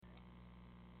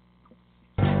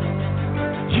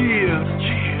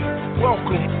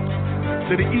Welcome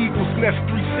to the Eagles Nest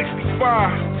 365.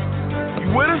 You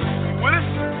with us?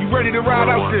 You ready to ride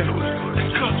out there?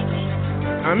 Let's go.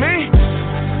 I mean,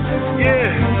 yeah.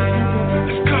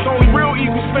 There's only real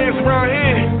Eagles fans around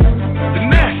here. The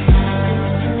Nest.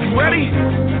 You ready?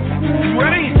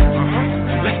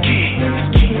 Let's get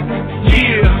it.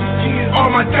 Yeah. All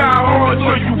my diehards,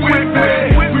 are you with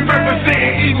me? We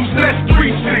representing Eagles Nest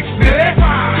 360.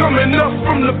 Coming up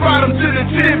from the bottom to the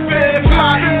tip, man.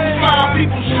 Fly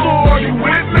people soar, are you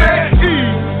with me?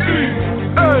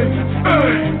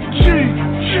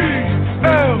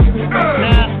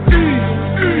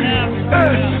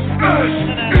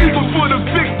 Eagles for the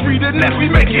victory, the Nest, we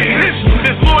making history.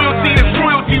 There's loyalty, there's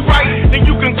royalty, right? And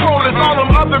you can call us. All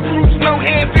them other groups, no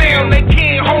hands down, they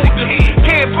can't hold us.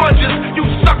 Can't budge us, you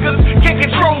suckers, can't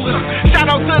control us. Shout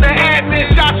out to the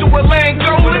admin, Joshua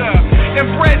Langola. And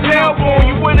Brett Delbone,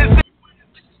 you winners.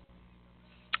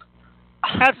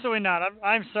 Absolutely not.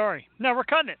 I'm sorry. No, we're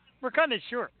cutting it. We're cutting it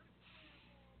short.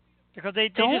 Because they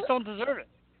just don't deserve it.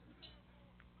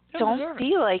 Don't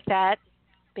be like that,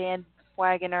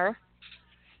 bandwagoner.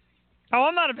 Oh,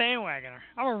 I'm not a bandwagoner.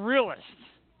 I'm a realist.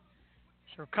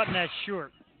 So we're cutting that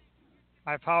short.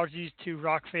 My apologies to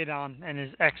Rock Fadon and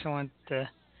his excellent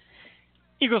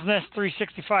Eagles Nest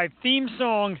 365 theme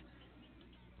song.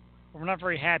 We're not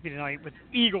very happy tonight with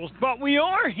Eagles, but we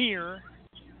are here.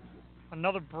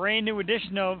 Another brand new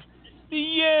edition of the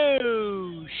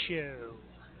Yo Show.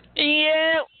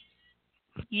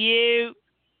 You.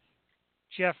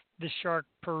 Jeff the Shark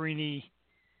Porrini,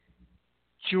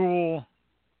 Jewel,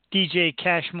 DJ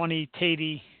Cash Money,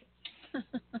 Teti.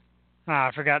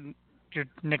 I forgot your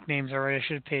nicknames already. I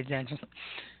should have paid attention.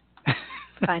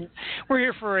 Fine. We're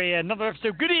here for another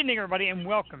episode. Good evening, everybody, and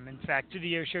welcome, in fact, to the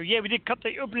Yo Show. Yeah, we did cut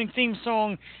the opening theme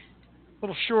song a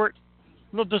little short,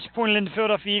 a little disappointed in the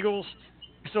Philadelphia Eagles.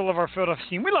 We still love our Philadelphia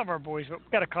team. We love our boys, but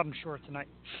we've got to cut them short tonight.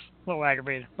 A little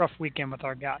aggravated. Rough weekend with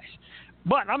our guys.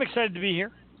 But I'm excited to be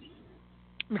here.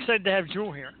 I'm excited to have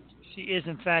Jewel here. She is,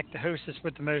 in fact, the hostess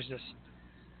with the mostest.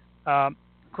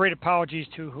 Great apologies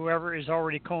to whoever is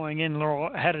already calling in a little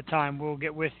ahead of time. We'll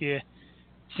get with you as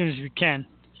soon as we can.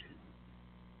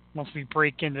 Once we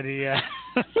break into the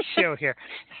show here.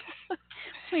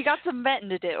 We got some venting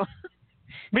to do.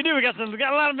 We do. We got a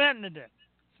lot of venting to do.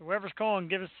 So whoever's calling,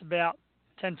 give us about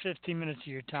 10, 15 minutes of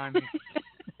your time.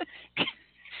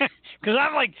 Because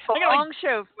I'm like... Long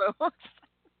show, folks.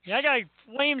 Yeah, I got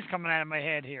flames coming out of my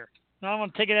head here. I don't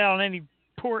want to take it out on any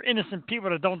poor innocent people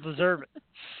that don't deserve it.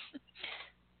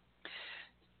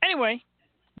 Anyway,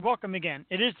 welcome again.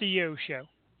 It is the Yo Show,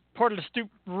 part of the Stoop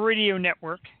Radio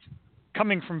Network,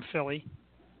 coming from Philly,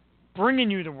 bringing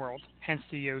you the world, hence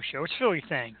the Yo Show. It's Philly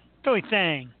Thang. Philly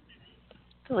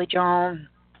John.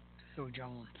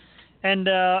 And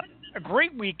a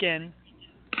great weekend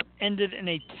ended in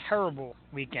a terrible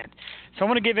weekend. So I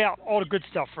want to give out all the good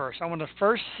stuff first. I want to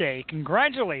first say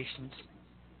congratulations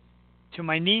to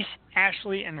my niece,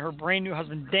 Ashley, and her brand new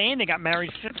husband, Dan. They got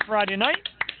married Friday night.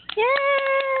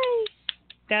 Yay!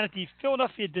 Down at the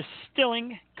Philadelphia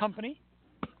Distilling Company.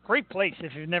 Great place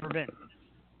if you've never been.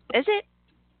 Is it?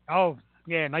 Oh,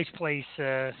 yeah, nice place.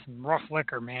 Some rough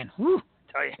liquor, man. Woo,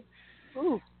 tell you.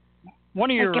 Ooh. One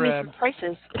of your... give me some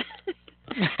prices.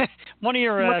 One of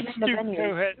your One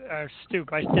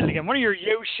of your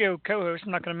Yo Show co-hosts,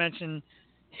 I'm not going to mention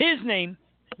his name,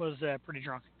 was pretty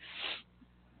drunk.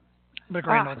 But a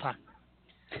grand old time.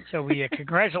 So we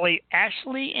congratulate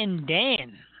Ashley and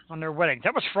Dan on their wedding.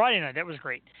 That was Friday night. That was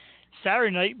great.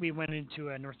 Saturday night, we went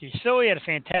into Northeast Philly, had a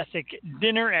fantastic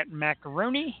dinner at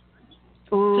Macaroni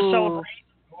to celebrate.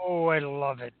 Oh, I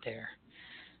love it there.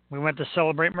 We went to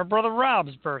celebrate my brother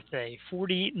Rob's birthday,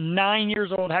 49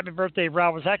 years old. Happy birthday,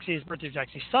 Rob. His birthday was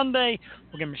actually Sunday.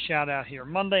 We'll give him a shout out here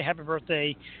Monday. Happy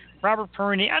birthday, Robert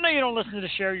Porrini. I know you don't listen to the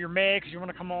show. You're mad because you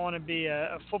want to come on and be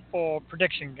a football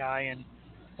prediction guy. And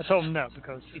I told him no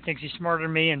because he thinks he's smarter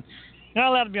than me. And you're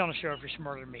not allowed to be on the show if you're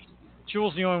smarter than me.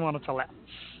 Jules the only one that's allowed.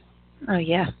 Oh,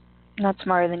 yeah. Not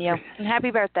smarter than you. And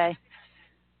happy birthday.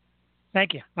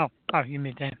 Thank you. Oh, you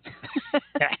mean that.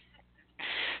 Yeah.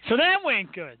 So that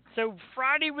went good. So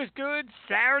Friday was good.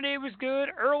 Saturday was good.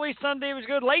 Early Sunday was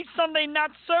good. Late Sunday, not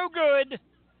so good.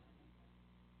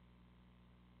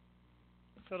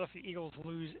 Philadelphia Eagles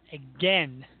lose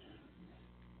again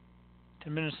to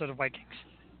Minnesota Vikings.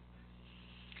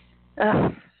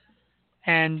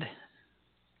 And a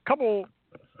couple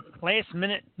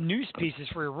last-minute news pieces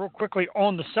for you real quickly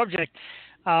on the subject.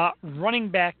 Running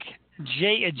back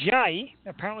Jay Ajayi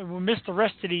apparently will miss the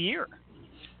rest of the year.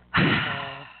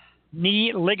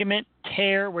 Knee ligament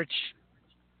tear, which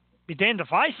be damned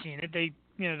if I seen it.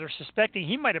 They're suspecting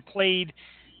he might have played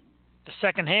the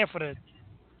second half with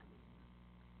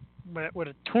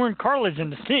a torn cartilage in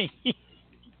the knee.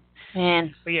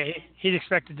 Man. But yeah, he's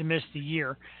expected to miss the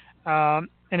year. And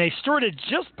a story that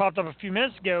just popped up a few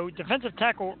minutes ago, defensive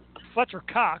tackle Fletcher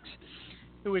Cox,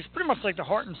 who is pretty much like the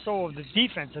heart and soul of the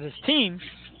defense of his team,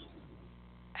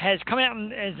 has come out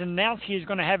and has announced he is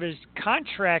going to have his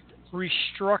contract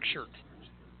restructured.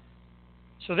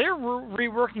 So they're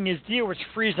reworking his deal, which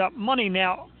frees up money.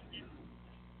 Now,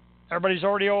 everybody's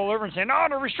already all over and saying, oh,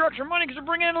 they're restructuring money because they're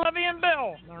bringing in Le'Veon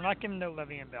Bell. They're not giving no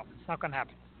Le'Veon Bell. It's not going to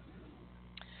happen.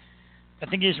 I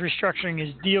think he's restructuring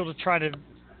his deal to try to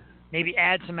maybe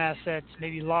add some assets,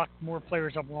 maybe lock more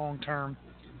players up long term.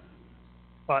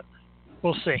 But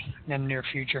we'll see in the near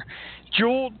future.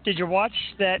 Jewel, did you watch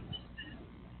that?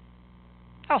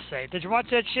 I'll say, did you watch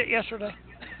that shit yesterday?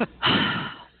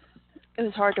 It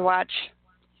was hard to watch.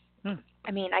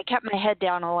 I mean, I kept my head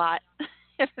down a lot,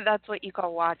 if that's what you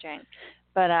call watching.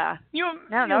 But, no,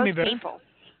 that was painful.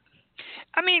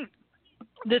 I mean,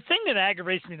 the thing that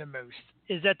aggravates me the most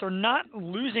is that they're not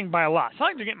losing by a lot. It's not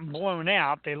like they're getting blown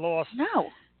out. They lost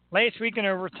last week in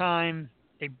overtime.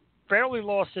 They barely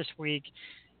lost this week.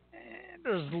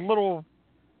 There's little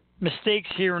mistakes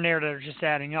here and there that are just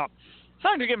adding up. It's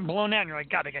not like they're getting blown out and you're like,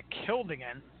 God, they got killed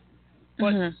again.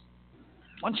 But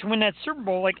once you win that Super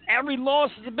Bowl, like, every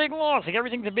loss is a big loss. Like,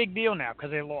 everything's a big deal now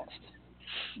because they lost.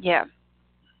 Yeah.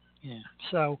 Yeah.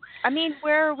 So. I mean,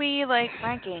 where are we, like,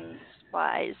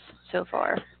 rankings-wise so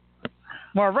far?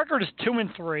 Well, our record is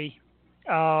 2-3.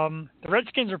 The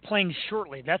Redskins are playing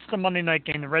shortly. That's the Monday night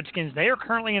game. The Redskins, they are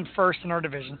currently in first in our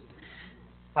division.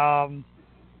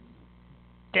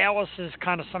 Dallas is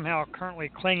kind of somehow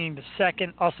currently clinging to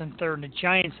second, us in third, and the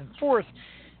Giants in fourth.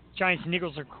 Giants and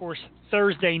Eagles, of course,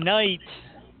 Thursday night.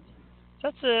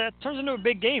 That turns into a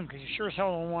big game because you sure as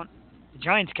hell don't want the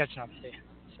Giants catching up to you.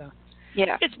 So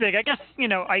yeah, it's big. I guess,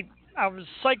 I was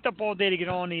psyched up all day to get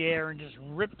on the air and just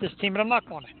rip this team, but I'm not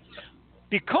going to.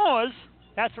 Because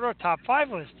that's what our top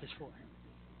 5 list is for.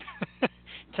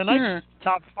 Tonight's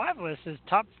top 5 list is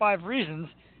top 5 reasons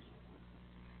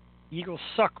the Eagles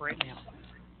suck right now.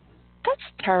 That's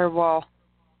terrible.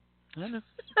 I know.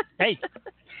 Hey,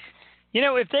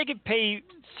 if they could pay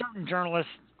certain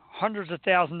journalists hundreds of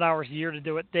 $1,000s a year to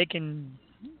do it, they can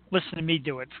listen to me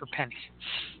do it for pennies.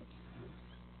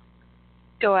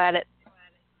 Go at it.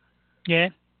 Yeah?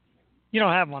 You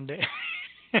don't have one, do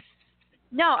you?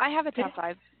 No, I have a top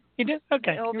 5. You do?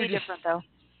 Okay. It'll be different, though.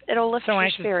 It'll lift your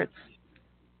spirits.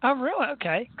 Oh, really?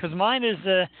 Okay. Because mine's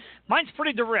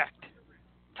pretty direct.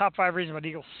 Top 5 reasons why the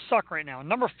Eagles suck right now.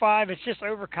 Number 5, it's just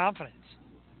overconfidence.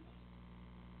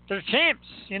 They're champs.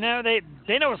 They know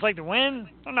what it's like to win.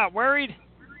 I'm not worried.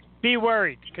 Be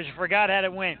worried because you forgot how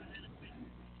to win.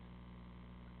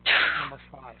 Number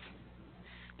 5.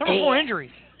 Number 4,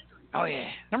 injuries. Oh, yeah.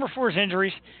 Number 4 is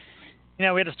injuries. We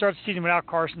had to start the season without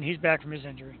Carson. He's back from his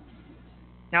injury.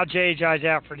 Now J.J.'s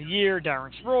out for the year.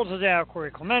 Darren Sproles is out. Corey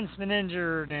Clement's been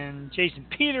injured. And Jason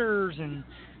Peters. And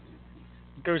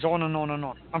it goes on and on and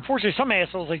on. Unfortunately, some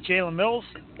assholes like Jalen Mills,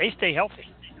 they stay healthy.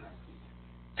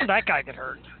 That guy get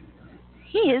hurt.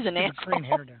 He is an asshole.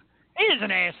 He is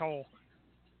an asshole.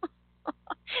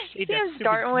 He's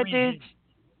starting with dudes.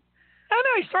 I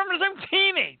know, he's starting with his own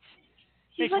teammates.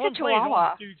 He's like a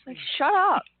chihuahua. Like, shut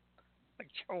up. Like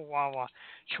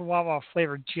Chihuahua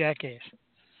flavored jackass.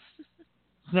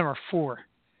 Number 4,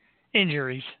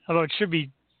 injuries. Although it should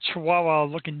be Chihuahua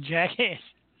looking jackass.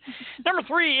 Number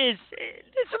 3 is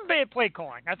some bad play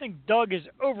calling. I think Doug is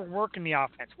overworking the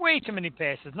offense. Way too many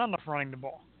passes, not enough running the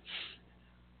ball.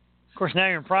 Of course, now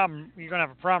you're going to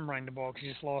have a problem running the ball because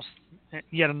you just lost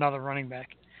yet another running back.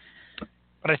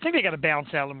 But I think they got to balance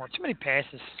out a little more. Too many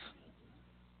passes.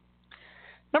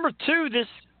 Number 2,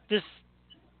 this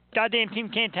goddamn team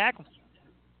can't tackle.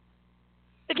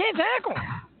 They can't tackle.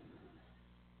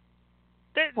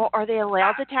 Well, are they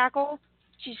allowed to tackle?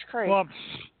 Jesus Christ.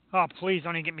 Well, please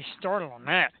don't even get me started on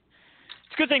that.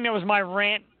 It's a good thing that was my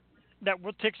rant.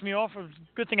 What ticks me off was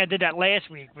a good thing I did that last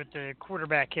week with the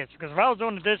quarterback hits. Because if I was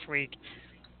doing it this week,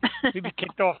 we'd be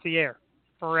kicked off the air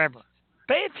forever.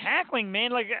 Bad tackling,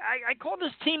 man. Like, I call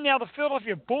this team now the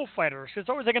Philadelphia Bullfighters. It's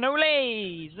always like an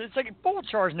Olays. It's like a bull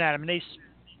charging at them, and they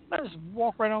let us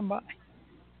walk right on by.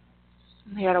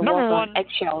 They got to walk on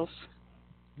eggshells.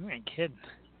 You ain't kidding.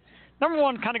 Number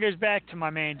 1 kind of goes back to my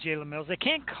man Jalen Mills. They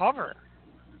can't cover.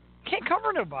 Can't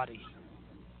cover nobody.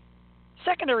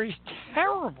 Secondary's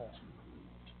terrible.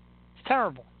 It's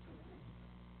terrible.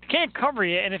 Can't cover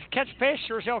you, and if you catch a pass,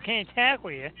 sure as hell can't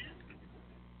tackle you.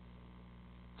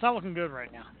 It's not looking good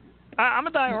right now. I'm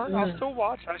a diehard. I'll still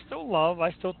watch. I still love.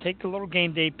 I still take the little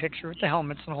game day picture with the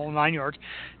helmets and the whole 9 yards.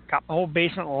 Got my whole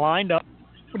basement lined up.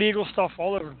 with Eagle stuff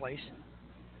all over the place.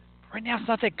 Right now, it's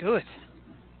not that good.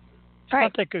 It's Right.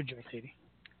 not that good, Joe Teti.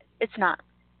 It's not.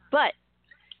 But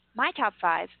my top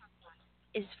 5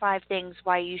 is 5 things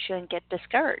why you shouldn't get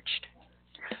discouraged.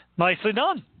 Nicely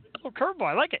done. Little curveball.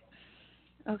 I like it.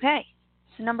 Okay.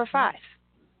 So number 5.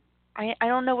 I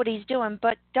don't know what he's doing,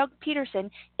 but Doug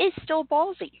Peterson is still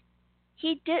ballsy.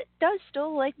 He does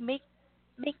still like make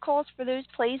calls for those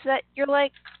plays that you're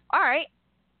like, all right,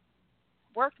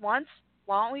 worked once.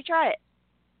 Why don't we try it?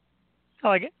 I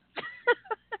like it.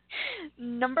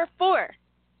 Number 4.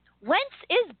 Wentz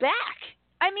is back.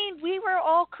 I mean, we were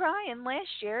all crying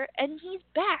last year, and he's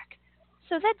back.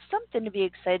 So that's something to be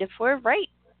excited for, right?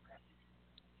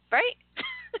 Right?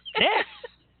 Yeah.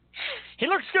 He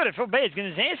looks good. I feel bad. He's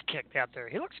getting his ass kicked out there.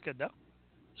 He looks good, though.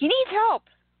 He needs help,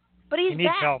 but he's he needs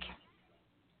back. help.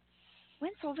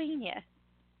 Pennsylvania.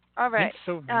 All right.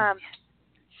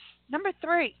 Number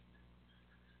 3.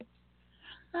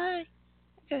 Hi.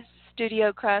 A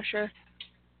studio crasher.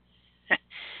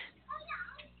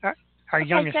 Our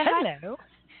youngest. Say Hello.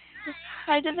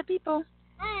 Hi to the people.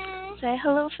 Hi. Say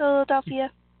hello,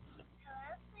 Philadelphia.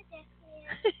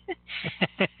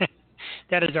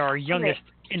 That is our youngest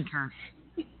intern.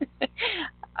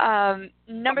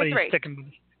 Number 3.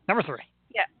 Number 3.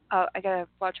 Yeah. Oh, I gotta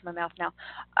watch my mouth now.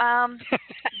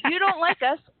 You don't like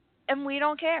us, and we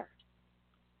don't care.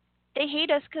 They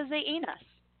hate us because they ain't us.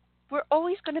 We're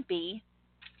always gonna be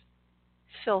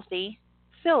filthy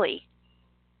Philly.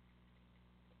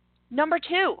 Number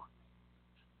 2.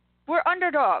 We're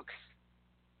underdogs.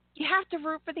 You have to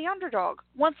root for the underdog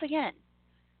once again.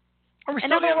 Are we and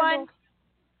still number the underdog? 1.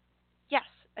 Yes,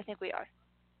 I think we are.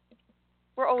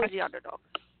 We're always the underdog.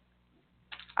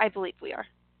 I believe we are.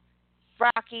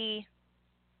 Rocky,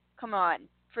 come on,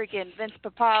 freaking Vince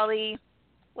Papali,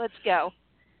 let's go.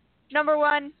 Number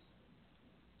 1,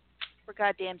 we're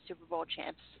goddamn Super Bowl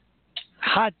champs.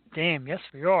 Hot damn, yes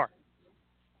we are.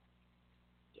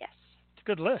 Yes. It's a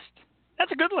good list.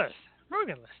 That's a good list.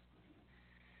 Really good list.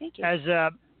 Thank you. As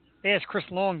they asked Chris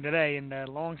Long today, and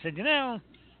Long said,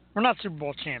 we're not Super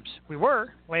Bowl champs. We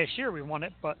were. Last year we won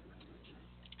it, but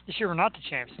this year we're not the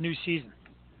champs. New season.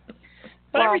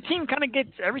 But every team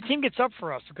gets up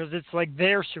for us because it's like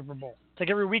their Super Bowl. It's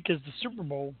like every week is the Super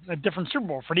Bowl, a different Super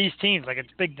Bowl for these teams. Like it's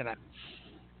big to them.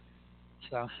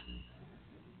 So,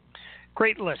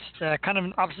 great list. Kind of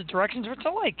in opposite directions, which I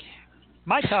like.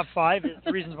 My top 5 is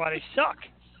the reasons why they suck.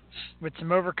 With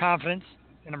some overconfidence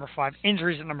at number 5,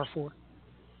 injuries at number 4,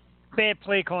 bad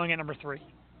play calling at number 3,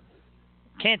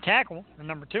 can't tackle at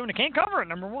number 2, and they can't cover at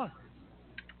number 1.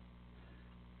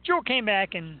 Joe came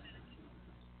back and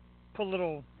put a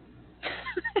little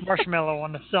marshmallow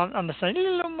on the sun, a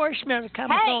little marshmallow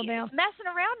kind of fall down. Messing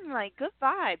around tonight. Good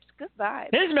vibes. Good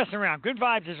vibes. It is messing around. Good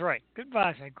vibes is right. Good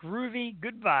vibes. Like groovy,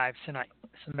 good vibes tonight.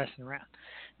 Some messing around.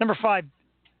 Number 5,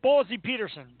 ballsy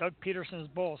Peterson. Doug Peterson is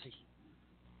ballsy.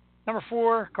 Number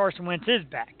 4, Carson Wentz is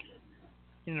back.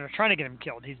 They're trying to get him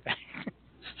killed. He's back.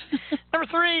 Number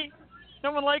 3,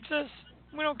 no one likes us.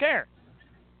 We don't care.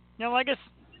 You don't like us?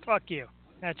 Fuck you.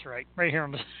 That's right. Right here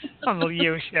on the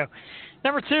Leo show.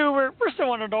 Number 2, we're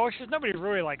still underdogs because nobody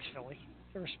really likes Philly.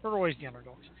 We're always the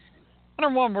underdogs.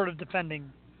 Number 1, we're the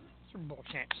defending Super Bowl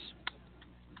champs.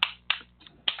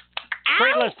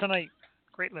 Great list tonight.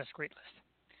 Great list.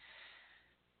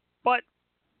 But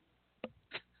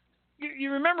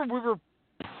you remember we were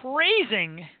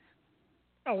praising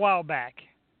a while back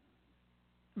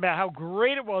about how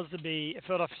great it was to be a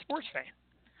Philadelphia sports fan.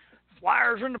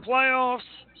 Flyers are in the playoffs,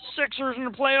 Sixers in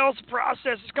the playoffs, the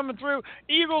process is coming through,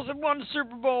 Eagles have won the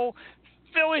Super Bowl,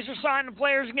 Phillies are signing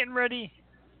players and getting ready.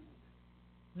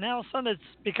 Now all of a sudden it's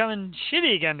becoming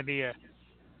shitty again to be a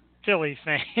Philly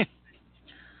fan. The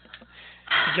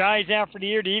Giants out for the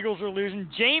year, the Eagles are losing.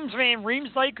 James Van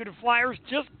Riemsdyk, who the Flyers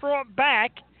just brought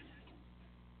back,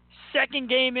 second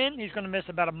game in, he's going to miss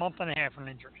about a month and a half from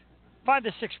injury. 5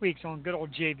 to 6 weeks on good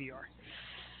old JVR.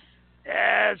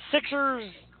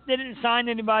 Sixers, they didn't sign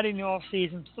anybody in the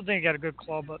offseason. Still think they got a good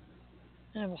club, but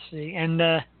we'll see. And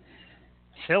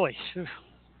Phillies,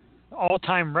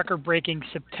 all-time record-breaking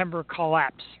September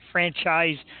collapse.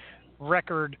 Franchise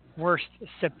record worst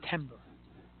September.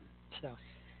 So,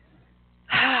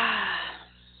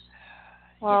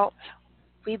 well,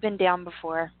 we've been down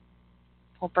before.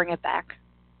 We'll bring it back.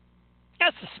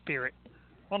 That's the spirit.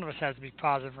 One of us has to be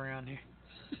positive around here.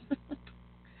 I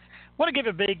want to give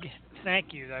a big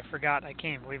thank you that I forgot. I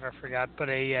can't believe I forgot. But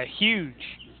a huge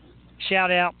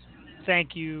shout-out,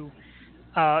 thank you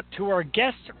to our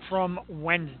guest from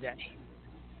Wednesday.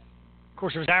 Of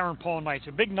course, it was Aaron Paul night.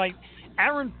 So big night.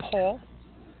 Aaron Paul.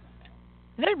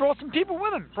 And they brought some people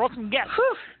with him. Brought some guests.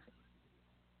 Whew.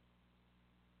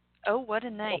 Oh, what a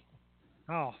night.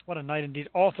 Oh, what a night indeed.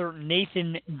 Author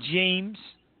Nathan James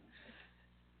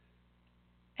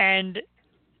and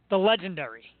the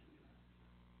legendary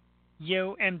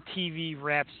Yo MTV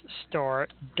Raps star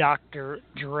Dr.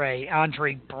 Dre,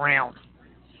 Andre Brown.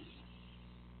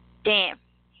 Damn.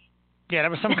 Yeah,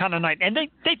 that was some kind of night. And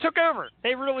they took over.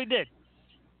 They really did.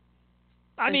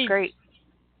 I mean, great.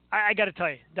 I got to tell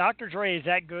you, Dr. Dre is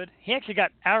that good. He actually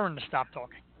got Aaron to stop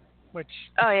talking, which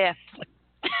Oh, yeah. it's like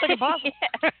impossible.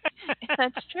 Yeah,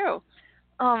 that's true.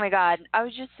 Oh, my God. I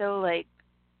was just so, I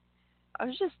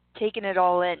was just taking it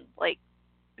all in. Like,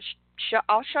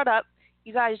 I'll shut up.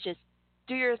 You guys just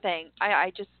do your thing.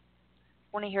 I just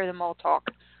want to hear them all talk.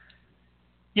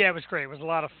 Yeah, it was great. It was a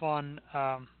lot of fun.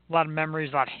 A lot of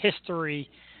memories, a lot of history.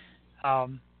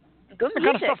 Good Kind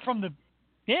music. of stuff from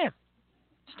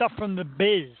the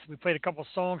biz. We played a couple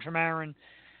songs from Aaron.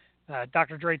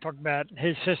 Dr. Dre talked about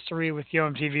his history with Yo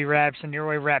MTV Raps and the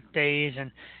early rap days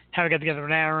and how he got together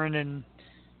with Aaron and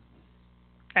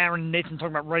Nathan talking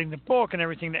about writing the book and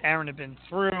everything that Aaron had been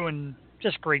through, and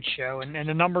just great show. And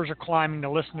the numbers are climbing, the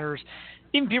listeners.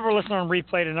 Even people are listening on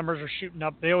replay, the numbers are shooting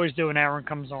up. They always do when Aaron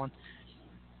comes on.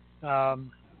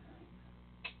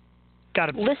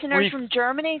 Listeners from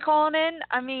Germany calling in?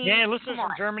 I mean, yeah, listeners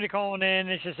from Germany calling in.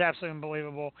 It's just absolutely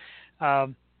unbelievable.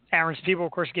 Aaron's people,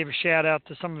 of course, gave a shout-out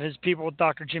to some of his people,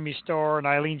 Dr. Jimmy Starr and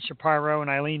Eileen Shapiro, and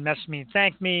Eileen messaged me and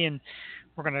thanked me, and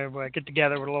we're going to get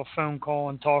together with a little phone call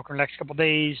and talk in the next couple of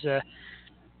days.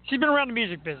 She's been around the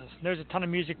music business, knows a ton of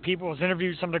music people, has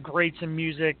interviewed some of the greats in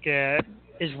music,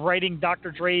 is writing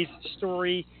Dr. Dre's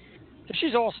story. So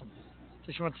she's awesome.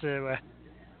 So she wants to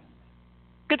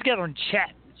get together and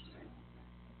chat.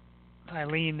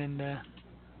 Eileen and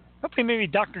hopefully maybe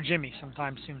Dr. Jimmy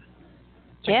sometime soon.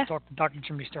 So Yeah. Talk to Dr.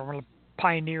 Jimmy Starr, one of the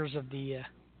pioneers of the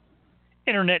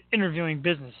internet interviewing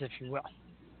business, if you will.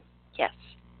 Yes.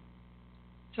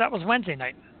 So that was Wednesday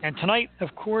night. And tonight,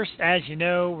 of course, as you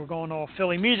know, we're going all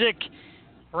Philly music.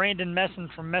 Brandon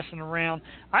Mesen from Mesen Around.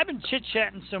 I've been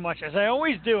chit-chatting so much, as I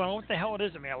always do. I don't know what the hell it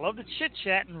is with me. I love to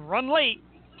chit-chat and run late.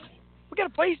 We gotta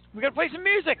play some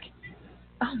music.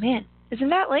 Oh, man. Isn't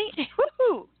that late?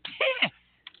 Woohoo! Yeah.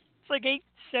 It's like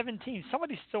 8:17.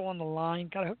 Somebody's still on the line.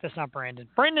 God, I hope that's not Brandon.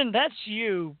 Brandon, that's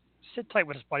you. Sit tight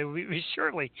with us, buddy. We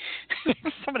surely.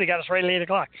 Somebody got us right at 8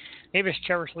 o'clock. Maybe it's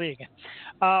Cherish Lee again.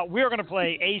 We are going to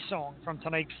play a song from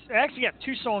tonight's. I actually got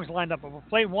two songs lined up, but we'll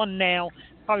play one now,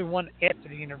 probably one after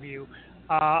the interview.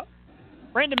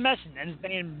 Brandon Mesen and his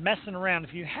band Mesen Around.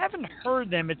 If you haven't heard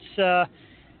them, it's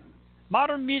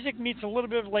modern music meets a little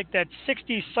bit of like that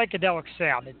 60s psychedelic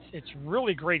sound. It's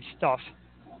really great stuff.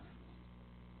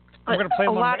 We're going to play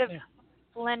a one lot right of now.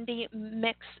 blendy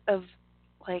mix of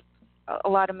a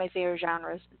lot of my favorite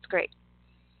genres. It's great.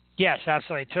 Yes,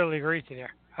 absolutely. I totally agree with you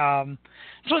there. I was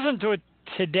listening to it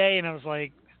today, and I was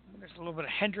like, there's a little bit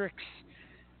of Hendrix,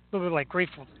 a little bit of like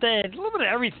Grateful Dead, a little bit of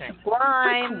everything.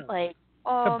 Sublime,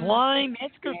 cool. Sublime,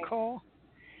 that's a good call.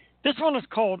 This one is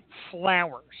called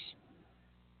Flowers.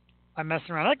 I'm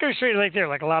messing around. That goes straight right there.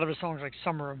 Like a lot of the songs like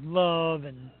Summer of Love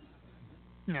and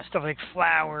stuff like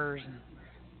Flowers. And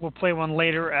we'll play one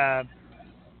later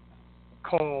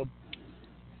called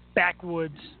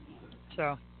Backwoods.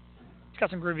 So it's got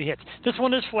some groovy hits. This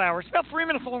one is Flowers. It's about 3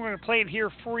 minutes long. We're going to play it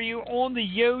here for you on the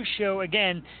Yo Show.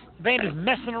 Again, the band is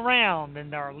Mesen Around,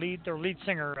 and their lead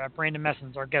singer, Brandon Mesen,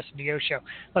 is our guest on the Yo Show.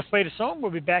 Let's play the song.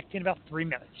 We'll be back in about 3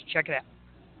 minutes. Check it out.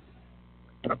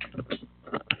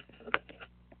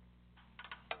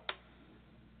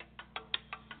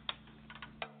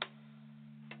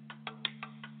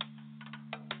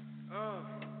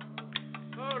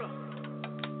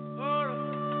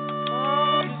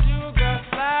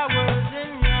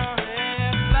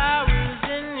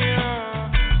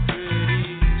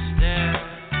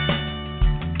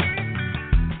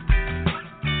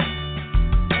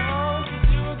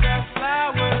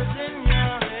 Flowers in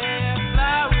your hair,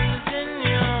 flowers in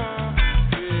your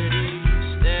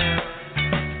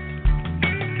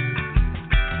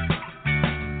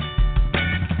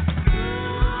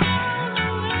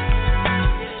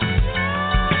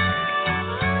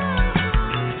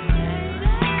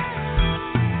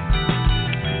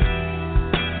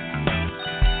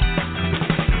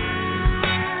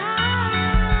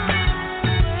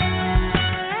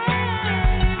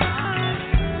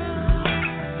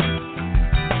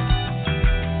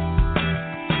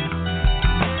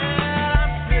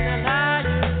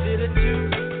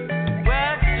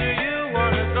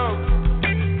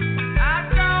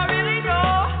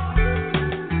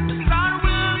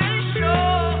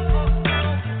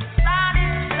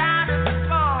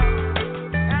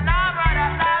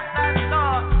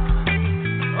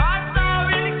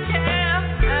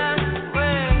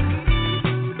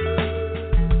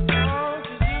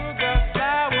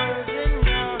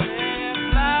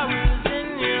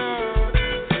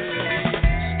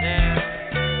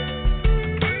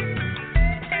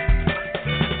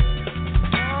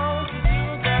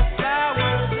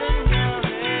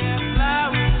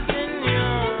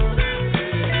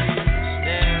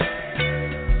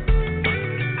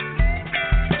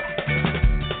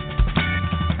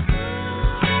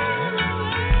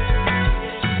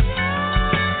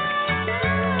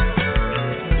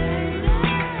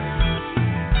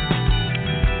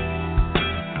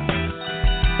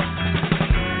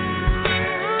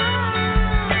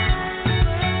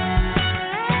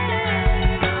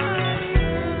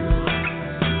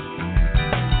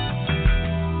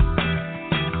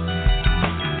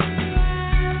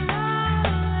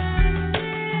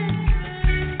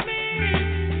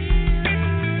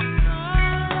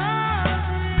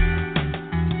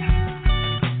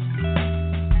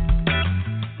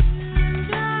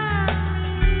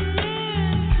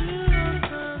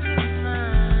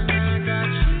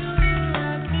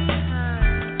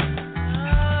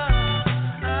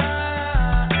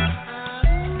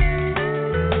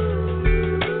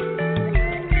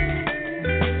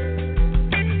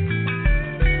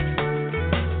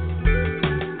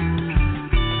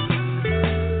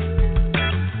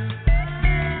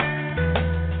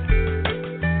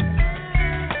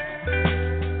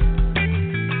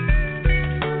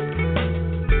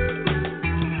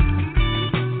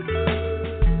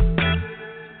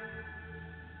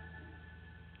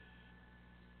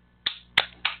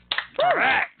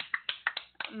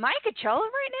Am I at Coachella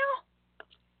right now?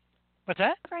 What's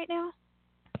that? Right now?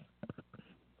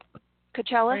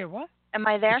 Coachella? Wait, what? Am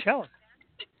I there? Coachella.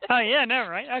 Oh, yeah, no,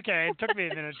 right? Okay, it took me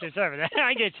a minute to say over that.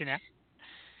 I get you now.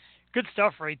 Good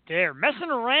stuff right there. Messing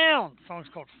Around. The song's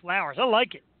called Flowers. I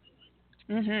like it.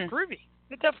 Mm-hmm. Groovy.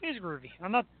 It definitely is groovy.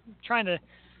 I'm not trying to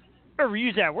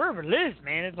overuse that word, but it is,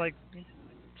 man. It's like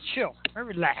chill,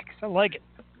 relax. I like it.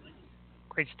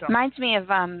 Great stuff. Reminds me of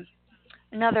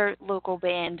another local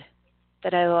band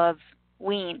that I love,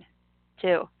 Ween,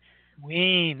 too.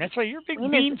 Ween. That's right. You're a big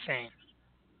Ween fan.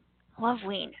 Love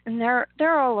Ween, and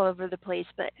they're all over the place,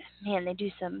 but man, they do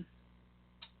some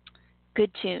good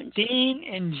tunes. Dean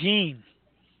and Gene.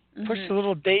 Push the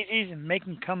little daisies and make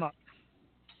them come up.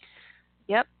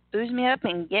 Yep. Booze me up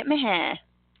and get me high.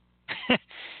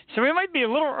 So we might be a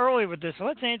little early with this. So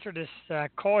let's answer this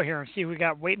call here and see who we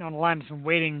got waiting on the line. That's been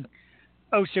waiting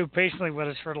so patiently with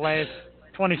us for the last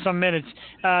 20-some minutes.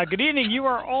 Good evening. You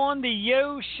are on the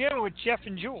Yo Show with Jeff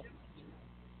and Jewel.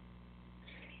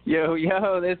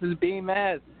 Yo, this is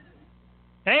B-Mez.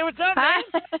 Hey, what's up, man?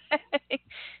 Hi.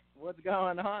 What's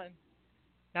going on?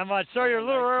 Not much. Sorry, you're a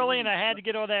little early, and I had to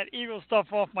get all that Eagle stuff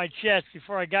off my chest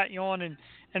before I got you on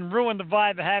and ruined the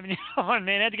vibe of having you on,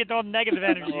 man. I had to get all the negative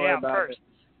energy out first.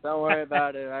 Don't worry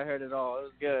about it. I heard it all. It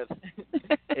was good.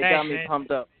 It got me pumped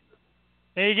up.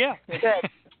 There you go.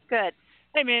 Good.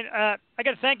 Hey, man, I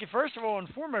got to thank you, first of all and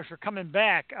foremost, for coming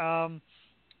back.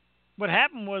 What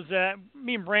happened was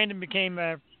me and Brandon became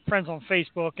friends on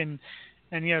Facebook, and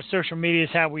social media is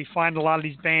how we find a lot of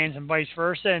these bands and vice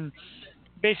versa. And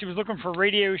basically was looking for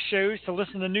radio shows to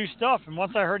listen to new stuff. And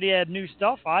once I heard he had new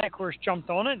stuff, I, of course, jumped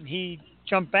on it, and he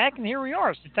jumped back, and here we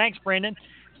are. So thanks, Brandon,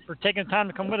 for taking the time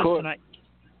to come with us tonight.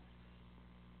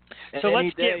 So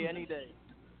any day.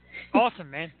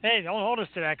 Awesome, man. Hey, don't hold us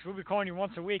to that because we'll be calling you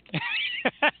once a week.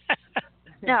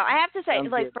 No, I have to say, Sounds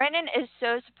good. Brandon is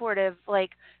so supportive,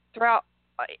 throughout,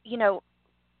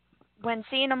 when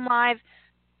seeing him live,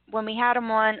 when we had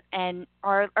him on, and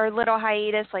our little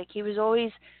hiatus, he was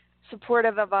always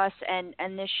supportive of us and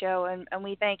this show, and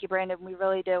we thank you, Brandon. We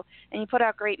really do. And you put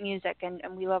out great music, and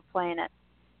we love playing it.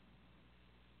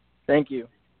 Thank you.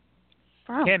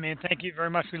 Wow. Yeah, man, thank you very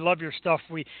much. We love your stuff.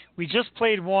 We just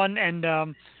played one, and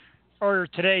earlier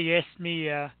today you asked me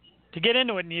to get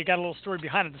into it, and you got a little story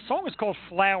behind it. The song is called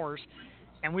Flowers,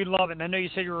 and we love it. And I know you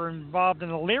said you were involved in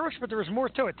the lyrics, but there was more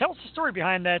to it. Tell us the story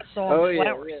behind that song,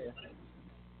 Flowers. Yeah.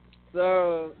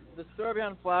 So the story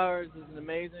behind Flowers is an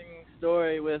amazing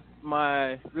story with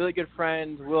my really good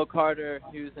friend, Will Carter,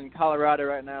 who's in Colorado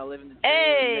right now, living the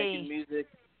dream, making music.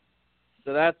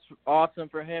 So that's awesome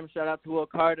for him. Shout out to Will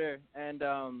Carter. And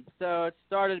so it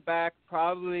started back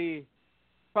probably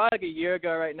like a year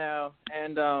ago right now.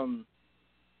 And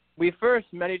we first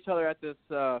met each other at this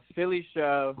Philly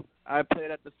show. I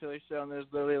played at the Philly show, and there's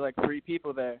literally 3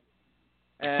 people there.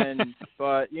 And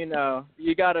but you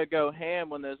gotta go ham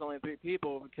when there's only 3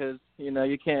 people because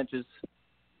you can't just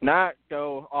not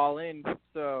go all in.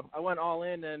 So I went all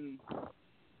in, and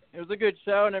it was a good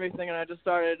show and everything. And I just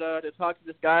started to talk to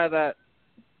this guy that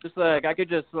I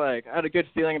had a good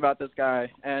feeling about this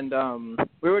guy. And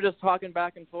we were just talking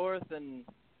back and forth, and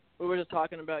we were just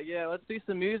talking about let's do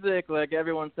some music. Like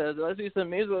everyone says, let's do some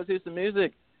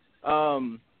music.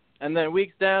 And then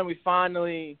weeks down, we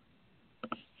finally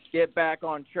get back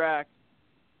on track,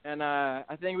 and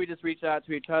I think we just reached out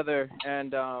to each other,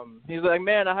 and he's like,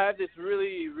 man, I have this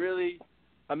really, really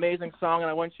amazing song, and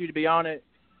I want you to be on it.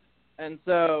 And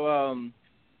so,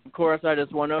 of course, I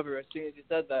just went over as soon as he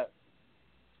said that.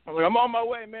 I'm like, I'm on my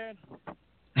way, man.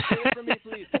 Play it for me,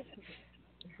 please.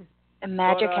 And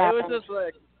magic happened. It was just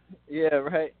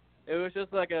right. It was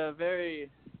just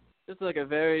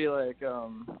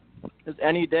just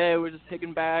any day, we're just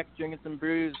kicking back, drinking some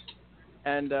brews.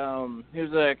 And he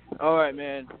was like, all right,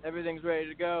 man, everything's ready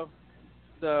to go.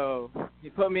 So he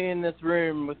put me in this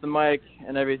room with the mic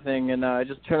and everything, and I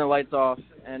just turned the lights off.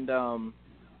 And, I'm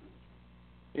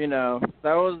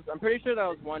pretty sure that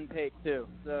was one take, too.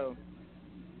 So,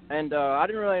 and I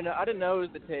didn't know it was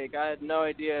the take. I had no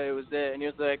idea it was it. And he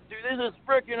was like, dude, this is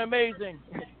freaking amazing.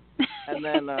 And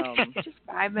then, just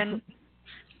vibing.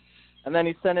 And then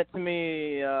he sent it to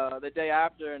me the day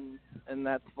after, and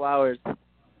that's Flowers.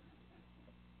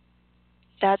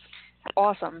 That's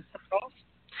awesome.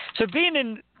 So being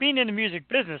in the music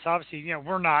business, obviously,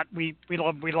 we're not. We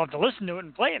love to listen to it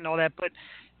and play it and all that. But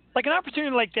like an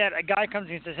opportunity like that, a guy comes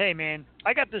in and says, "Hey, man,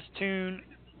 I got this tune.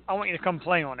 I want you to come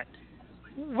play on it."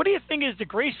 What do you think is the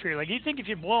grace period? Do you think if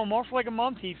you blow him off for a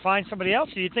month, he'd find somebody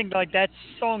else? Or do you think that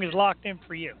song is locked in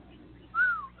for you?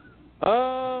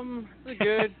 It's a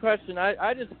good question.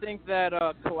 I just think that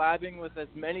collabing with as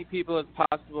many people as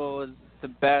possible is the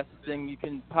best thing you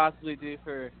can possibly do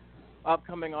for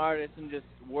upcoming artists, and just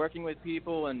working with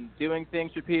people and doing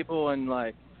things for people, and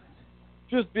like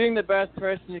just being the best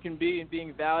person you can be, and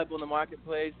being valuable in the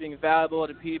marketplace, being valuable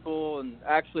to people, and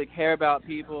actually care about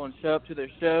people and show up to their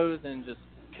shows and just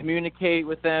communicate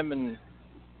with them. And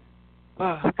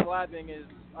collabing is,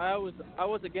 I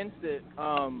was against it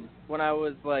when I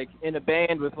was like in a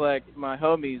band with like my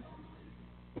homies,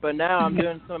 but now I'm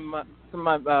doing some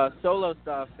of my solo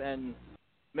stuff, and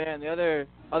man, the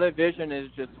other vision is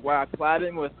just, wow,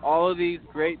 collabing with all of these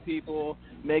great people,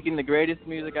 making the greatest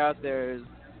music out there is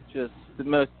just the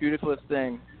most beautifulest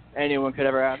thing anyone could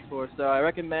ever ask for. So I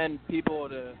recommend people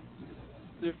to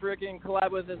freaking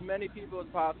collab with as many people as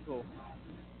possible.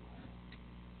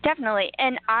 Definitely.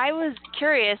 And I was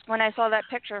curious when I saw that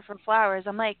picture from Flowers.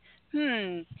 I'm like,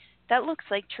 that looks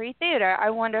like Tree Theater. I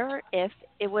wonder if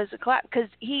it was a collab, because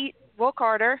Will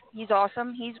Carter, he's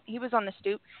awesome. He was on the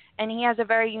Stoop, and he has a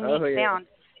very unique sound,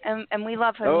 and we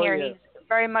love him here. Yeah. He's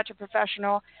very much a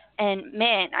professional, and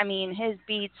man, I mean, his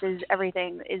beats, his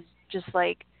everything is just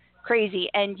like crazy.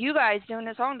 And you guys doing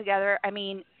a song together, I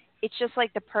mean, it's just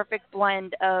like the perfect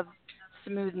blend of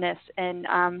smoothness, and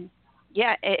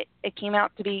it came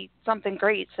out to be something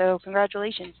great. So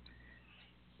congratulations.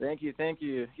 Thank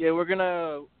you. Yeah, we're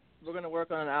gonna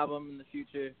work on an album in the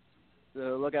future,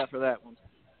 so look out for that one.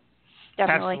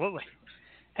 Definitely. Absolutely.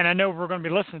 And I know we're going to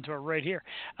be listening to it right here.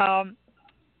 The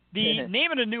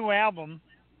name of the new album,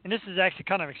 and this is actually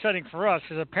kind of exciting for us,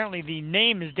 because apparently the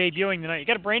name is debuting tonight. You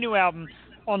got a brand new album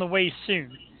on the way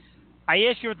soon. I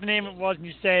asked you what the name it was, and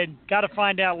you said, got to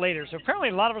find out later. So apparently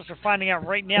a lot of us are finding out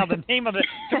right now the name of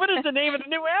So what is the name of the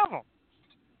new album?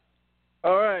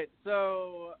 All right,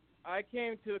 so I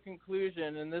came to a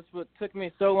conclusion, and this what took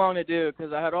me so long to do,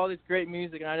 because I had all this great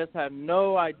music, and I just had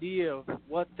no idea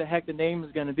what the heck the name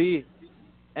is going to be.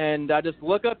 And I just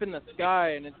look up in the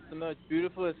sky, and it's the most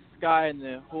beautifulest sky in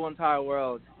the whole entire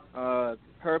world.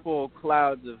 Purple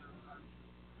clouds of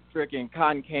freaking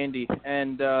cotton candy.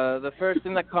 And the first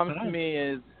thing that comes to me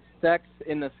is Sex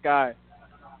in the Sky.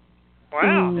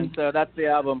 Wow. And so that's the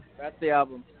album. Sex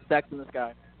in the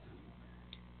Sky.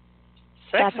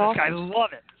 Sex in the Sky. I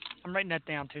love it. I'm writing that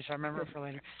down, too, so I remember it for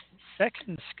later. Sex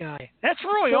in the Sky. That's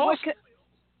really awesome.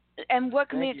 What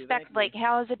can we expect? Like,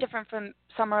 how is it different from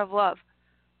Summer of Love?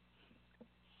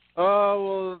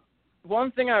 Well,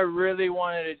 one thing I really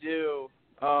wanted to do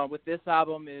with this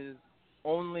album is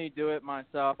only do it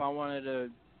myself. I wanted to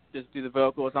just do the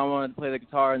vocals. I wanted to play the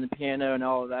guitar and the piano and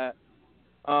all of that.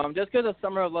 Just because of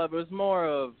Summer of Love, it was more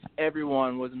of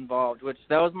everyone was involved, which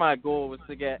that was my goal, was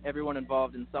to get everyone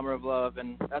involved in Summer of Love,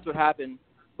 and that's what happened.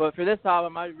 But for this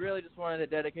album, I really just wanted to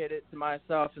dedicate it to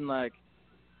myself, and like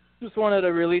just wanted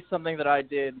to release something that I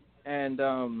did. And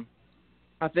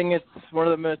I think it's one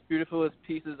of the most beautifulest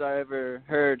pieces I ever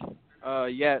heard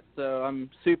yet. So I'm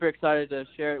super excited to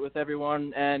share it with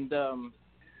everyone. And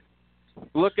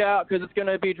look out, because it's going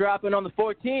to be dropping on the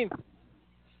 14th.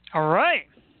 All right.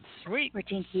 Sweet.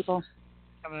 14 people.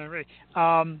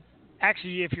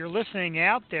 Actually, if you're listening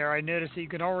out there, I noticed that you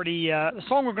can already the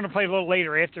song we're going to play a little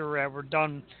later after we're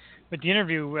done with the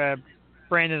interview,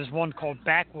 Brandon, is one called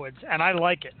Backwoods, and I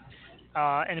like it.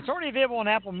 And it's already available on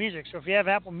Apple Music, so if you have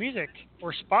Apple Music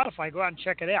or Spotify, go out and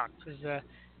check it out, because the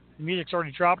music's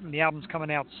already dropped and the album's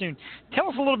coming out soon. Tell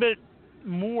us a little bit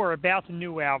more about the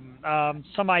new album,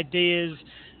 some ideas,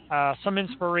 some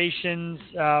inspirations.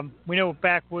 We know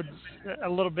Backwoods a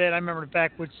little bit. I remember the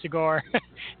Backwoods cigar,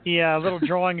 the little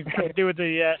drawing it's got to do with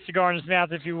the cigar in his mouth,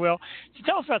 if you will. So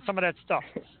tell us about some of that stuff.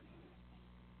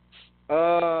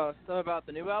 Stuff about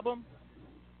the new album?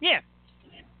 Yeah.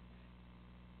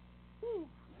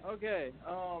 Okay.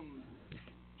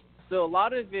 So a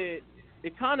lot of it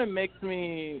kind of makes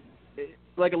me,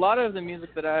 like, a lot of the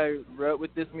music that I wrote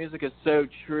with this music is so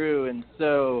true, and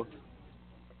so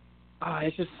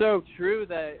it's just so true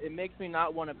that it makes me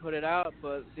not want to put it out.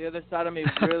 But the other side of me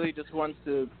really just wants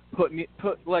to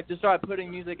just start putting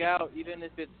music out, even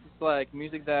if it's just like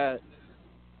music that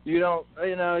you don't,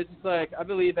 it's just like, I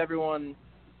believe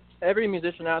every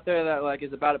musician out there that like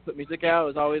is about to put music out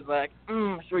is always like,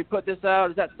 should we put this out?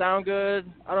 Does that sound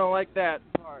good? I don't like that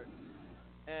part.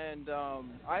 And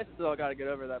I still got to get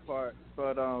over that part.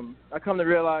 But I come to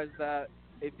realize that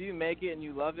if you make it and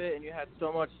you love it and you had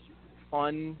so much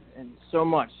fun and so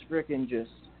much freaking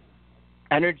just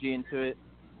energy into it,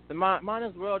 then might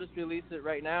as well just release it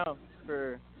right now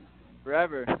for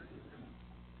forever.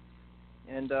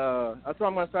 And that's what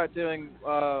I'm going to start doing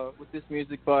with this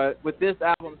music. But with this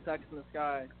album, Sex in the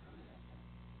Sky,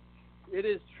 it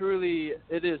is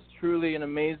truly an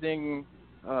amazing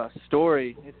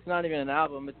story. It's not even an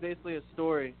album. It's basically a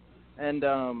story, and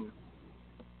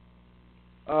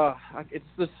it's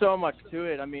just so much to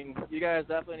it. I mean, you guys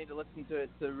definitely need to listen to it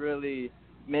to really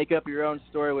make up your own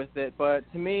story with it.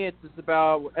 But to me, it's just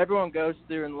about what everyone goes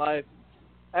through in life.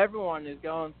 Everyone is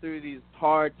going through these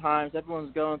hard times.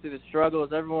 Everyone's going through the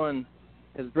struggles. Everyone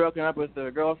has broken up with their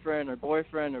girlfriend or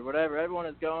boyfriend or whatever. Everyone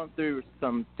is going through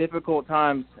some difficult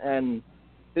times, and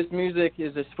this music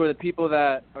is just for the people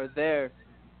that are there,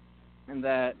 and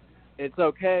that it's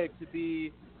okay to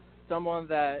be someone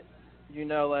that, you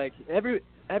know, like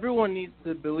everyone needs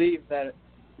to believe that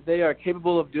they are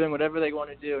capable of doing whatever they want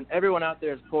to do, and everyone out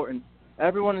there is important.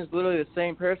 Everyone is literally the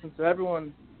same person, so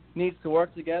everyone needs to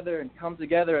work together and come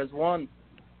together as one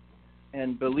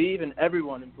and believe in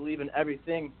everyone and believe in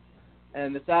everything.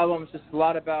 And this album is just a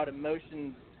lot about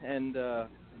emotions and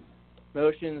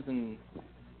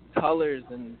colors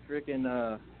and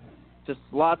freaking just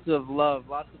lots of love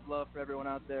for everyone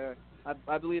out there.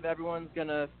 I believe everyone's going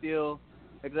to feel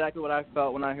exactly what I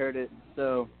felt when I heard it,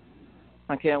 so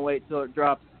I can't wait till it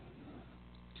drops.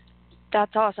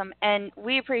 That's awesome. And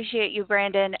we appreciate you,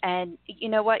 Brandon. And you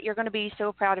know what? You're going to be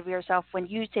so proud of yourself when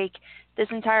you take this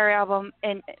entire album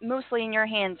and mostly in your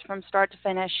hands from start to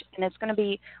finish. And it's going to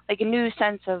be like a new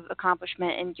sense of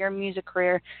accomplishment in your music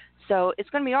career. So it's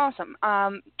going to be awesome.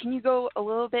 Can you go a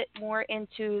little bit more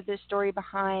into the story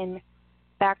behind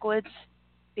Backwoods?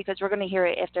 Because we're going to hear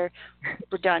it after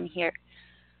we're done here.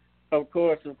 Of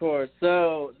course.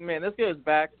 So, man, this goes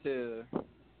back to,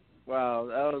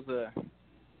 wow,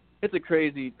 it's a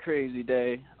crazy, crazy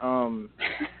day.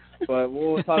 But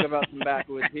we'll talk about some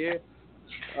Backwoods here.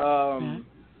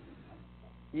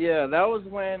 Yeah, that was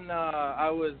when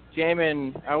I was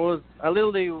jamming. I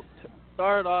literally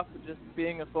started off with just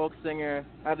being a folk singer.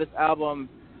 I had this album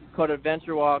called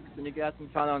Adventure Walks, and you guys can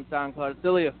find it on SoundCloud. It's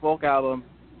really a folk album.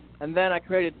 And then I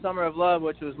created Summer of Love,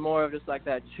 which was more of just like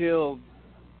that chill,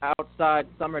 outside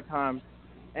summertime.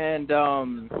 And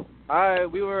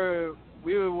we were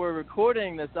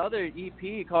recording this other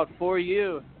EP called For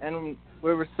You, and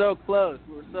we were so close.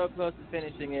 We were so close to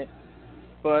finishing it.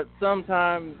 But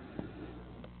sometimes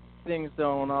things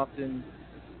don't often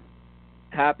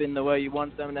happen the way you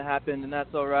want them to happen, and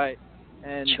that's all right.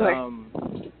 And sure.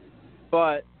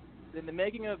 But in the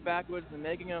making of Backwoods, the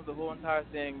making of the whole entire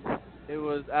thing, it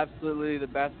was absolutely the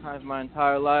best time of my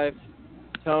entire life.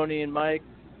 Tony and Mike,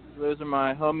 those are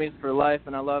my homies for life,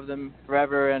 and I love them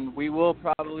forever. And we will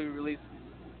probably release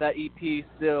that EP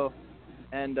still.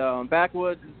 And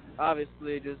Backwoods is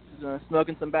obviously just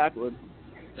smoking some Backwoods.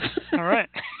 All right.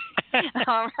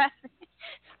 All right.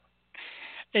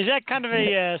 Is that kind of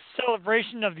a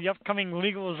celebration of the upcoming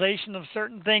legalization of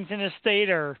certain things in the state,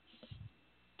 or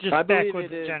just I believe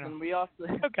Backwoods it is. in general? And we also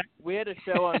Okay. we had a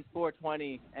show on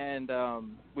 420, and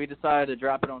we decided to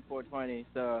drop it on 420,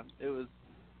 so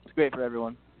it's great for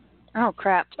everyone. Oh,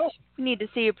 crap. We need to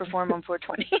see you perform on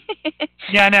 420.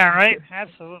 Yeah, I know, right?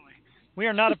 Absolutely. We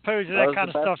are not opposed to that kind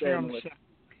of stuff here on the show.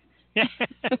 Yeah.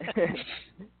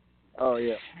 Oh,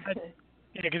 yeah.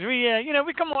 Yeah, because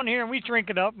we come on here and we drink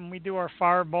it up and we do our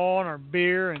Fireball and our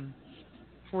beer, and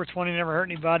 420 never hurt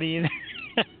anybody either.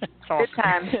 It's awesome.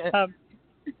 Good time.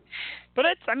 But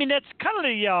that's kind of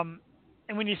the,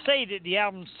 and when you say that the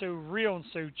album's so real and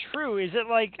so true, is it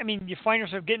like, you find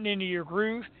yourself getting into your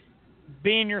groove,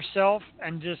 being yourself,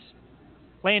 and just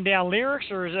laying down lyrics,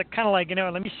 or is it kind of like,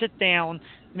 let me sit down,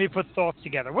 let me put thoughts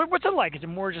together? What's it like? Is it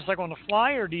more just like on the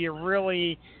fly, or do you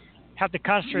really have to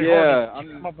concentrate hard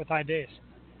to come up with ideas?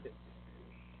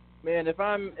 Man, if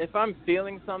I'm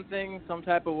feeling something, some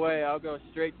type of way, I'll go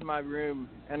straight to my room,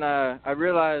 and I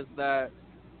realize that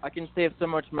I can save so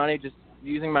much money just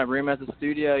using my room as a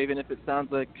studio, even if it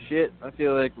sounds like shit. I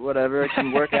feel like whatever, I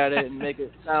can work at it and make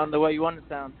it sound the way you want it to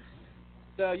sound.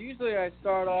 So usually I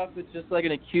start off with just like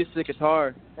an acoustic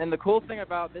guitar, and the cool thing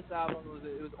about this album was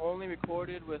it was only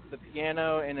recorded with the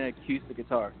piano and an acoustic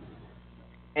guitar.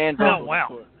 And oh, wow.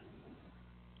 Record.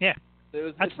 Yeah.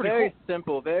 It's very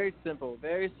cool. Very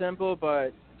simple,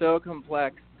 but so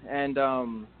complex. And I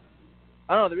don't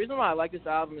know, the reason why I like this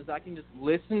album is I can just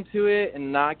listen to it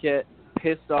and not get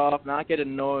pissed off, not get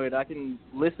annoyed. I can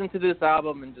listen to this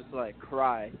album and just like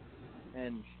cry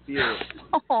and feel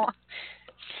it. Oh.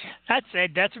 That's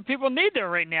it. That's what people need there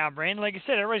right now, Brandon. Like I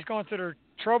said, everybody's going through their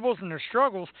troubles and their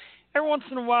struggles. Every once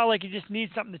in a while, like, you just need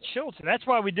something to chill to. That's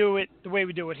why we do it the way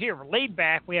we do it here. We're laid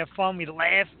back. We have fun. We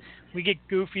laugh. We get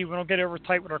goofy. We don't get over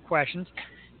tight with our questions.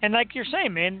 And like you're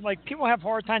saying, man, like, people have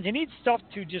hard times. They need stuff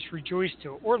to just rejoice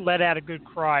to, or let out a good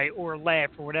cry, or laugh,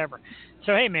 or whatever.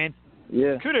 So, hey, man,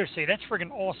 yeah, kudos to you. That's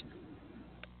freaking awesome.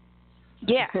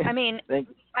 Yeah, I mean, Thank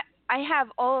you. I have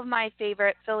all of my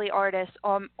favorite Philly artists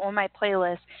on my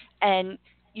playlist, and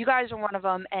you guys are one of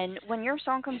them. And when your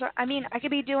song comes on, I mean, I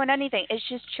could be doing anything. It's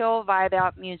just chill vibe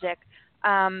out music.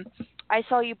 I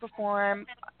saw you perform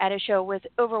at a show with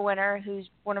Overwinter, who's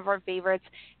one of our favorites.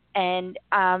 And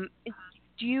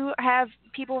do you have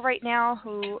people right now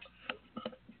who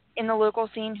in the local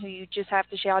scene who you just have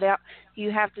to shout out?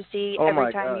 You have to see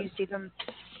every time you see them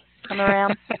come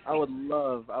around. I would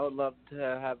love to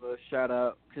have a shout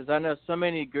out because I know so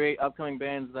many great upcoming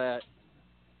bands that,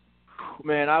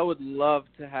 man, I would love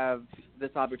to have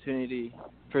this opportunity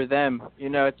for them. You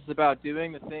know, it's just about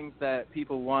doing the things that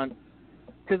people want.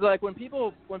 Because like when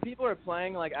people are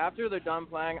playing, like after they're done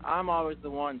playing, I'm always the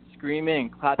one screaming,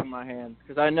 clapping my hands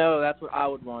because I know that's what I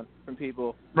would want from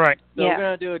people. Right. So we're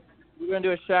gonna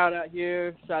do a shout out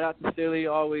here. Shout out to Philly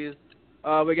always.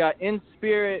 We got In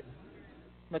Spirit,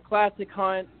 The Classic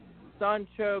Hunt,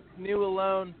 Sunchoke, New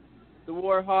Alone, The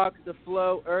Warhawks, The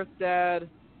Flow, Earth Dad,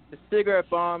 The Cigarette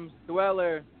Bombs,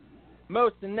 Dweller,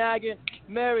 Most Nagant,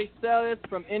 Mary Celis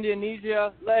from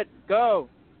Indonesia. Let's go.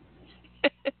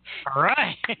 All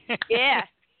right. Yeah.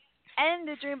 And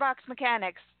the Dreambox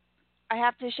Mechanics. I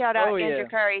have to shout out Andrew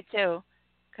Curry, too,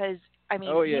 because, I mean,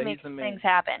 he makes things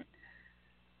happen.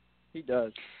 He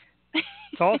does.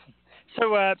 It's awesome.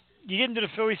 So you get into the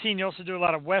Philly scene. You also do a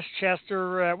lot of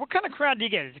Westchester. What kind of crowd do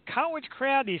you get? Is it a college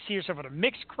crowd? Do you see yourself with a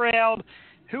mixed crowd?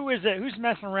 Who is it? Who's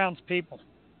Mesen Around's people?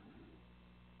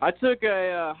 I took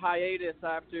a hiatus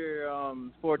after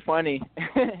 420.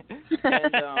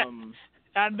 And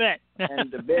I bet.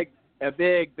 and a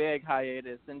big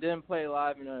hiatus, and didn't play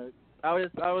live. You know, I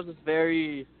was just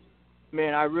very,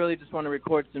 man, I really just want to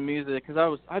record some music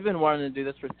because I've been wanting to do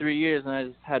this for 3 years, and I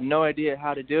just had no idea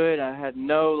how to do it. I had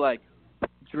no like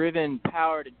driven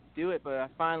power to do it, but I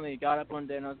finally got up one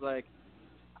day and I was like,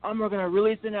 I'm gonna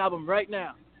release an album right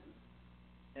now,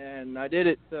 and I did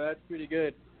it. So that's pretty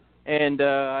good. And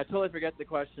I totally forgot the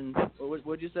question.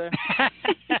 What'd you say?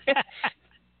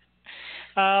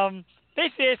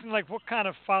 Basically asking, like, what kind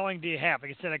of following do you have?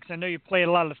 Like I said, because I know you play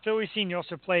a lot of the Philly scene. You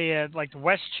also play, like, the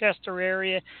Westchester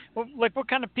area. What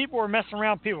kind of people are Mesen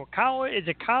Around people? College? Is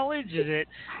it college? Is it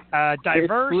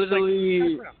diverse?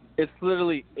 It's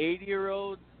literally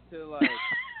 80-year-olds to, like,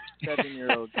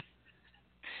 7-year-olds.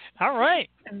 All right.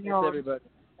 It's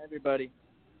everybody.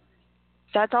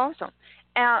 That's awesome.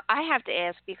 I have to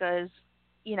ask because,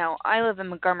 you know, I live in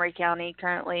Montgomery County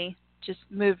currently, just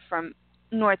moved from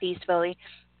Northeast Philly.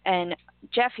 And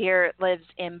Jeff here lives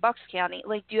in Bucks County.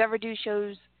 Like, do you ever do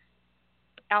shows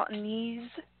out in these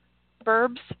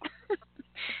burbs?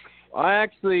 I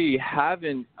actually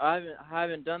haven't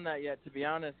done that yet, to be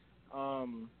honest.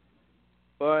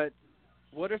 But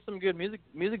what are some good music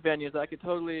venues? I could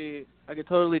totally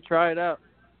try it out.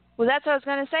 Well, that's what I was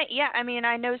gonna say. Yeah, I mean,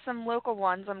 I know some local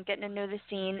ones. I'm getting to know the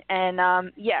scene,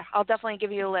 and yeah, I'll definitely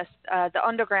give you a list. The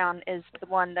Underground is the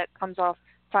one that comes off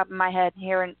top of my head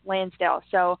here in Lansdale.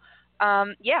 So,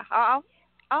 yeah, I'll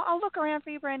look around for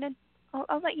you, Brandon.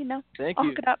 I'll let you know. Thank I'll you.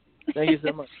 hook it up. Thank you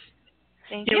so much.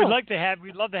 Thank you. you. We'd love to have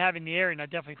you in the area, and I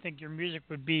definitely think your music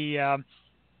would be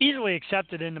easily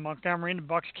accepted in the Montgomery and the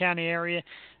Bucks County area.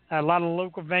 A lot of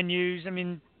local venues. I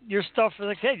mean, your stuff,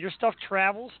 like I said, your stuff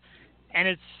travels, and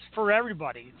it's for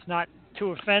everybody. It's not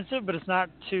too offensive, but it's not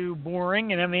too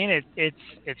boring, and I mean,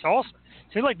 it's awesome.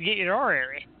 So we'd like to get you to our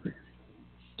area.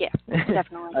 Yeah,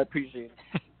 definitely. I appreciate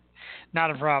it.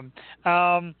 Not a problem.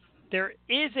 There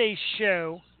is a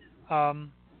show. I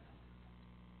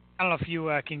don't know if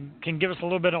you can give us a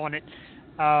little bit on it,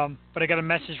 but I got a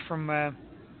message from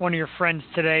one of your friends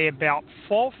today about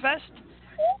Fall Fest.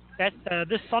 That's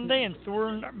this Sunday in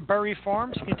Thornbury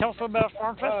Farms. Can you tell us a little about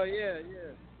Farm Fest? Oh, yeah.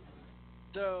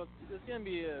 So it's going to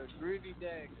be a groovy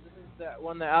day. This is that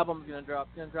when the album's going to drop.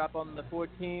 It's going to drop on the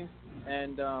 14th,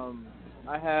 and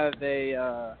I have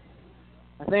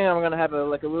I think I'm going to have a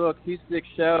little acoustic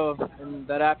show in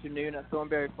that afternoon at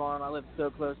Thornbury Farm. I live so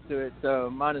close to it, so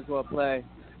might as well play.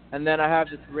 And then I have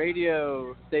this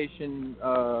radio station.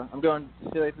 I'm going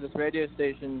to Philly for this radio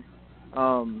station,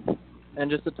 and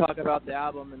just to talk about the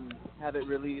album and have it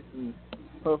released, and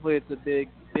hopefully it's a big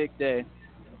day.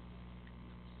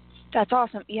 That's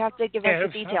awesome. You have to give us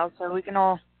the details so we can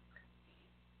all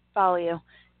follow you.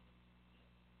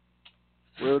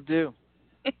 Will do.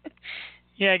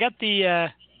 Yeah, I got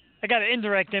an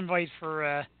indirect invite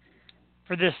for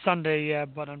this Sunday,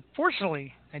 but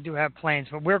unfortunately I do have plans.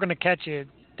 But we're going to catch you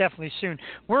definitely soon.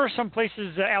 Where are some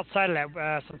places outside of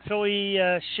that? Some Philly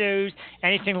shows?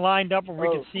 Anything lined up where we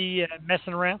can see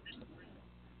Mesen Around?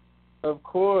 Of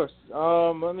course.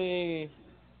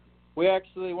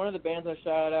 one of the bands I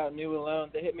shouted out, New Alone,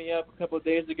 they hit me up a couple of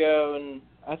days ago, and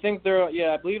I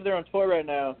believe they're on tour right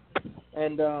now.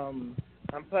 And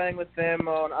I'm playing with them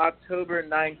on October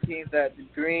 19th at the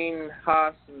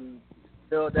Greenhouse in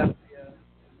Philadelphia.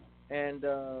 And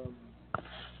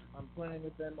I'm playing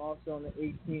with them also on the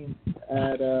 18th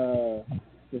at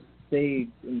the Stage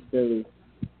in Philly.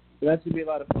 So that should be a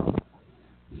lot of fun.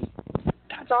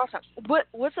 That's awesome.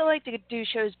 What's it like to do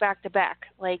shows back to back?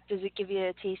 Like, does it give you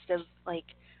a taste of like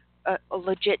a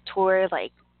legit tour,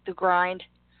 like the grind?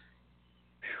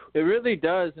 It really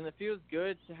does, and it feels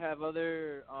good to have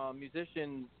other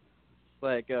musicians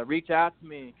like reach out to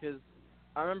me, because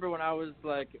I remember when I was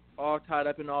like all tied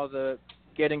up in all the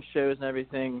getting shows and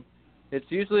everything. It's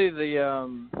usually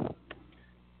the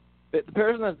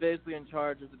person that's basically in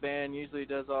charge of the band usually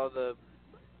does all the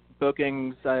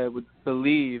bookings, I would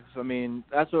believe. I mean,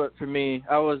 that's what, for me,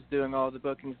 I was doing all the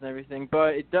bookings and everything,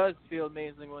 but it does feel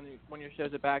amazing when your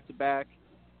shows are back to back.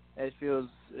 It's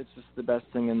just the best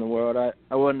thing in the world.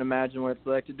 I wouldn't imagine what it's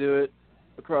like to do it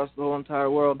across the whole entire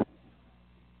world.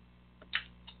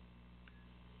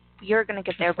 You're gonna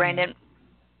get there, Brandon.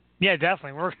 Yeah,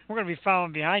 definitely. We're gonna be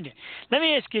following behind you. Let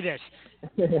me ask you this.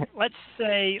 Let's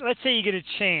say you get a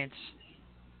chance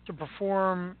to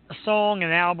perform a song,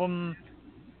 an album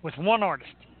with one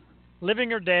artist,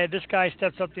 living or dead. This guy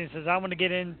steps up to you and says, "I want to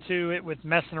get into it with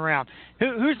Mesen Around."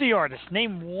 Who's the artist?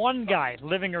 Name one guy,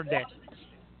 living or dead.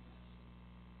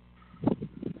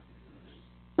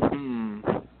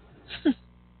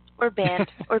 Or band,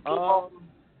 or people.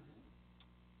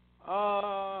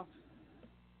 Man.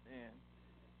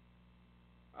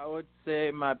 I would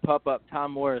say my pup-up,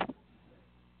 Tom Worth.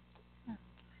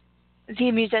 Is he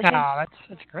a musician? Oh,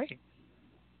 that's great.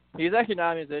 He's actually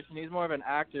not a musician. He's more of an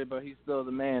actor, but he's still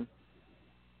the man.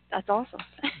 That's awesome.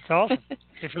 It's awesome.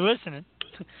 If you're listening,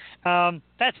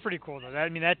 that's pretty cool, though. I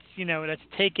mean, that's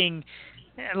taking.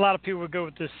 A lot of people would go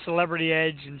with the celebrity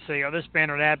edge and say, "Oh, this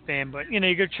band or that band," but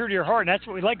you go true to your heart, and that's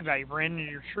what we like about you, Brandon.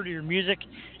 You're true to your music,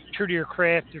 true to your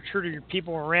craft, you're true to your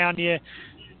people around you.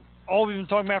 All we've been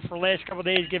talking about for the last couple of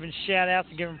days, giving shout-outs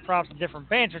and giving props to different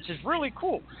bands, which is really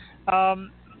cool.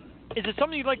 Is it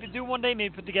something you'd like to do one day?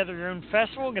 Maybe put together your own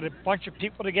festival, get a bunch of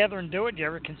people together and do it? Do you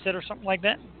ever consider something like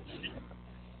that?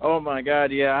 Oh, my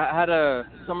God, yeah. I had a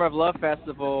Summer of Love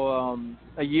festival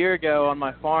a year ago on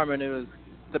my farm, and it was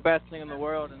the best thing in the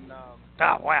world. And oh,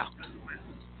 wow.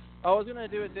 I was going to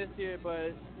do it this year,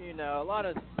 but, a lot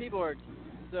of people are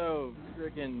so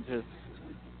freaking just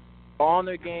on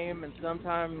their game, and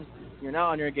sometimes you're not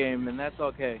on your game, and that's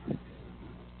okay.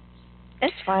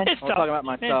 It's fine. I'm talking about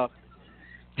myself.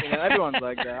 Everyone's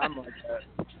like that. I'm like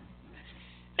that.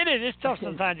 It is. It's tough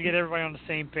sometimes to get everybody on the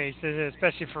same page,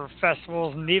 especially for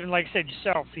festivals. And even, like I said,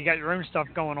 yourself, you got your own stuff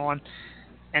going on,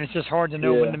 and it's just hard to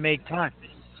know when to make time.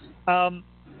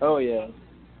 Oh, yeah.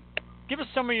 Give us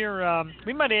some of your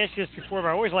we might ask you this before, but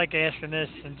I always like asking this,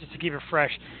 and just to keep it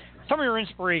fresh. Some of your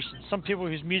inspirations, some people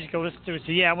whose music you listen to and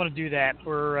say, yeah, I want to do that,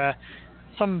 or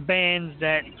some bands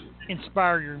that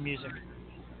inspire your music.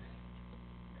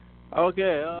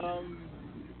 Okay,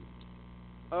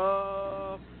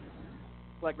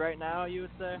 like right now, you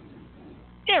would say?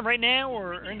 Yeah, right now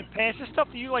or in the past, just stuff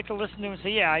that you like to listen to and say,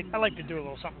 yeah, I like to do a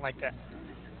little something like that.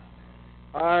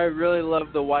 I really love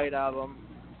the White Album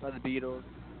by the Beatles.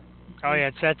 Oh,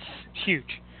 yeah, that's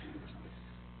huge.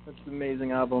 That's an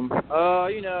amazing album.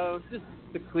 Just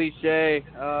the cliche.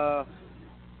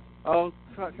 I'll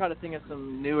try to think of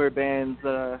some newer bands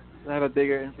that have a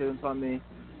bigger influence on me.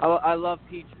 I love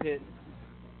Peach Pit.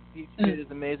 Peach Pit is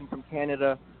amazing from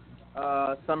Canada.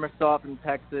 Somersault from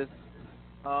Texas.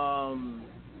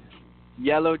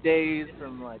 Yellow Days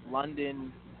from like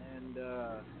London, and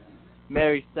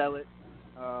Mary Sellet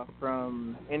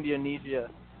from Indonesia.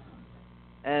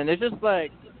 And it's just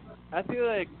like, I feel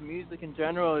like music in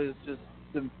general is just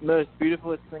the most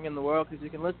beautiful thing in the world, because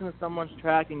you can listen to someone's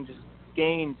track and just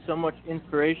gain so much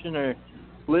inspiration, or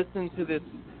listen to this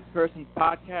person's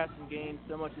podcast and gain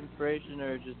so much inspiration,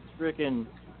 or just freaking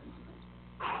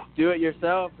do it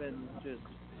yourself and just,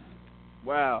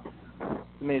 wow,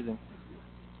 it's amazing.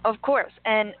 Of course,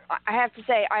 and I have to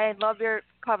say, I love your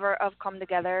cover of Come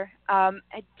Together.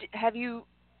 Have you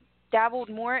dabbled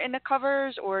more in the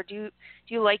covers, or do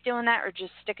you like doing that, or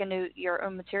just sticking to your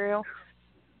own material?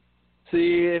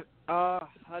 See,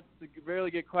 that's a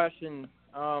really good question.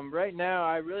 Right now,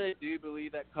 I really do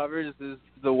believe that covers is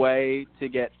the way to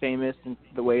get famous and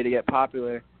the way to get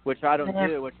popular, which I don't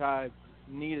do, which I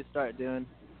need to start doing.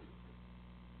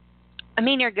 I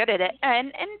mean, you're good at it,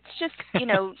 and it's just,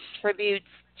 tributes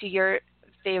to your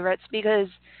favorites, because,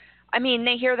 I mean,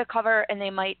 they hear the cover and they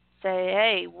might say,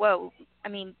 hey, whoa, I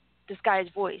mean, this guy's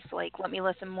voice. Like, let me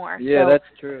listen more. Yeah, so that's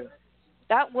true.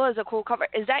 That was a cool cover.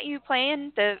 Is that you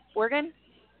playing the organ?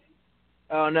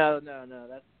 Oh no.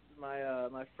 That's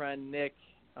my friend Nick,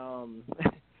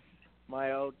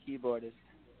 my old keyboardist.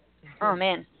 Oh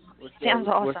man, sounds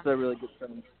awesome. We're still really good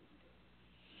friends.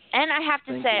 And I have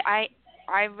to Thank say, you.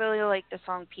 I really like the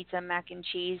song Pizza, Mac and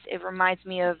Cheese. It reminds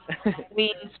me of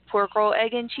Queen's Pork Roll,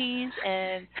 Egg and Cheese,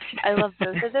 and I love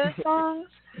both of those songs.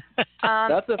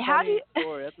 That's a funny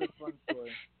story. That's a fun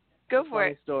story. Go for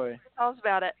it. Story. Tell us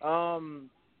about it.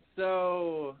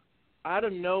 So out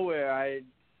of nowhere,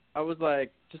 I was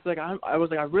like,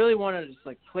 I really want to just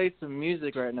like play some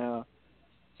music right now.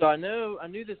 So I knew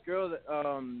this girl that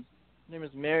her name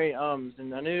is Mary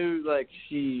and I knew like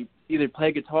she either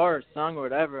played guitar or sung or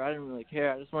whatever. I didn't really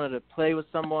care. I just wanted to play with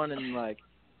someone and like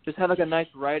just have like a nice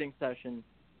writing session.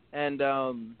 And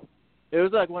it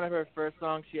was like one of her first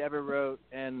songs she ever wrote,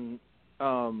 and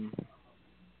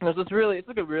it's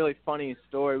like a really funny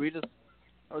story.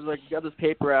 I was like, got this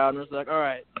paper out and was like, all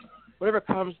right, whatever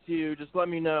comes to you, just let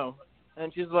me know.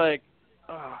 And she's like,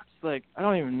 just like, I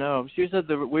don't even know. She said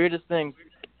the weirdest things,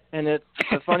 and it's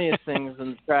the funniest things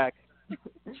in the track.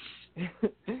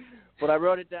 But I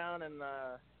wrote it down, and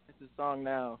it's a song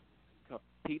now. It's called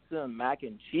Pizza, Mac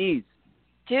and Cheese.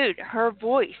 Dude, her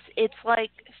voice, it's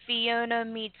like Fiona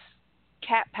meets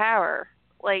Cat Power.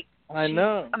 Like, I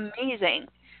know. Amazing.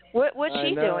 What's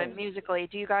she doing musically?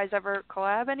 Do you guys ever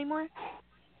collab anymore?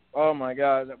 Oh my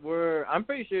God, I'm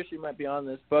pretty sure she might be on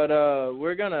this, but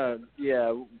we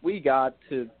got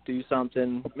to do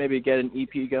something, maybe get an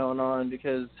EP going on,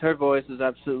 because her voice is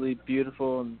absolutely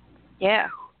beautiful, and yeah,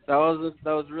 that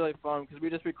was really fun because we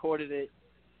just recorded it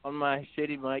on my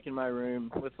shitty mic in my room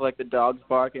with like the dogs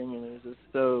barking, and it was just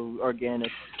so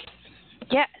organic.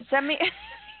 Yeah, send me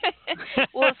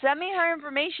her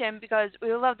information because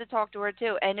we would love to talk to her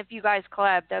too, and if you guys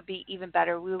collab, that'd be even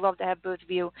better. We would love to have both of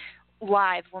you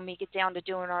live when we get down to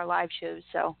doing our live shows,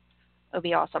 so it'll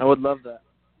be awesome. I would love that.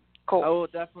 Cool. I will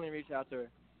definitely reach out to her.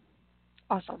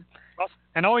 Awesome.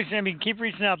 And always, keep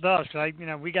reaching out to us, because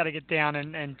we got to get down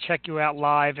and check you out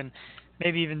live, and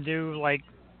maybe even do like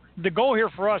the goal here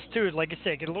for us too is, like I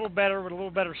said, get a little better with a little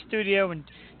better studio and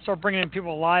start bringing in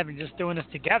people live and just doing this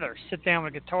together. Sit down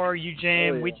with a guitar, you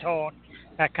jam, we talk,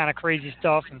 that kind of crazy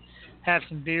stuff, and have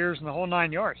some beers and the whole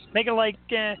 9 yards. Make it like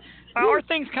our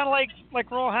thing's kind of like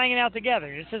we're all hanging out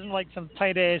together. This isn't like some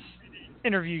tight ass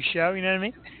interview show. You know what I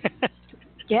mean?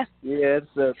 Yeah. Yeah, it's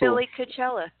cool. Philly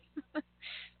Coachella.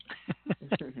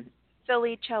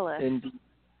 Philly Cella. Indeed.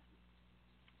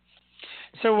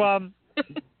 So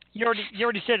you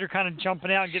already said you're kind of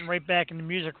jumping out and getting right back into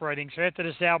music writing. So after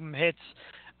this album hits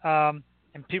and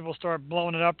people start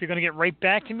blowing it up, you're going to get right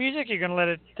back to music? You're going to let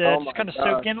it just kind of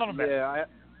soak in a little bit? Yeah,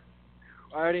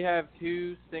 I already have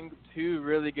two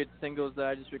really good singles that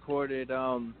I just recorded.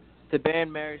 The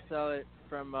band Mary Sellet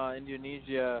from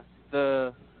Indonesia,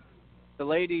 the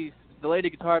lady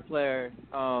guitar player,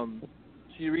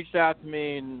 she reached out to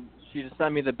me and she just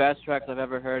sent me the best tracks I've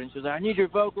ever heard, and she was like, I need your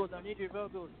vocals.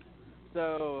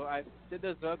 So I did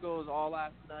those vocals all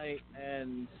last night,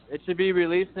 and it should be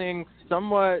releasing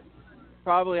somewhat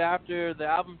probably after the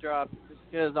album drops, just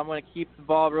because I'm going to keep the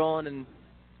ball rolling and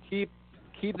keep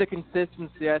the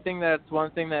consistency. I think that's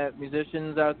one thing that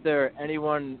musicians out there,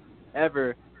 anyone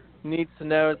ever, needs to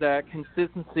know, is that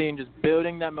consistency and just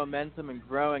building that momentum and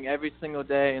growing every single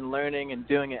day and learning and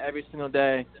doing it every single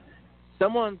day.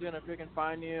 Someone's going to freaking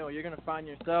find you, or you're going to find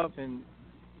yourself, and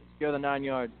go the 9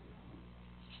 yards.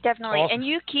 Definitely. Awesome. And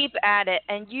you keep at it,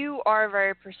 and you are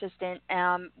very persistent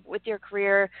with your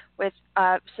career, with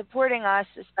supporting us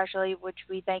especially, which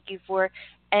we thank you for.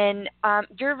 And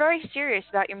you're very serious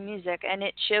about your music, and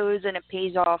it shows and it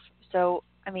pays off. So,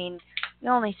 we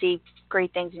only see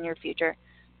great things in your future.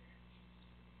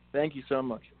 Thank you so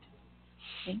much.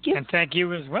 Thank you. And thank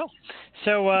you as well.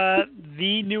 So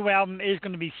the new album is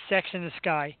going to be Sex in the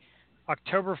Sky.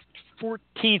 October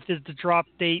 14th is the drop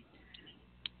date.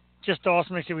 Just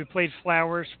awesome. Like I said, we played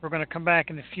Flowers. We're going to come back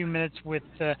in a few minutes with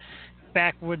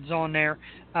Backwoods on there.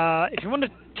 If you want to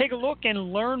take a look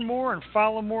and learn more and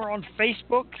follow more on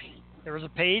Facebook, there is a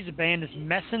page. The band is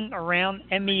Mesen Around,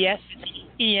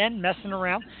 M-E-S-E-N, Mesen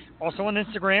Around. Also on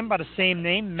Instagram by the same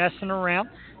name, Mesen Around.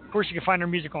 Of course, you can find our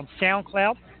music on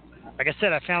SoundCloud. Like I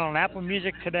said, I found it on Apple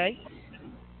Music today.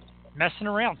 Mesen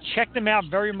Around. Check them out.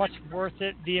 Very much worth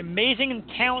it. The amazing and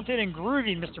talented and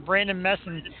groovy Mr. Brandon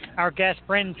Mesen, our guest.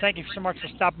 Brandon, thank you so much for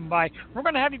stopping by. We're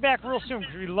going to have you back real soon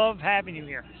because we love having you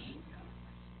here.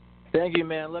 Thank you,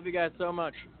 man. Love you guys so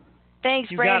much.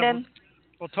 Thanks, You Brandon.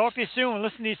 We'll talk to you soon. We'll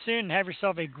listen to you soon and have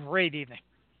yourself a great evening.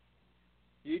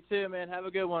 You too, man. Have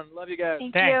a good one. Love you guys.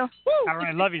 Thank Thanks. you. All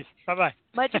right, love you. Bye-bye.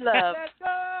 Much love. Let's go!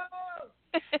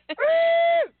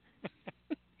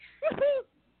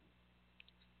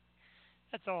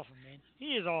 That's awesome, man.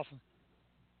 He is awesome.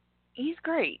 He's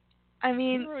great. I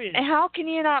mean, He really is. how can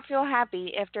you not feel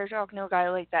happy after talking to a guy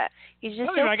like that? He's just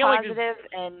so I got like positive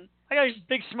and I got this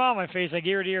big smile on my face, like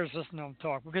ear to ear, listening to him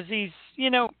talk, because he's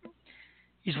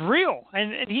real.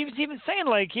 And he was even saying,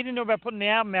 like, he didn't know about putting the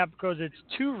album out because it's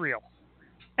too real.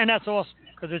 And that's awesome,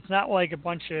 because it's not like a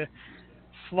bunch of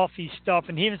fluffy stuff.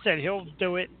 And he even said he'll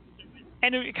do it.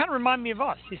 And it kind of reminded me of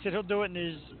us. He said he'll do it in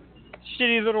his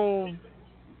shitty little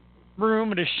room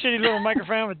with a shitty little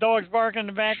microphone with dogs barking in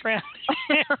the background.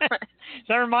 Does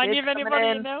that remind you of anybody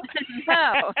you know?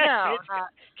 No.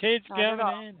 Kids not at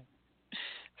all. coming in.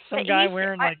 Some guy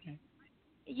wearing like...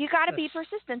 You got to be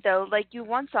persistent, though. Like, you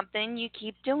want something, you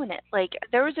keep doing it. Like,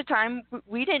 there was a time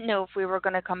we didn't know if we were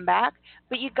going to come back,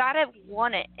 but you got to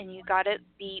want it, and you got to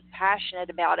be passionate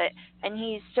about it. And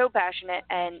he's so passionate,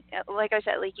 and like I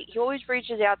said, like, he always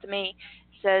reaches out to me,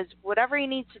 says whatever he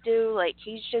needs to do. Like,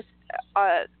 he's just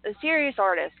a serious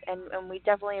artist, and we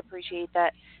definitely appreciate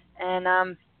that.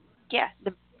 And, yeah,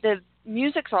 the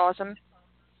music's awesome.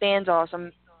 Band's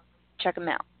awesome. Check him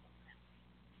out.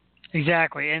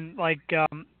 Exactly, and like,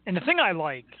 and the thing I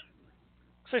like,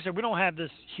 so I said, we don't have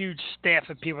this huge staff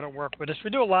of people that work with us. We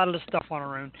do a lot of the stuff on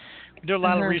our own. We do a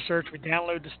lot of research. We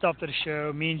download the stuff to the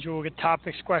show. Me and Jewel get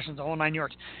topics, questions, the whole 9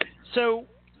 yards. So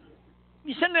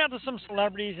you send it out to some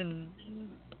celebrities, and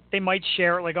they might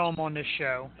share it, like, oh, I'm on this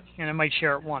show, and they might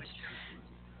share it once.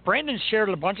 Brandon shared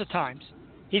it a bunch of times.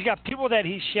 He's got people that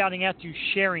he's shouting out to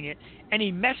sharing it, and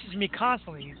he messages me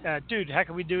constantly, dude, how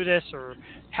can we do this, or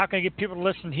how can I get people to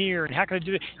listen here, and how can I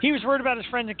do it? He was worried about his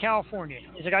friends in California.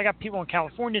 He's like, I got people in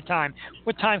California time.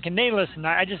 What time can they listen?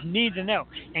 I just need to know.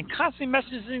 And constantly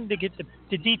messaging to get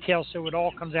the details so it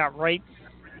all comes out right.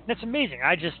 And that's amazing.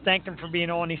 I just thanked him for being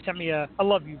on. He sent me a I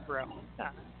love you, bro.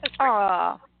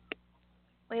 Aw.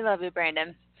 We love you,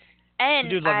 Brandon.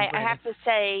 And I have to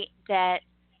say that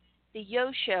the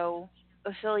Yo Show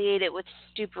affiliated with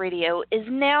Stoop Radio is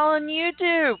now on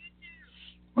YouTube.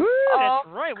 Woo, all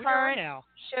that's right. We are current now.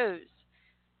 shows.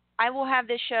 I will have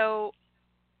this show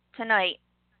tonight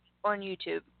on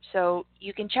YouTube, so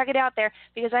you can check it out there,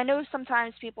 because I know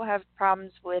sometimes people have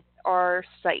problems with our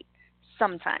site.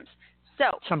 Sometimes.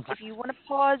 So if you want to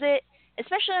pause it,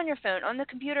 especially on your phone, on the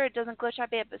computer it doesn't glitch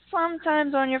that bad, but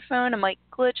sometimes on your phone it might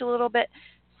glitch a little bit.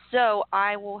 So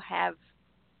I will have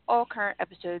all current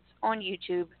episodes on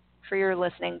YouTube for your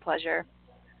listening pleasure.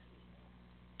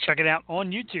 Check it out on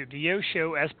YouTube, The Yo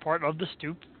Show, as part of the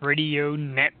Stoop Radio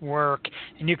Network.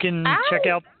 And you can check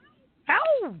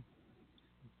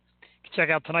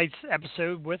out tonight's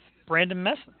episode with Brandon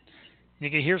Mesen. You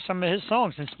can hear some of his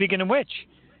songs. And speaking of which,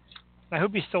 I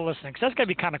hope he's still listening, because that's got to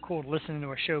be kind of cool to listen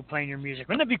to a show playing your music.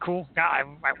 Wouldn't that be cool? I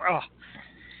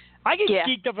get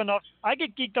geeked up enough.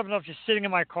 Just sitting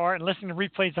in my car and listening to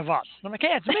replays of us. I'm like,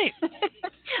 hey, it's me.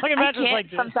 I can imagine it's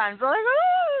like this. Sometimes I'm like,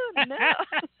 oh no.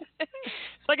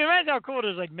 So I can imagine how cool it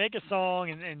is, like, make a song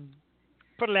and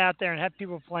put it out there and have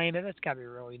people playing it. That's got to be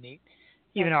really neat.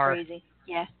 Even crazy.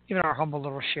 Yeah. Even our humble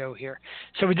little show here.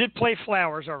 So we did play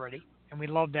Flowers already, and we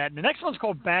love that. And the next one's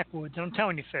called Backwoods. And I'm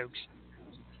telling you, folks,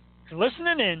 if you're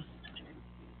listening in, and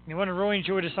you want to really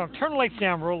enjoy this song, turn the lights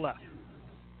down real low.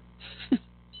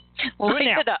 Light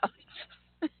it up.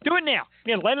 Do it now.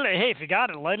 Yeah, light it up. Hey, if you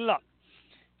got it, light it up.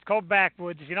 It's called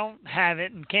Backwoods. If you don't have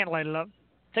it and can't light it up,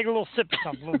 take a little sip of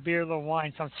something, a little beer, a little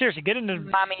wine, something. Seriously, get into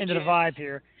the vibe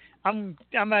here. I'm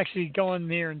actually going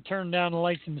there and turning down the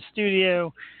lights in the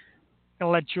studio.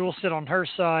 Gonna let Jewel sit on her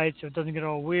side so it doesn't get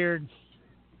all weird.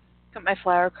 Got my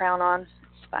flower crown on.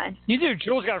 It's fine. You do.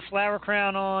 Jewel's got a flower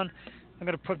crown on. I'm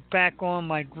gonna put back on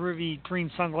my groovy green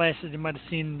sunglasses you might have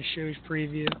seen in the show's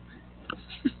preview.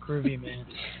 Groovy, man.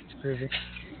 It's groovy.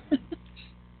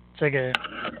 It's like a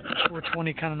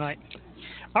 420 kind of night.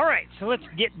 All right, so let's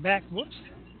get back. Whoops.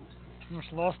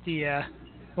 Almost lost the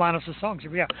lineups of songs.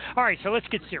 Here we go. All right, so let's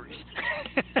get serious.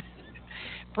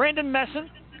 Brandon Mesen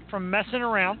from Mesen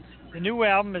Around. The new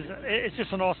album it's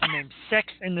just an awesome name. Sex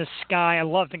in the Sky.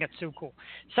 I think it's so cool.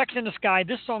 Sex in the Sky.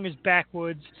 This song is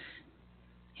Backwoods.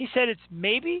 He said it's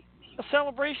maybe a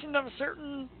celebration of a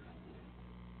certain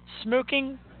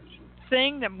smoking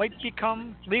thing that might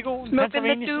become legal in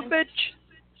Pennsylvania.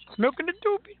 Smoking the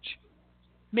doobage.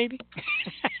 Maybe.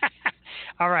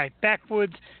 All right,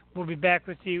 Backwoods. We'll be back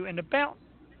with you in about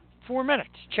 4 minutes.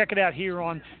 Check it out here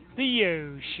on The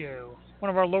Yo Show, one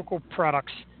of our local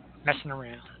products, Messing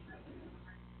Around.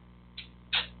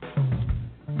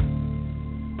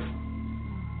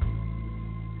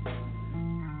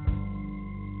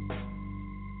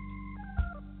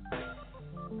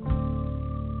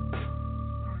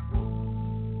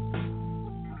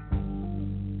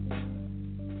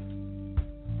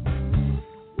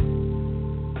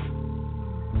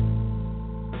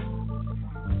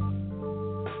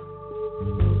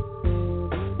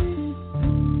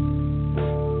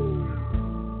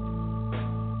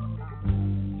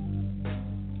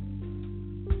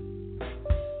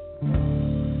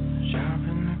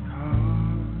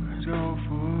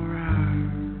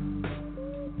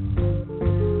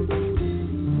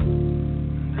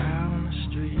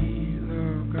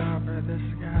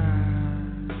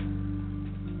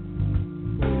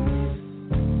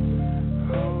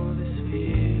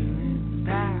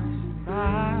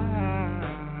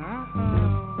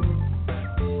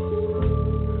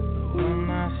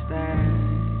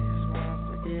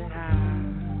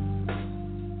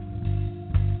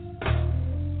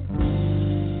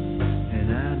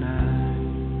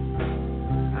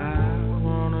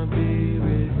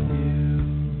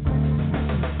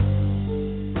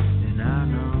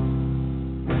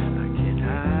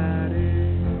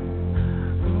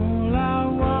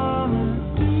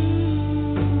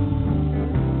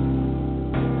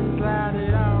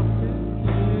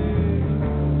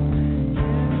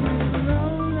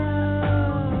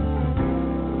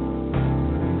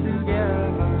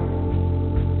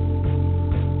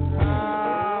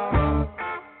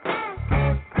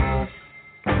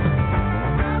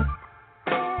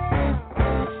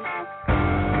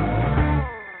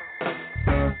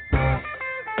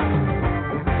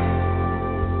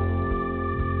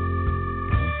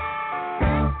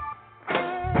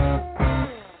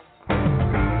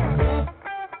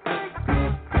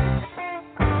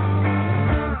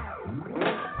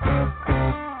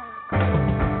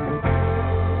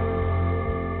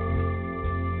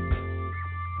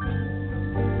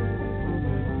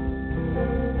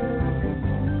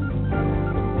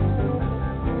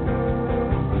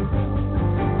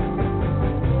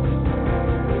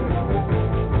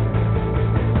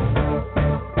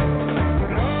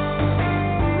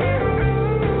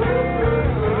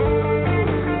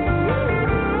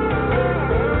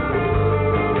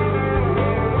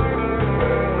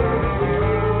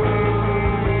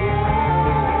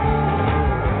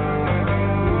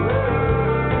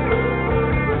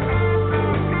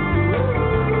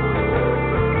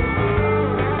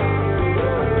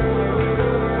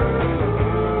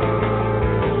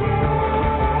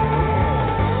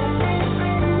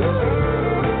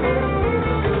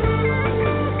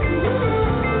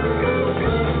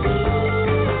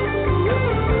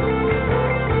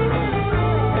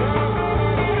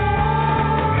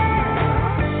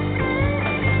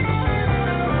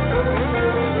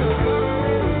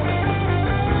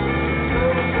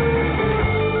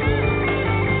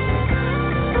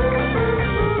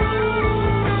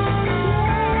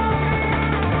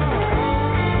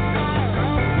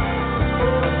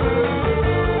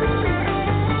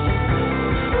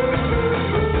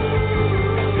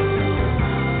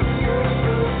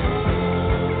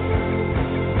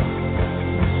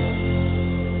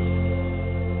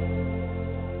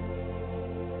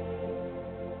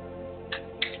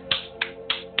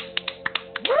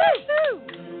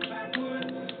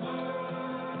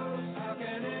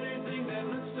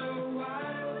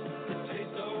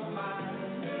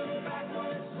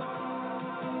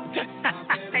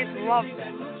 I love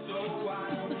that.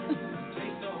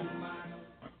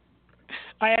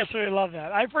 I absolutely love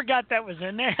that. I forgot that was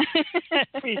in there.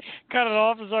 We cut it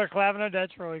off and started clapping it.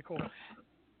 That's really cool.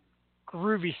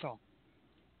 Groovy song.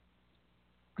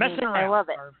 Mesen Around. I love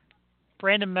it.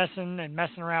 Brandon Mesen and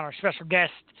Mesen Around, our special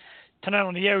guest tonight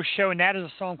on the Yo Show, and that is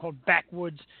a song called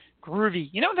Backwoods Groovy.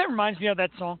 You know what that reminds me of,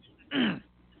 that song?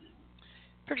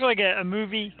 Picture like a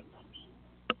movie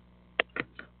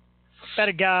about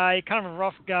a guy, kind of a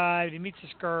rough guy. He meets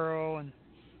this girl, and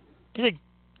he's like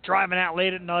driving out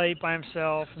late at night by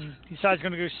himself, and he decides he's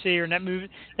going to go see her. And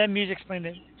that music's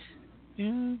playing.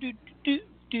 And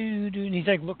he's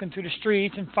like looking through the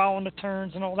streets and following the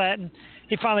turns and all that, and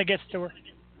he finally gets to her.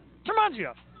 It reminds you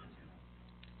of.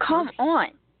 Come on.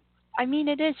 I mean,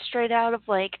 it is straight out of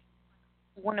like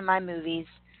one of my movies,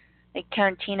 like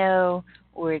Tarantino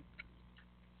or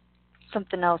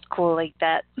something else cool like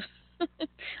that.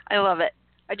 I love it.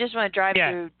 I just want to drive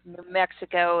through New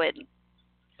Mexico and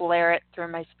blare it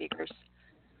through my speakers.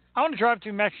 I want to drive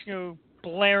through Mexico,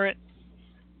 blare it,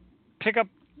 pick up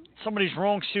somebody's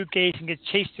wrong suitcase, and get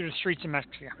chased through the streets of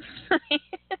Mexico.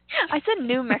 I said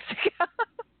New Mexico.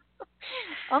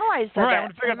 I don't know why I said that. I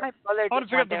want to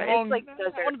pick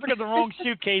up the wrong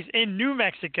suitcase in New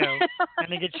Mexico and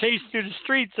then get chased through the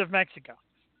streets of Mexico.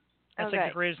 That's like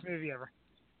the greatest movie ever.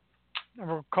 And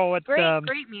we'll call it...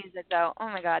 Great music, though. Oh,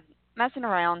 my God. Messing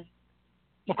Around.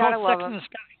 We'll call it Sex in the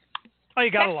Sky. Oh,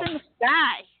 you gotta love it. Sex in the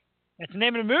Sky. That's the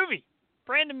name of the movie.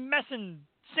 Brandon Mesen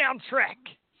soundtrack.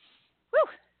 Woo.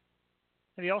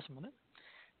 That'd be awesome, wouldn't it?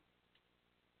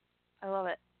 I love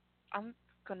it. I'm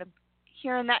going to...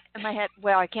 Hearing that in my head.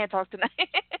 Well, I can't talk tonight.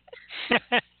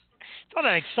 It's all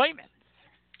that excitement.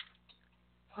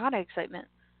 A lot of excitement.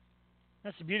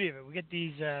 That's the beauty of it. We get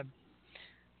these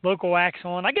local acts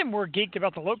on. I get more geeked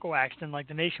about the local acts than like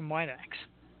the nationwide acts.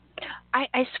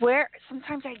 I swear,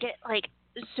 sometimes I get like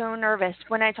so nervous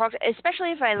when I talk,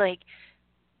 especially if I like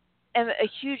am a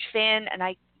huge fan and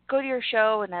I go to your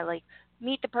show and I like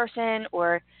meet the person,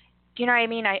 or do you know what I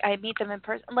mean? I meet them in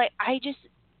person. Like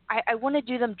I want to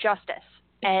do them justice,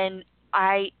 and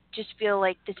I just feel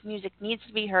like this music needs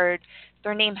to be heard.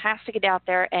 Their name has to get out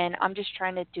there, and I'm just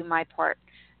trying to do my part.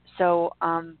 So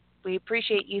we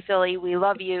appreciate you, Philly. We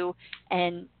love you.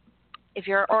 And if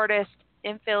you're an artist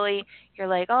in Philly, you're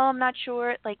like, oh, I'm not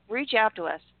sure, like, reach out to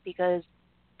us, because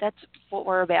that's what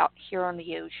we're about here on the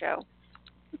You Show.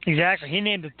 Exactly. He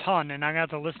named a ton, and I got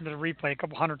to listen to the replay a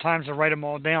couple hundred times to write them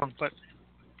all down. But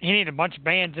he named a bunch of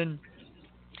bands, and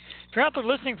if you're out there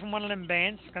listening from one of them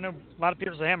bands, I know a lot of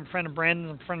people say, I'm a friend of Brandon's,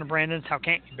 I'm a friend of Brandon's, how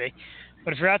can't you be?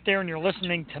 But if you're out there and you're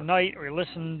listening tonight, or you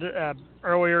listened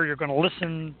earlier, you're going to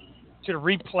listen to the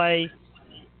replay.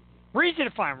 We're easy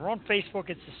to find. We're on Facebook.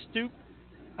 It's the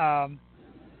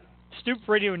Stoop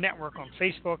Radio Network on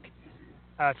Facebook.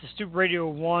 It's the Stoop Radio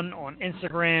 1 on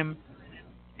Instagram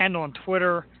and on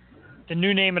Twitter. The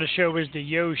new name of the show is The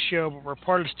Yo Show, but we're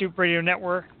part of the Stoop Radio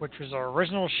Network, which was our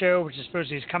original show, which is supposed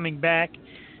to be coming back.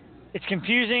 It's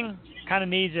confusing, kind of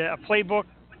needs a playbook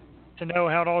to know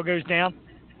how it all goes down.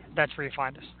 That's where you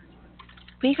find us.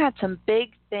 We've had some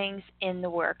big things in the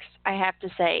works, I have to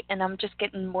say, and I'm just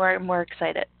getting more and more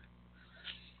excited.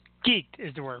 Geeked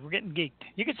is the word. We're getting geeked.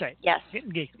 You could say it. Yes.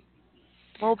 Getting geeked.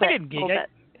 A little bit.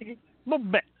 I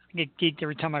get geeked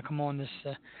every time I come on this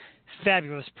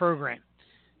fabulous program.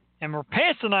 And we're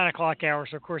past the 9 o'clock hour,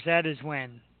 so of course that is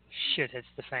when shit hits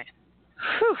the fan.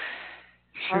 Whew.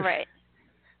 All right.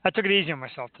 I took it easy on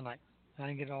myself tonight. I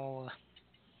didn't get all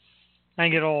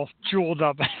jeweled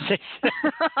up.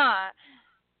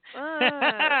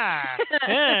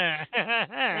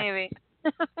 Maybe.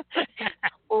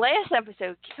 Last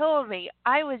episode killed me.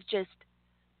 I was just,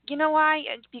 you know why?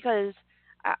 Because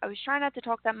I was trying not to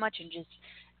talk that much and just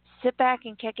sit back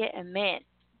and kick it. And man,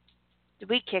 did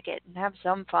we kick it and have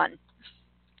some fun.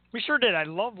 We sure did. I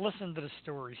love listening to the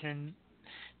stories, and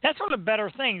that's one of the better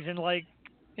things. And like,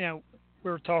 you know, we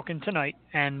were talking tonight,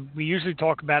 and we usually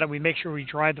talk about it. We make sure we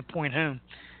drive the point home.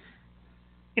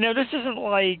 You know, this isn't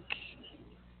like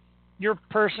your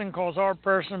person calls our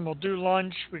person, we'll do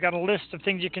lunch, we got a list of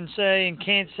things you can say and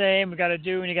can't say, and we got to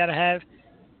do and you got to have.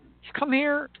 Just come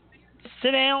here,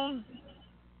 sit down,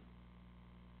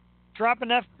 drop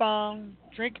an F-bomb,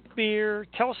 drink a beer,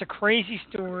 tell us a crazy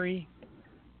story.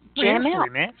 Jam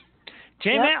out. Man.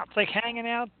 Jam out. It's like hanging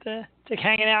out. In,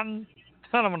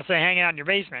 I don't want to say hanging out in your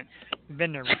basement. We've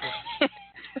been there before.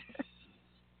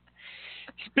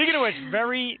 Speaking of which,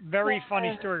 very, very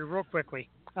funny story real quickly.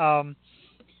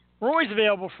 We're always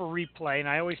available for replay, and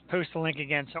I always post the link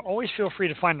again, so always feel free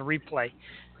to find the replay.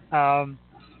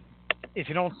 If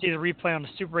you don't see the replay on the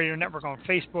Super Radio Network on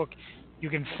Facebook, You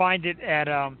can find it at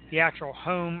the actual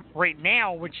home right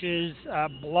now, which is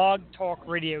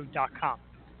blogtalkradio.com.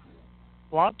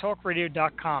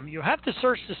 Blogtalkradio.com. You'll have to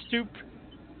search the Stoop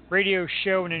Radio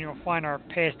Show, and then you'll find our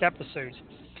past episodes.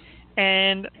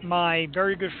 And my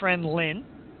very good friend Lynn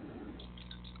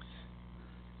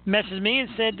messaged me and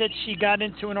said that she got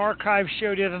into an archive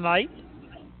show the other night,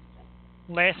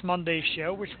 last Monday's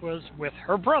show, which was with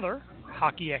her brother,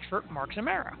 hockey expert Mark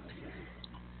Zamara.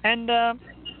 And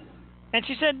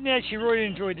she said she really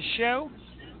enjoyed the show.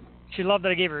 She loved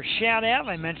that I gave her a shout out.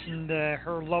 I mentioned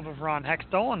her love of Ron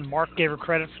Hextall, and Mark gave her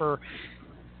credit for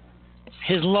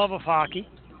his love of hockey.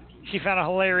 She found it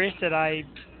hilarious that I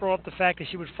brought up the fact that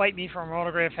she would fight me for an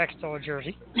autographed Hextall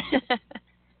jersey.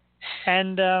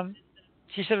 And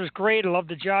she said it was great. I love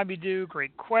the job you do.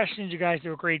 Great questions. You guys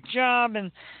do a great job.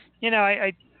 And,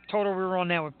 I told her we were on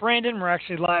now with Brandon. We're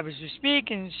actually live as we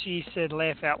speak. And she said,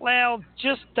 laugh out loud,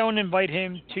 just don't invite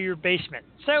him to your basement.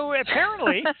 So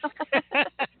apparently,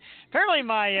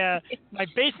 my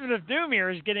basement of doom here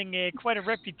is getting quite a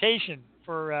reputation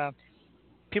for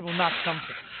people not to come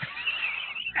to.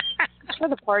 That's where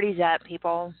the party's at,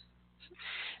 people.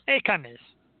 It kind of is.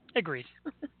 Agreed.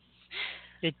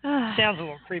 It sounds a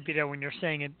little creepy, though, when you're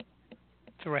saying it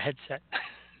through a headset.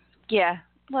 Yeah,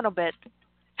 a little bit.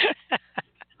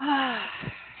 But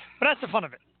that's the fun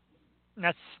of it.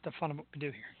 That's the fun of what we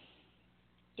do here.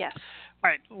 Yes. All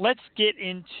right, let's get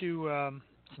into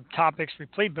some topics. We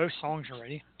played both songs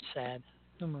already. Sad.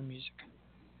 No more music.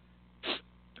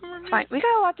 Fine. We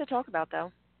got a lot to talk about,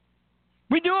 though.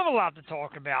 We do have a lot to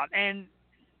talk about, and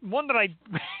one that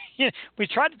we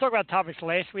tried to talk about topics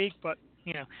last week, but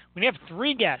when you have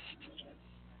 3 guests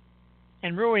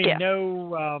and really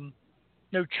no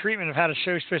treatment of how the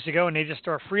show's supposed to go, and they just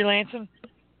start freelancing,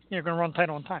 you're going to run tight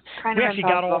on time. We actually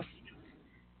got off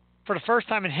for the first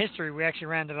time in history. We actually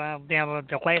ran it down to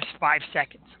the last 5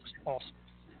 seconds. It was awesome.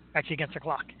 Actually against the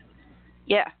clock.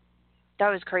 Yeah, that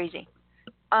was crazy.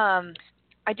 I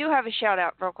do have a shout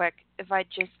out real quick, if I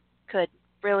just could.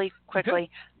 Really quickly,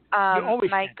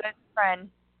 my good friend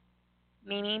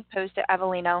Mimi posted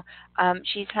Evelino.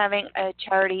 She's having a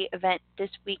charity event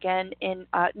this weekend in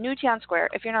Newtown Square.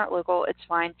 If you're not local, it's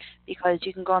fine because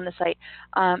you can go on the site.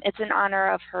 It's in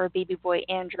honor of her baby boy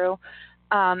Andrew,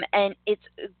 and it's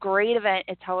a great event.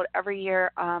 It's held every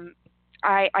year.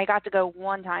 I got to go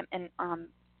one time, and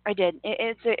I did.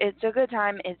 It's a good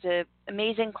time. It's an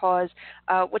amazing cause.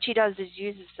 What she does is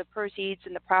uses the proceeds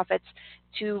and the profits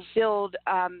to build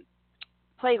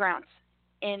playgrounds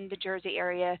in the Jersey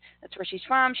area. That's where she's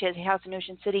from. She has a house in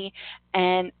Ocean City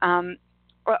and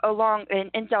along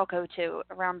in Delco too,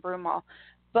 around Broomall.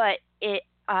 But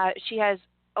she has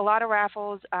a lot of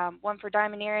raffles. One for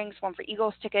diamond earrings, one for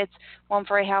Eagles tickets, one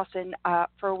for a house in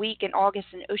for a week in August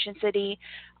in Ocean City,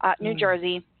 New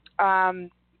Jersey.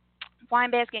 Wine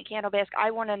basket, candle basket.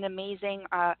 I won an amazing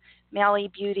Mally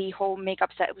Beauty whole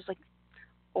makeup set. It was like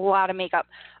a lot of makeup.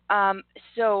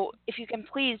 So if you can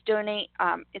please donate,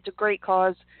 it's a great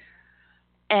cause.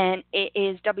 And it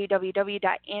is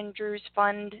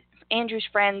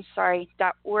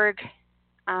www.andrewsfriends.org.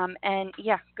 And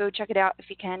yeah, go check it out if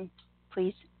you can,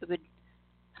 please. It would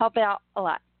help out a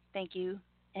lot. Thank you,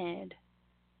 and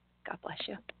God bless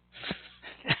you.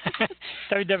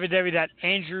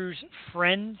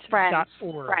 www.andrewsfriends.org.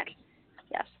 Friend.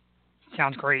 Yes.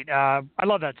 Sounds great. I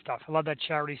love that stuff. I love that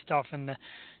charity stuff and the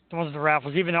ones with the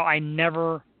raffles, even though I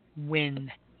never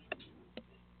win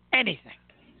anything.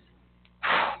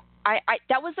 I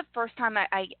that was the first time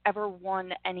I ever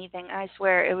won anything. I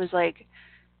swear it was like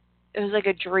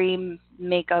a dream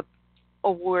makeup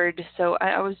award. So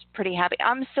I was pretty happy.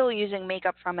 I'm still using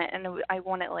makeup from it, and I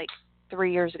won it like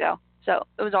 3 years ago. So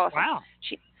it was awesome. Wow.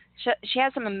 She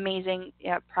has some amazing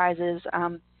prizes.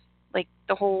 Like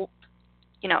the whole,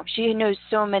 she knows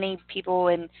so many people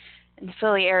in the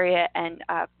Philly area and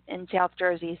in South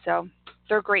Jersey. So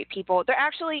they're great people. They're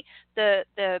actually the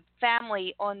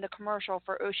family on the commercial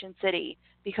for Ocean City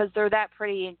because they're that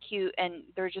pretty and cute, and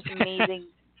they're just amazing,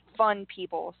 fun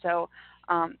people. So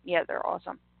yeah, they're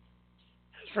awesome.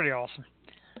 It's pretty awesome.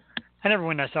 I never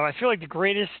win that stuff. I feel like the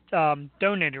greatest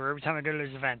donator every time I go to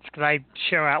those events because I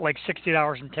show out like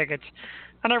 $60 in tickets.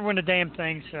 I never win a damn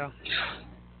thing, so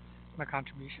my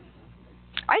contribution.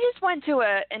 I just went to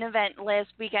an event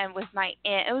last weekend with my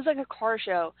aunt. It was like a car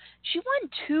show. She won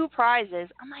 2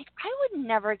 prizes. I'm like, I would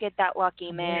never get that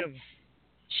lucky, man. Yeah.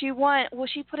 She won,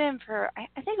 she put in for, I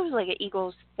think it was like an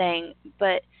Eagles thing,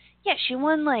 but yeah, she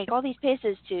won like all these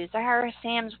passes to Sahara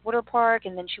Sam's Water Park,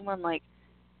 and then she won like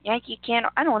Yankee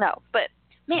Candle. I don't know, but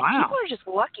man, wow. People are just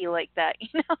lucky like that, you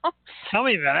know? Tell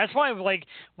me about it. That's why, like,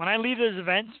 when I leave those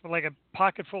events with like a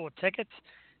pocket full of tickets,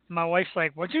 my wife's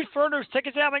like, "Would you throw those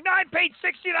tickets out?" I'm like, "No, I paid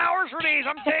 $60 for these.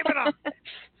 I'm saving them.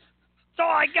 That's all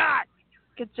I got."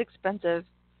 It's expensive.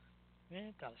 Yeah,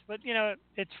 it does. But,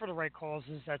 it's for the right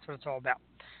causes. That's what it's all about.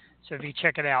 So if you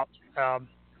check it out,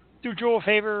 do Joel a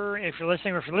favor. If you're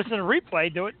listening, or if you're listening to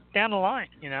replay, do it down the line.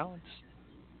 It's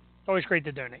always great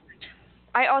to donate.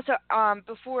 I also,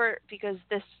 before, because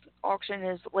this auction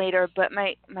is later, but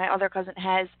my other cousin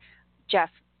has, Jeff,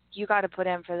 you got to put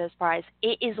in for this prize.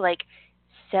 It is like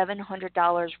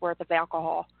 $700 worth of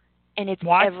alcohol, and it's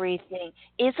everything.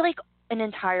 It's like an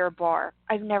entire bar.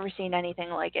 I've never seen anything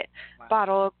like it. Wow.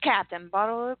 Bottle of Captain,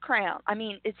 bottle of Crown. I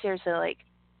mean, it's seriously like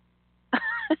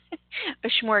a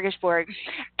smorgasbord.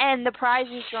 And the prize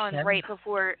is drawn right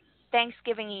before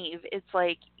Thanksgiving Eve. It's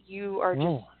like you are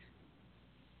just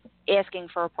asking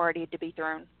for a party to be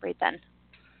thrown right then.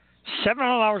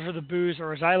 $700 for the booze,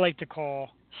 or as I like to call,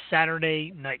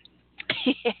 Saturday night.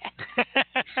 Yeah.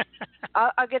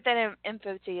 I'll get that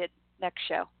info to you next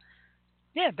show.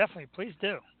 Yeah, definitely. Please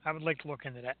do. I would like to look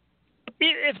into that.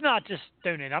 If not, just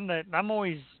donate. I'm not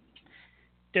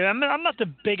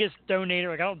the biggest donator.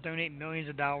 Like, I don't donate millions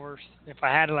of dollars. If I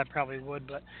had it, I probably would.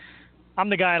 But I'm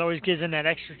the guy that always gives in that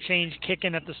extra change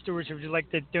kicking at the stores. Would you like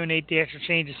to donate the extra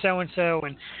change to so-and-so?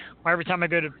 And every time I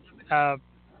go to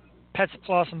Pets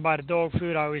Plus and buy the dog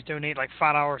food, I always donate like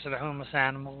 $5 to the homeless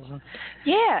animals.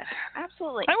 Yeah,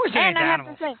 absolutely. I always donate to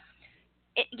animals. Have to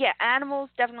say, animals,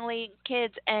 definitely,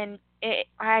 kids, and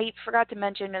I forgot to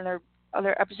mention in their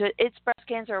other episode, it's Breast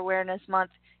Cancer Awareness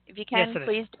Month. If you can,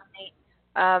 please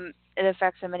donate. It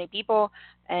affects so many people,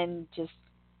 and just,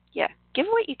 give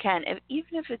what you can.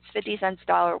 Even if it's 50 cents,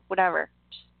 $1, whatever,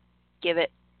 just give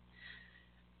it.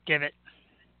 Give it.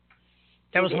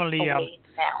 That was one of the...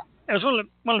 It was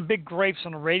one of the big gripes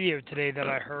on the radio today that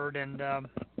I heard, and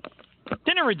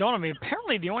didn't ever dawn on me.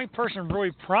 Apparently, the only person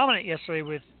really prominent yesterday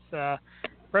with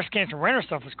breast cancer awareness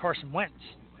stuff was Carson Wentz.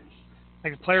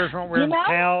 Like, the players weren't wearing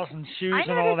towels and shoes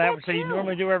and all that, which you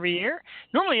normally do every year.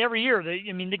 Normally, every year,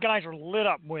 the guys are lit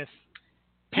up with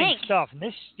pink stuff. And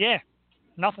this,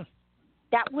 nothing.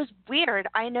 That was weird.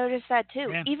 I noticed that too.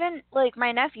 Yeah. Even like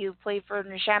my nephew played for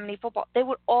Chamonix football. They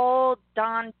would all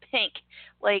don pink.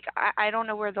 Like, I don't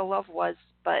know where the love was,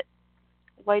 but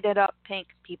light it up, pink,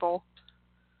 people.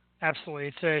 Absolutely.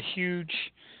 It's a huge,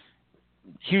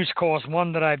 huge cause.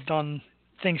 One that I've done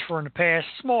things for in the past,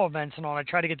 small events and all. I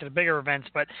try to get to the bigger events,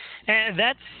 but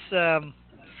that's something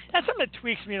that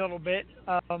tweaks me a little bit.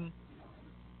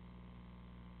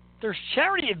 There's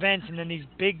charity events, and then these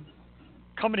big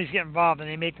companies get involved, and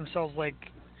they make themselves like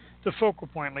the focal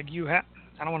point. Like, I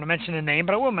don't want to mention the name,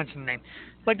 but I will mention the name.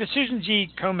 Like the Susan G.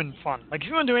 Komen Fund. Like, if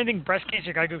you want to do anything breast cancer,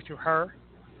 you got to go through her.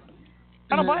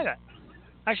 I don't buy that.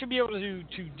 I should be able to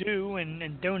do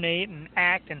and donate and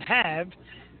act and have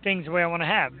things the way I want to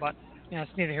have. But,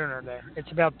 it's neither here nor there.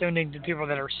 It's about donating to people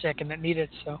that are sick and that need it.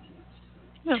 So,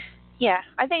 yeah,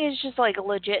 I think it's just like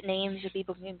legit names that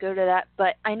people can go to that.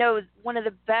 But I know one of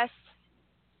the best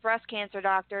breast cancer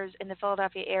doctors in the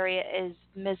Philadelphia area is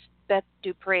Miss Beth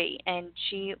Dupree, and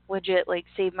she legit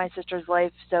saved my sister's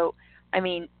life. So, I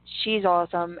mean, she's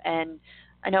awesome, and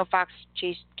I know Fox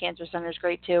Chase Cancer Center is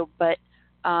great too. But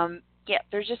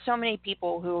there's just so many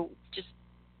people who just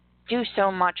do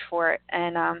so much for it,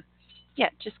 and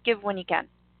just give when you can.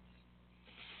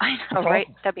 I know, right?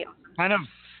 That'd be awesome. I know.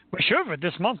 We should have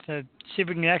this month to see if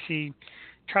we can actually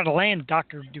try to land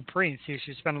Dr. Dupree and see if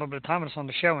she spend a little bit of time with us on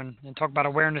the show and talk about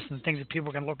awareness and things that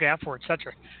people can look out for,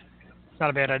 etc. It's not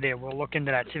a bad idea. We'll look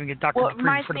into that, see if we can get Dr.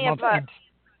 Dupree for the month.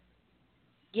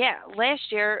 Last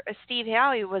year, Steve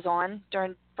Halley was on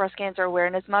during Breast Cancer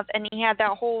Awareness Month, and he had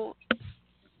that whole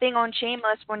thing on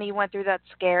Shameless when he went through that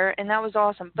scare, and that was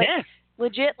awesome. But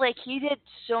legit, he did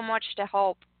so much to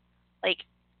help.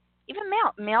 Even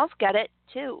males get it,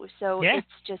 too, so it's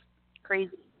just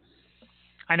crazy.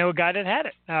 I know a guy that had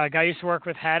it. A guy I used to work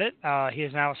with had it. He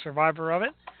is now a survivor of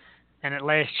it, and at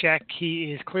last check,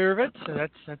 he is clear of it. So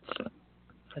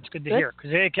that's good to hear,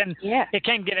 because it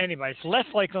can get anybody. It's less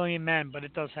likely in men, but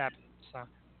it does happen. So.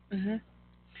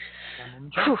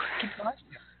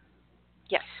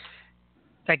 Yes.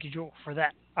 Thank you, Joel, for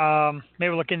that. Maybe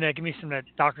we'll look into that. Give me some of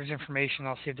that doctor's information.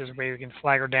 I'll see if there's a way we can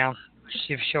flag her down.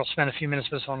 See if she'll spend a few minutes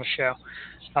with us on the show.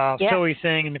 Philly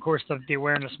thing, and of course the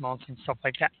awareness month and stuff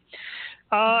like that.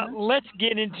 Let's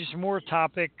get into some more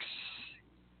topics.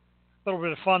 A little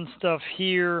bit of fun stuff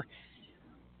here.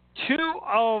 Two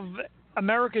of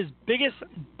America's biggest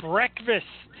breakfast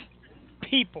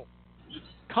people,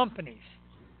 companies,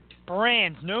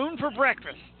 brands known for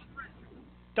breakfast: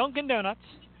 Dunkin' Donuts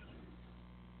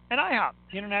and IHOP,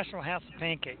 the International House of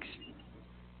Pancakes.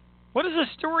 What is the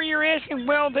story you're asking?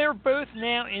 Well, they're both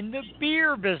now in the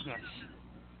beer business.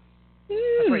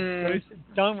 That's right.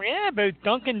 Both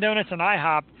Dunkin' Donuts and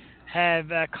IHOP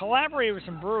have collaborated with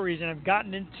some breweries and have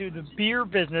gotten into the beer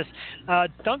business.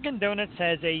 Dunkin' Donuts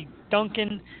has a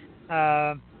Dunkin'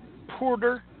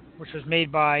 Porter, which was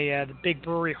made by the big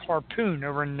brewery Harpoon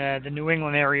over in the New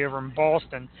England area over in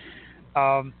Boston.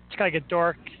 It's got like a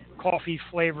dark coffee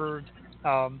flavored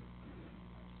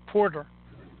porter.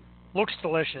 Looks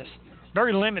delicious.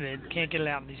 Very limited. Can't get it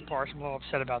out in these parts. I'm a little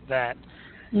upset about that.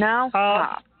 No.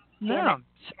 No.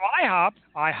 So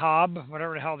IHOP,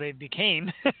 whatever the hell they became,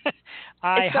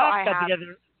 IHOP got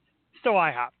together. Still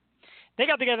IHOP. They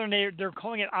got together and they're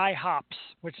calling it IHOPs,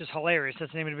 which is hilarious.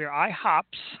 That's the name of the beer.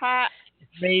 IHOPs.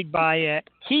 It's made by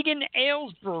Keegan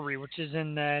Ales Brewery, which is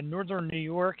in northern New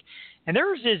York. And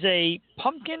theirs is a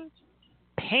pumpkin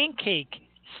pancake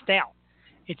stout.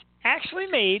 It's actually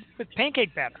made with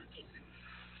pancake batter.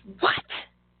 What?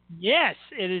 Yes,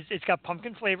 it is. It's got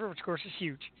pumpkin flavor, which of course is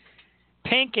huge.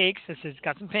 Pancakes. It's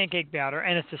got some pancake batter,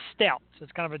 and it's a stout, so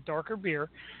it's kind of a darker beer.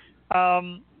 Are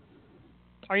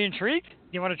you intrigued?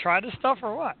 Do you want to try this stuff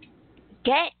or what?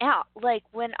 Get out! Like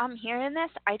when I'm hearing this,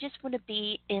 I just want to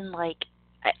be in like,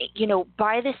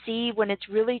 by the sea when it's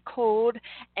really cold,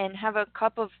 and have a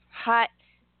cup of hot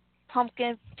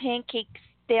pumpkin pancake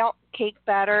stout cake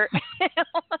batter,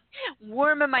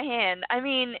 warm in my hand. I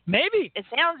mean, maybe it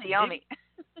sounds yummy.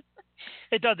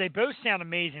 It does. They both sound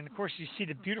amazing. Of course, you see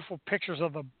the beautiful pictures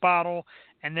of the bottle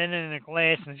and then in the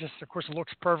glass, and it just, of course, it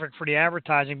looks perfect for the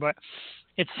advertising. But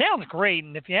it sounds great.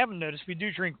 And if you haven't noticed, we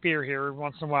do drink beer here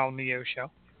once in a while on the Yo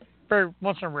Show.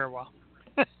 Once in a rare while.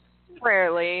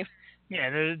 Rarely.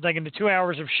 Yeah, like in the 2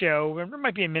 hours of show, there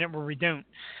might be a minute where we don't.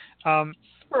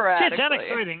 Sporadically. It's not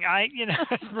exciting.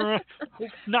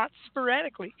 Not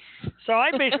sporadically. So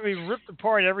I basically ripped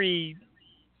apart every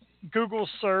Google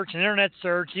search and internet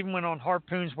search, even went on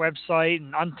Harpoon's website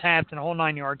and Untapped and the whole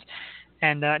 9 yards,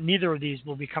 and neither of these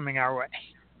will be coming our way.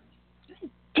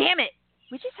 Damn it!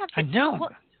 We just have to. I know.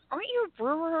 Well, aren't you a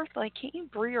brewer? Like, can't you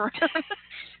brew your own?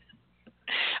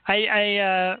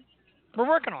 We're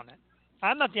working on it.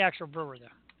 I'm not the actual brewer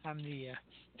though. I'm the.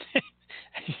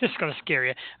 It's just gonna scare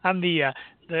you. I'm the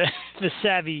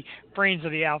savvy brains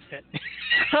of the outfit.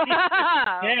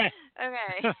 Yeah.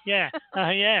 Okay. Yeah.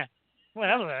 Yeah. Well,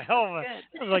 that was a hell of a.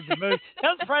 That was like the most.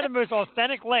 That was probably the most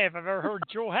authentic laugh I've ever heard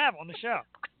Joel have on the show.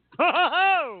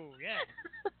 Oh, yeah.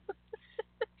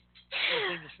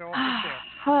 Thing to show off the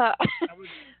show.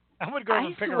 I would go over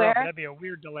and pick her up. That'd be a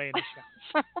weird delay in the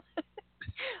show.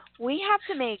 We have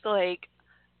to make like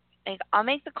I'll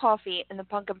make the coffee and the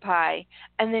pumpkin pie,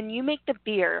 and then you make the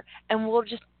beer, and we'll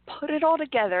just put it all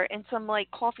together in some like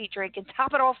coffee drink and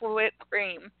top it off with whipped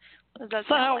cream. That's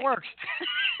not how it works.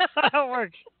 That's not how it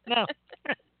works. No.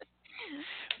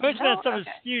 Most of that stuff is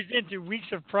fused into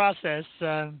weeks of process.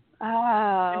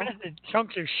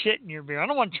 Chunks of shit in your beer. I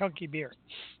don't want chunky beer.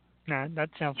 No, that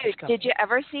sounds disgusting. Did you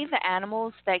ever see the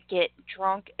animals that get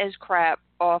drunk as crap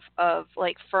off of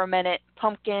like fermented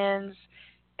pumpkins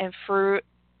and fruit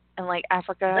in like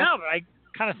Africa? No, but I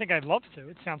kind of think I'd love to.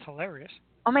 It sounds hilarious.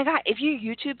 Oh my God, if you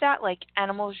YouTube that, like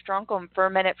animals drunk on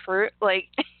fermented fruit, like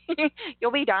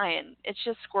you'll be dying. It's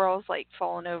just squirrels like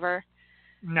falling over.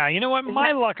 No, you know what?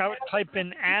 My luck, I would type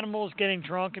in animals getting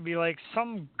drunk and be like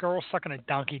some girl sucking a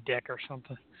donkey dick or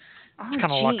something. That's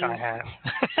kind of luck I have.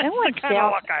 That went kind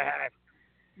of luck I have.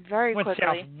 Very quickly. It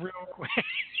went south real quick.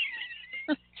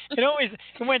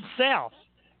 It went south.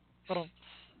 I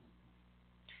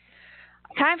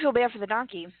kind of feel bad for the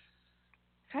donkey.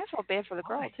 I kind of feel bad for the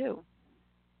girl, too.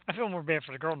 I feel more bad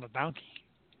for the girl than the donkey.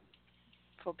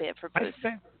 I feel bad for both.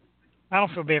 I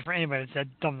don't feel bad for anybody that's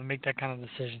that dumb to make that kind of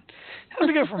decision. How do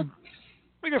we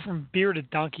go from beer to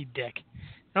donkey dick?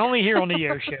 Only here on the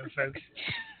Yo Show, folks.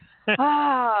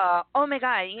 Oh my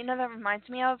God! You know that reminds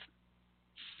me of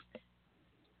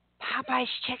Popeye's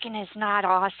chicken is not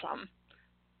awesome.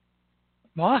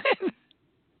 What?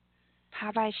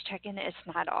 Popeye's chicken is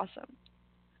not awesome.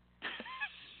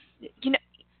 You know?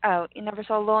 Oh, you never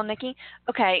saw Little Nicky?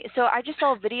 Okay, so I just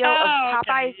saw a video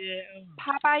of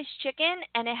Popeye's chicken,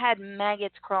 and it had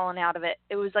maggots crawling out of it.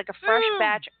 It was like a fresh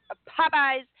batch of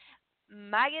Popeye's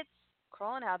maggots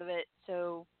crawling out of it.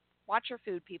 So watch your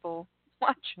food, people.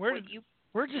 Watch. Where'd you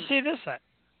see this at?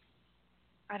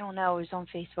 I don't know. It was on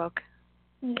Facebook.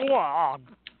 Wow.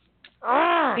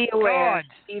 Be aware. God.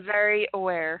 Be very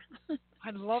aware.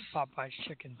 I love Popeye's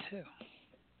chicken too.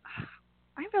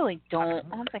 I really don't.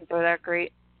 I don't think they're that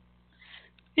great.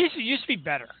 It used to be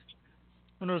better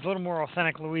when it was a little more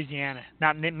authentic Louisiana,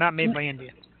 not made by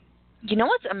India. You know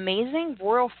what's amazing?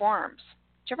 Royal Farms.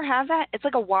 Did you ever have that? It's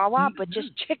like a Wawa, but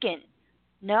just chicken.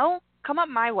 No? Come up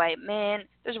my way, man.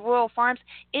 There's Royal Farms.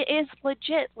 It is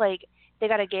legit. Like, they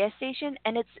got a gas station,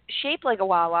 and it's shaped like a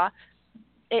Wawa.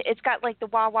 It's got, like, the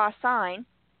Wawa sign,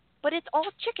 but it's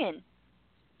all chicken.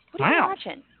 What are you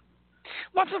watching?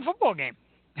 Watching a football game.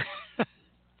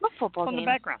 What football game? On the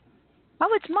background. Oh,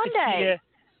 it's Monday.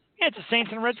 It's the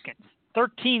Saints and Redskins.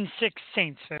 13-6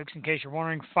 Saints, folks, in case you're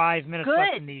wondering. 5 minutes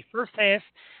left in the first half.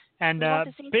 And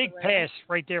big pass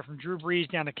right there from Drew Brees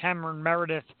down to Cameron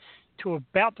Meredith to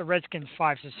about the Redskins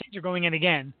 5. So Saints are going in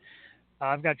again.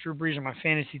 I've got Drew Brees on my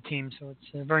fantasy team, so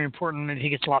it's very important that he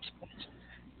gets lots of points.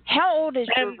 How old is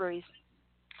Drew Brees?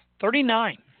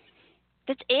 39.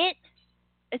 That's it?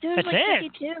 Dude, That's like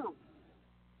it. 52.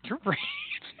 Drew Brees,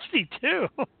 52.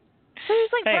 So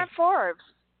he's like Brett Favre.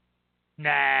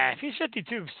 Nah, if he's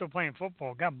 52, he's still playing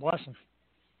football. God bless him.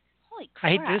 Holy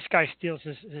crap. I hate this guy steals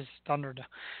his thunder.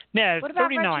 Nah, what about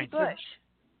 39. Reggie Bush?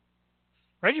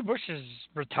 Reggie Bush is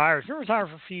retired. He's been retired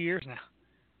for a few years now.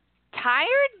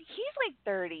 Tired? He's like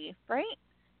 30, right?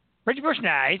 Reggie Bush,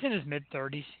 nah, he's in his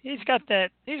mid-30s. He's got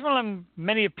that. He's one of them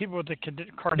many people with the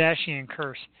Kardashian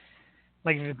curse.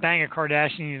 Like if you bang a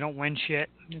Kardashian, you don't win shit.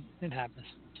 It happens.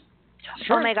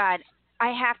 Sure. Oh my God,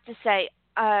 I have to say,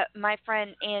 my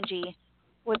friend Angie,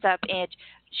 what's up, Ange?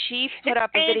 She put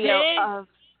up a video of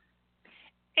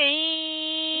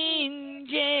Angie.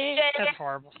 That's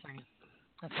horrible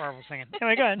singing.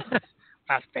 Anyway, go ahead.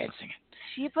 That's bad singing.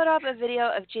 She put up a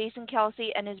video of Jason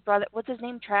Kelce and his brother. What's his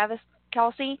name? Travis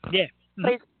Kelce. Yeah.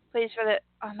 Plays for the.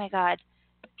 Oh my God.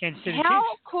 Kansas City How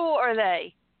Chiefs. cool are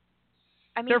they?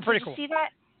 I mean, they're pretty cool. See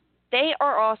that? They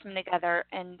are awesome together,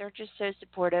 and they're just so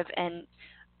supportive. And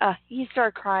he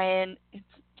started crying. It's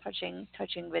a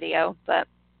touching video, but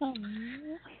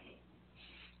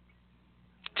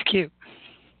it's cute.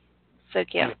 So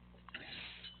cute.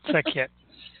 So cute.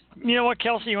 You know what,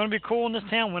 Kelsey? You want to be cool in this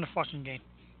town? Win a fucking game.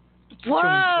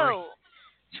 Whoa!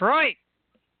 That's right.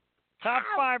 Top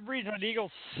 5 reasons the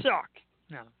Eagles suck.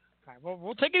 No. All right, well,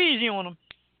 we'll take it easy on them.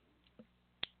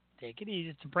 Take it easy.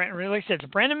 It's like I said, it's a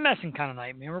Brandon Mesen kind of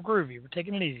night, man. We're groovy. We're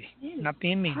taking it easy. We're not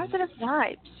being mean. Positive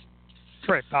vibes. That's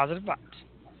right. Positive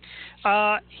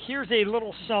vibes. Here's a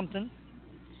little something.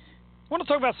 I want to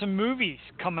talk about some movies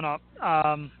coming up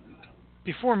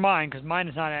before mine, because mine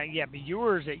is not out yet, but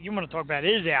yours that you want to talk about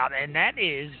is out, and that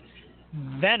is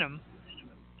Venom.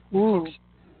 Ooh. Looks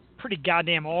pretty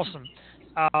goddamn awesome.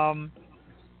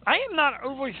 I am not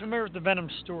overly familiar with the Venom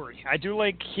story. I do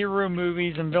like hero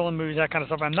movies and villain movies, that kind of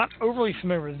stuff. I'm not overly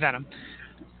familiar with Venom.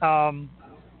 A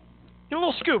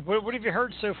little scoop. What have you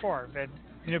heard so far?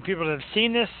 People that have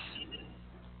seen this?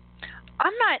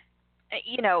 I'm not,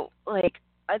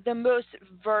 the most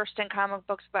versed in comic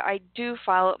books, but I do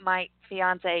follow. My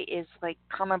fiance is like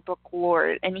comic book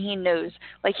lord, and he knows.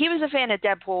 Like, he was a fan of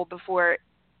Deadpool before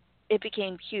it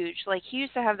became huge. Like, he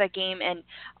used to have that game, and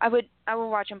I would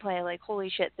watch him play. Like, holy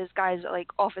shit, this guy's like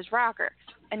off his rocker,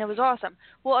 and it was awesome.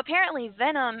 Well, apparently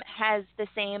Venom has the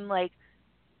same like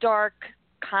dark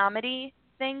comedy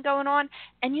thing going on,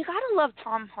 and you gotta love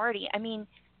Tom Hardy. I mean,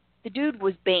 the dude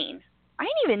was Bane. I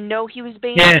didn't even know he was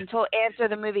Bane until after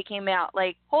the movie came out.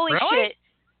 Like, holy shit.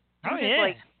 Oh, he was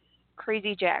like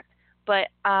crazy jacked. But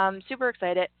super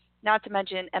excited. Not to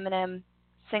mention Eminem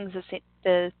sings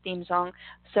the theme song.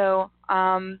 So,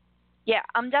 I'm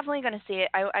definitely going to see it.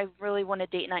 I really want a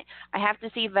date night. I have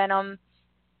to see Venom.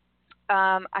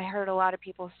 I heard a lot of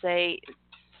people say it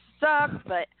sucks,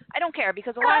 but I don't care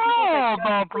because a lot of people say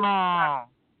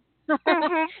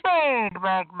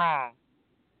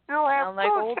You have like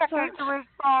 2 seconds to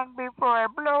respond before I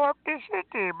blow up the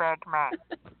city, Batman.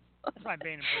 That's my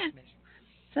Bane impersonation.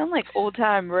 Sound like old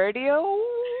time radio?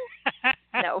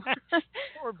 No.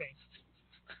 Or Bane.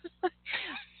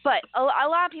 But a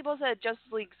lot of people said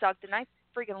Justice League sucked, and I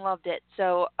freaking loved it.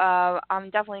 So I'm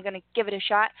definitely going to give it a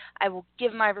shot. I will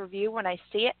give my review when I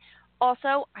see it.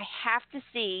 Also, I have to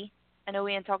see, I know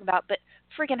we didn't talk about, but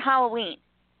freaking Halloween.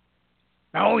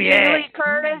 Oh, yeah. Jamie Lee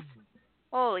Curtis.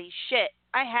 Holy shit.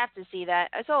 I have to see that.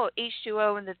 I saw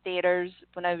H2O in the theaters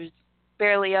when I was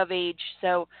barely of age.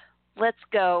 So let's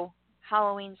go.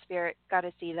 Halloween spirit. Got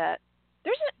to see that.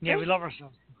 We love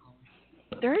ourselves.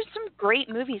 There's some great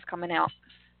movies coming out.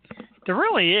 There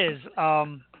really is.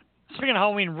 Speaking of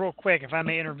Halloween real quick, if I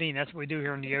may intervene, that's what we do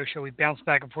here on the O Show. We bounce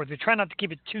back and forth. We try not to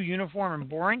keep it too uniform and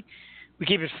boring. We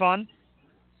keep it fun.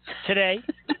 Today,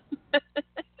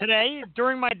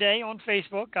 during my day on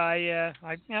Facebook, I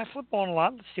flip on a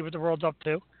lot to see what the world's up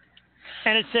to.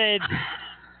 And it said,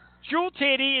 Jewel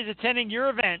Teti is attending your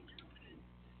event,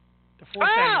 the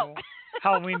 4th annual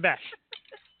Halloween Bash.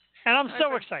 And I'm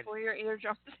so excited. Pull your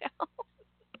eardrums out.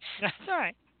 That's all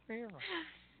right.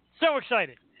 So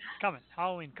excited. coming.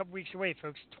 Halloween, a couple weeks away,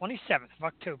 folks. 27th of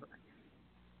October.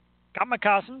 Got my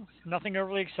costume. Nothing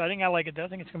overly exciting. I like it, though. I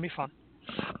think it's going to be fun.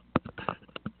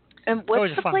 And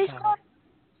what's the place called?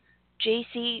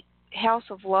 JC House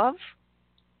of Love?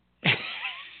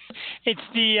 It's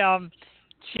the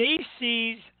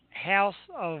JC's House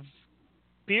of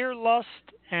Beer Lust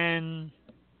and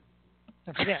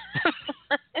I forget.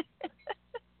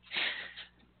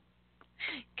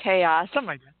 Chaos. Something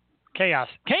like that. Chaos.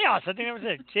 I think that was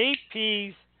it.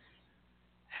 JP's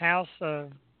House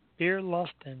of Beer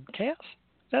Lust and Chaos?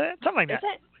 Something like that.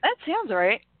 That sounds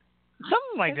right.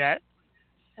 Something like that.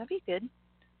 That'd be good.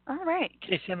 All right. In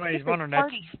case somebody's wondering.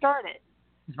 Party started.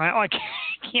 I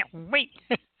can't wait.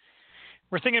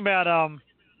 We're thinking about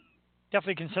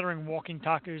definitely considering walking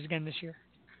tacos again this year.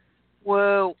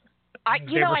 Whoa. I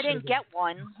didn't get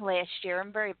one last year.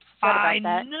 I'm very upset about that.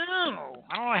 I know.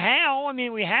 I don't know how. I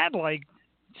mean, we had like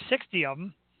 60 of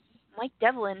them. Mike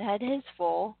Devlin had his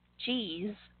full.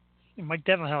 Jeez. Mike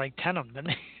Devlin had like 10 of them,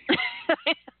 didn't he?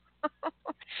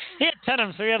 He had 10 of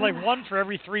them, so he had like one for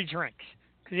every 3 drinks.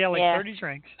 Because he had like 30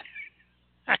 drinks.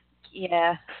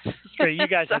 Yeah. Great. You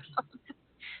guys are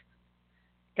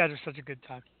such a good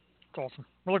time. It's awesome.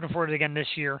 We're looking forward to it again this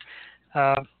year.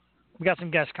 We got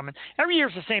some guests coming. Every year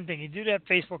it's the same thing. You do that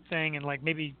Facebook thing, and like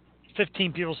maybe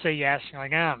 15 people say yes. You're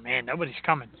like, oh man, nobody's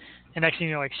coming. And next thing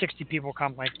you know, like 60 people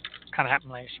come, like kind of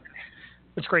happened last year.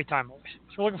 It's a great time always.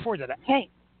 So we're looking forward to that. Hey,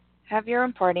 have your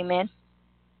own party, man.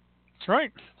 That's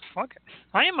right. Fuck it.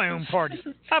 I am my own party.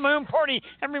 I have my own party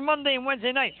every Monday and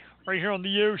Wednesday night, right here on the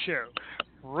Yo Show,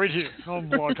 right here on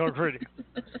Blog Talk Radio.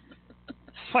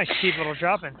 Nice cheap little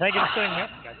drop in. Thank you for saying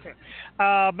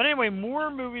that. But anyway, more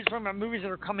movies, talking about movies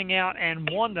that are coming out, and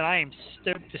one that I am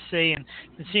stoked to see and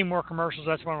see more commercials.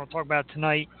 That's what we'll talk about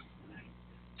tonight.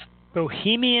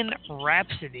 Bohemian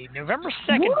Rhapsody. November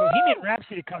 2nd, Woo! Bohemian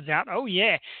Rhapsody comes out. Oh,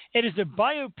 yeah. It is the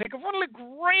biopic of one of the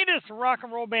greatest rock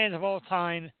and roll bands of all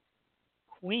time,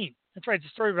 Queen. That's right. It's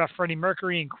a story about Freddie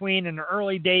Mercury and Queen in the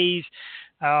early days.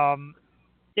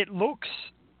 It looks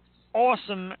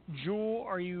awesome. Jewel,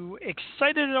 are you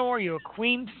excited at all? Are you a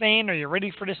Queen fan? Are you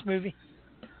ready for this movie?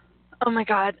 Oh, my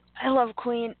God. I love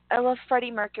Queen. I love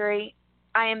Freddie Mercury.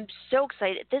 I am so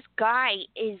excited. This guy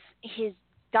is his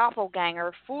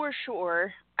doppelganger for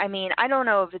sure. I mean, I don't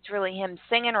know if it's really him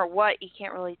singing or what. You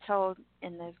can't really tell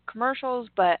in the commercials,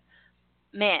 but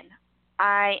man,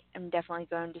 I am definitely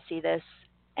going to see this,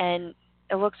 and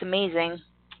it looks amazing.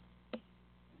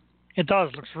 It does.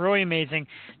 It looks really amazing.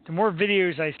 The more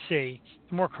videos I see,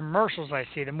 the more commercials I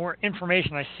see, the more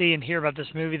information I see and hear about this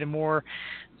movie, the more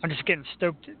I'm just getting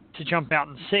stoked to jump out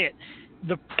and see it.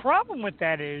 The problem with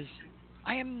that is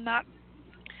I'm not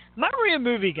really a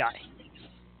movie guy.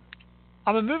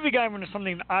 I'm a movie guy when it's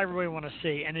something that I really want to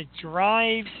see, and it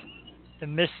drives the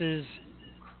missus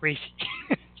crazy.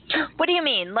 What do you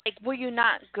mean? Like, will you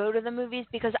not go to the movies?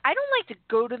 Because I don't like to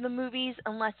go to the movies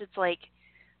unless it's like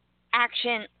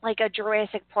action, like a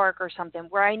Jurassic Park or something,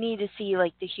 where I need to see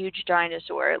like the huge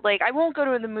dinosaur. Like, I won't go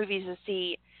to the movies to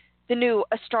see the new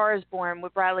A Star Is Born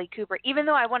with Bradley Cooper, even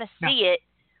though I want to see it.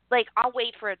 Like, I'll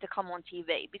wait for it to come on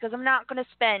TV because I'm not going to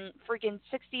spend freaking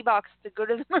 $60 to go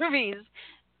to the movies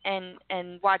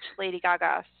and watch Lady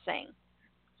Gaga sing.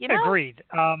 You know? Agreed.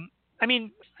 I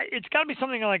mean, it's got to be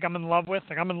something like I'm in love with.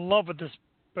 Like, I'm in love with this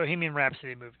Bohemian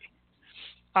Rhapsody movie.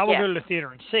 I will go to the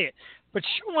theater and see it. But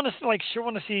she'll want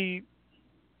to see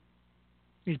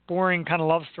these boring kind of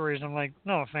love stories. I'm like,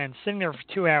 no, man, sitting there for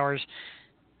 2 hours,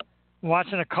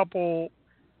 watching a couple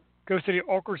go through the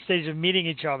awkward stage of meeting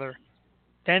each other,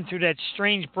 then through that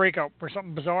strange breakup where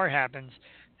something bizarre happens,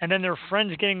 and then their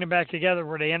friends getting them back together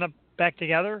where they end up back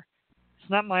together. It's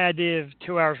not my idea of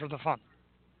 2 hours worth of fun.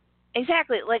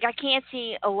 Exactly. Like, I can't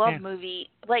see a love movie.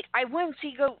 Like, I wouldn't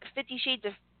see 50 Shades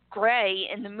of Grey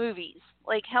in the movies.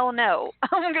 Like, hell no.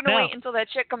 I'm going to wait until that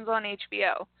shit comes on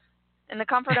HBO. In the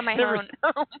comfort of my own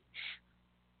home.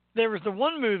 There was the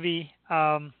one movie,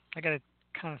 I got to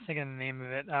kind of think of the name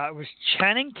of it. It was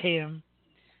Channing Tatum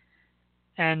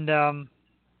and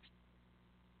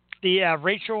the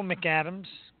Rachel McAdams.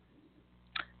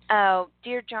 Oh,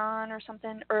 Dear John or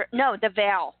something? Or no, The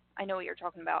Veil. I know what you're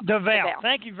talking about. The Veil.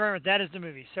 Thank you very much. That is the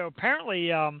movie. So apparently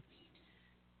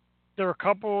they're a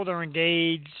couple. They're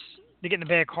engaged. They get in a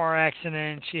bad car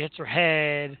accident. She hits her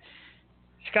head.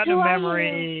 She's got no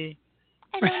memory.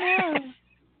 I don't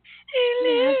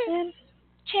know.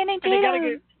 Channing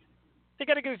Tatum. They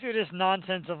got to go through this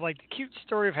nonsense of like the cute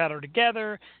story of how they're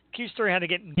together, cute story how to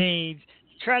get engaged,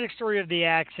 the tragic story of the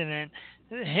accident,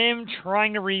 him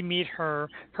trying to re-meet her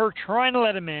trying to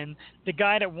let him in, the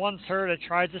guy that wants her that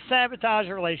tries to sabotage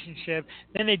the relationship,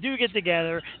 then they do get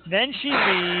together, then she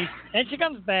leaves, then she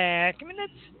comes back. I mean,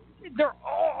 they're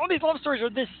all these love stories are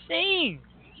the same.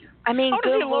 I mean, I want to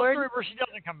see a love Lord. story where she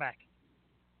doesn't come back.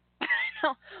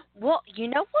 Well, you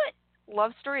know what?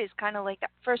 Love story is kind of like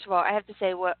that. First of all, I have to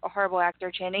say what a horrible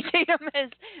actor Channing Tatum is,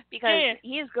 because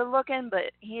he is good looking,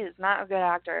 but he is not a good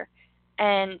actor.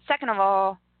 And second of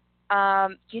all,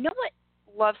 you know what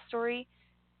love story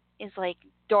is like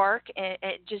dark and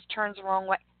it just turns the wrong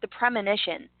way? The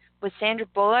Premonition with Sandra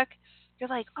Bullock. You're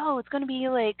like, oh, it's going to be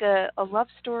like a love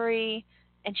story,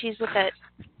 and she's with that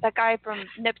guy from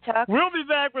Nip Tuck. We'll be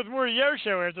back with more Yo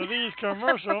Show after these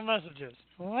commercial messages.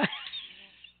 What?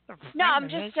 No, I'm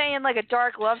just saying like a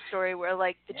dark love story where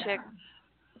like the chick,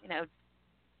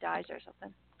 dies or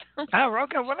something. Oh,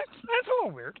 okay. Well, that's a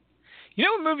little weird. You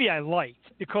know, a movie I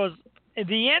liked because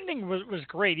the ending was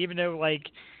great, even though like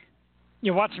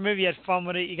you watch the movie, you had fun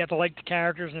with it, you got to like the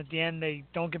characters, and at the end they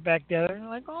don't get back together, and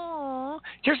you're like, oh.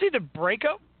 Did you ever see The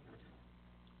Breakup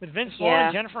with Vince Vaughn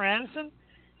and Jennifer Aniston?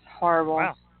 Horrible.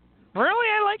 Wow. Really,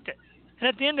 I liked it. And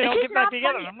at the end they don't get back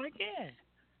together. And I'm like, yeah.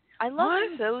 I love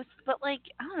them both, but like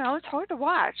I don't know, it's hard to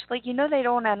watch. Like they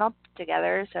don't end up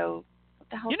together, so what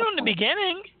the hell? You know, in the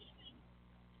beginning.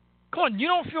 Come on, you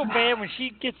don't feel bad when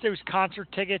she gets those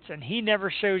concert tickets and he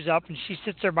never shows up and she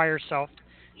sits there by herself.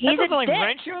 He's that doesn't a dick.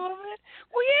 Wrench you a little bit?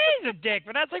 Well, yeah, he's a dick,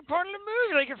 but that's like part of the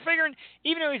movie. Like you're figuring,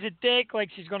 even though he's a dick,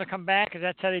 like she's going to come back because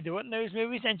that's how they do it in those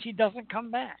movies, and she doesn't come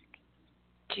back.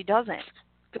 She doesn't.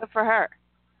 Good for her.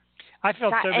 I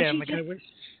felt so bad. Like,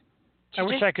 I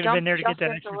wish I could have been there to get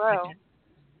that extra ticket.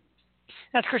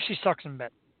 That's because she sucks in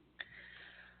bed.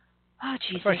 Oh,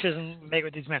 Jesus. That's why she doesn't make it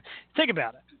with these men. Think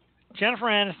about it. Jennifer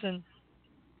Aniston,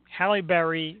 Halle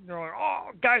Berry, they're like,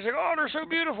 oh, guys are like, oh, they're so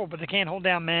beautiful, but they can't hold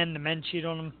down men. The men cheat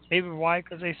on them. Maybe why?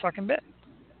 Because they suck in bed.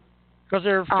 Because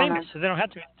they're famous, so they don't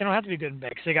have to be good in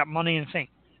bed because they got money and fame.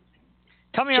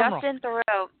 Tell me I'm wrong. Justin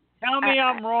Theroux. Tell me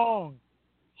I'm wrong.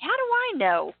 How do I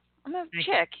know? I'm a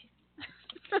chick.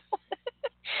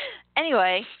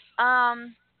 Anyway,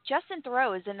 Justin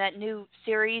Theroux is in that new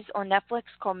series on Netflix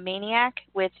called Maniac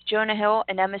with Jonah Hill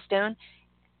and Emma Stone.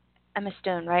 Emma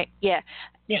Stone, right? Yeah.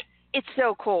 Yeah. It's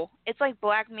so cool. It's like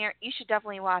Black Mirror. You should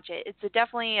definitely watch it. It's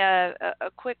definitely a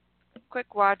quick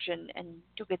watch, and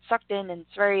you'll get sucked in, and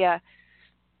it's very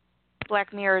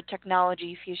Black Mirror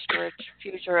technology future.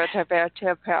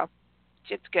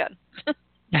 It's good.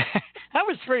 I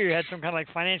was sure you had some kind of like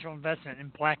financial investment in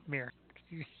Black Mirror.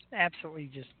 You absolutely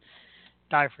just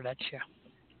die for that show.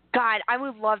 God, I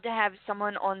would love to have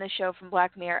someone on the show from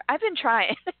Black Mirror. I've been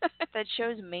trying. That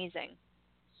show's amazing.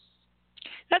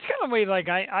 That's kind of the way like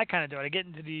I kind of do it. I get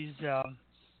into these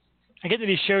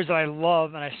shows that I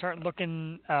love, and I start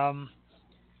looking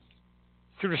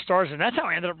through the stars, and that's how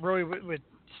I ended up really with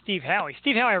Steve Howey.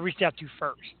 Steve Howey I reached out to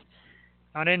first.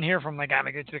 I didn't hear from like I'm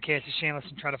gonna go to the cast of Shameless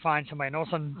and try to find somebody, and all of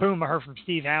a sudden, boom! I heard from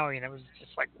Steve Howey, and it was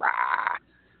just like, rah!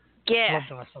 Yeah. I loved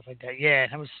him and stuff like that. Yeah,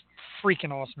 that was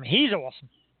freaking awesome. He's awesome.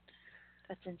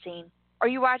 That's insane. Are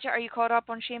you caught up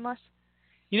on Shameless?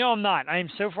 You know, I'm not. I am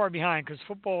so far behind because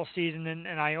football season,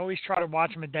 and I always try to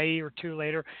watch them a day or two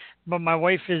later. But my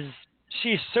wife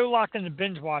she's so locked into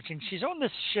binge watching. She's on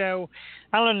this show,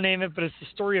 I don't know the name of it, but it's the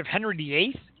story of Henry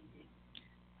VIII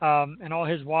and all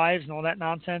his wives and all that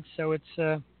nonsense. So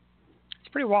it's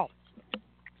pretty wild.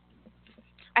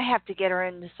 I have to get her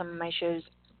into some of my shows.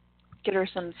 Get her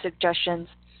some suggestions.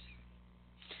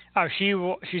 Oh,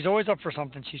 she's always up for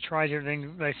something. She tries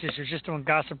everything. Like she was just doing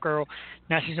Gossip Girl.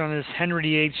 Now she's on this Henry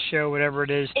VIII show, whatever it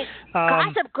is.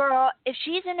 Gossip Girl, if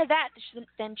she's into that,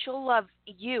 then she'll love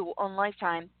you on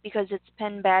Lifetime because it's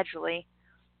Penn Badgley.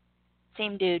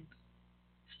 Same dude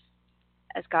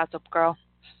as Gossip Girl.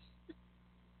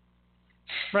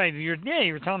 Right. You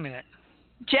were telling me that.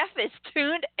 Jeff is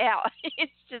tuned out.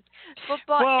 It's just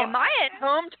football. Well, am I at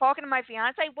home talking to my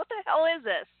fiance? What the hell is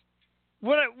this?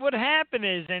 What happened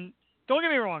is, and don't get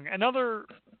me wrong, another,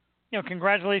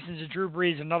 congratulations to Drew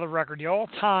Brees, another record, the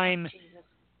all-time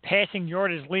passing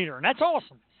yardage leader, and that's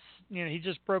awesome. He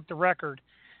just broke the record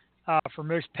for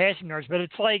most passing yards, but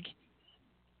it's like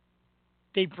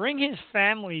they bring his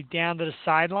family down to the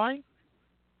sideline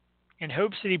in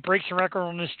hopes that he breaks the record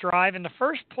on this drive, and the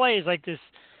first play is like this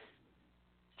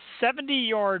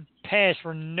 70-yard pass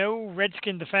where no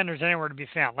Redskin defenders anywhere to be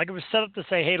found. Like it was set up to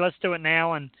say, hey, let's do it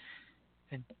now, and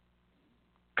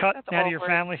cut That's out awkward. of your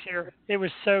families here. It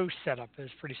was so set up. It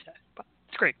was pretty sad. But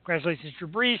it's great. Congratulations, Drew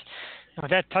Brees.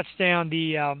 With that touchdown,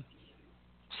 the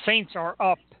Saints are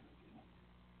up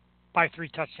by 3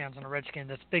 touchdowns on the Redskins.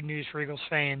 That's big news for Eagles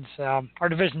fans. Our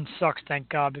division sucks, thank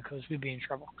God, because we'd be in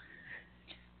trouble.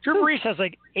 Drew Brees has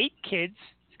like 8 kids.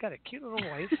 He's got a cute little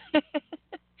wife.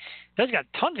 He's got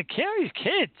tons of kids. These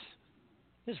kids.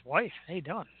 His wife. How you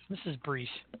doing? Mrs. Brees.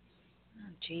 Oh,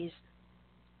 jeez.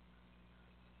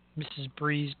 Mrs.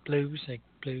 Brees Blues, like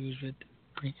blues with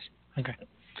Brees. Okay.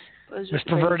 It's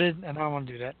perverted, and I don't want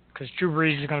to do that because Drew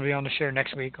Brees is going to be on the show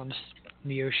next week on this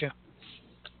Neo show.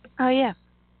 Oh, yeah.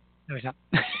 No, he's not.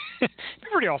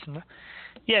 Pretty awesome, though.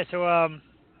 Yeah, so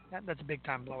that's a big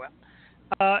time blowout.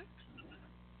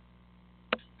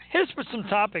 Hit us with some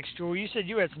topics, Jewel. You said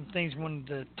you had some things you wanted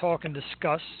to talk and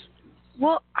discuss.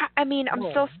 Well, I mean, I'm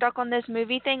still stuck on this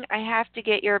movie thing. I have to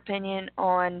get your opinion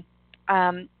on.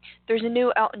 There's a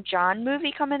new Elton John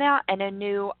movie coming out, and a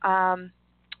new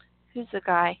who's the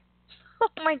guy? Oh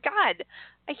my God,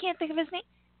 I can't think of his name.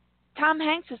 Tom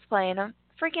Hanks is playing him.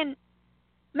 Freaking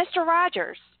Mr.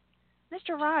 Rogers.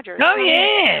 Mr. Rogers. Oh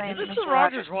yeah, the Mr.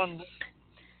 Rogers one.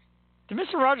 The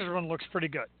Mr. Rogers one looks pretty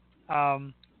good. I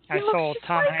saw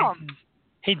Tom Hanks.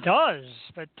 He does,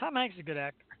 but Tom Hanks is a good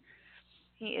actor.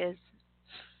 He is.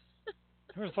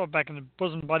 I always thought back in the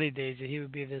Bosom Buddy days that he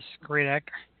would be this great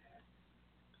actor.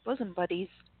 Bosom Buddies.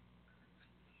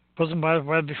 Bosom Buddies,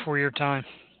 well before your time.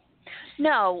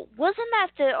 No, wasn't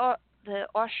that the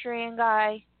Austrian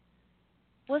guy?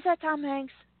 Was that Tom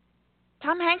Hanks?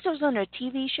 Tom Hanks was on a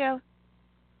TV show.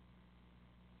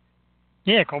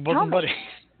 Yeah, called Bosom Buddies.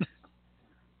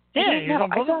 Yeah, he's on Bosom Buddies.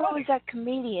 I thought it was that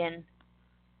comedian.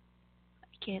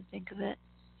 I can't think of it.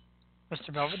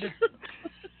 Mr. Belvedere.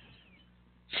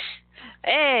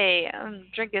 Hey, I'm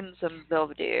drinking some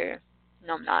Belvedere.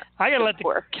 No, I'm not. I gotta let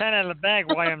the cat out of the bag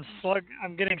why I'm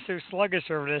getting so sluggish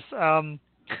over this.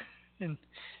 And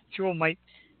Jewel might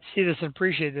see this and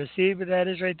appreciate this. See what that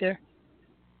is right there?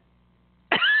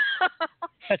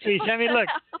 That's what you sent me. Look.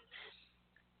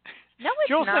 No, it's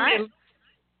Jewel not. Sent me,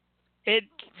 it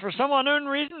for some unknown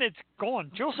reason it's gone.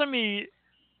 Jewel sent me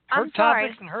her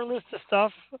topics and her list of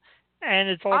stuff, and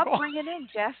it's all gone. I'll bring it in,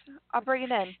 Jeff. I'll bring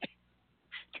it in.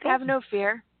 Have no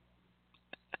fear.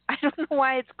 I don't know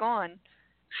why it's gone.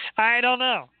 I don't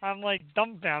know. I'm like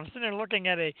dumbfounded. I'm sitting there looking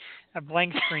at a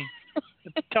blank screen.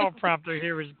 The teleprompter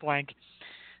here is blank.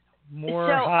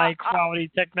 More high quality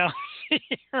technology.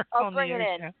 I'll bring it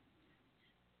in.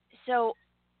 So,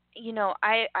 you know,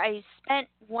 I spent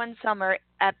one summer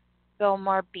at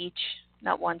Belmar Beach.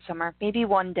 Not one summer, maybe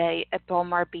one day at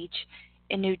Belmar Beach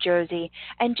in New Jersey.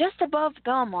 And just above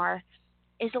Belmar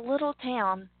is a little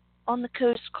town on the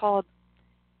coast called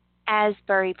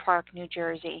Asbury Park, New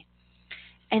Jersey.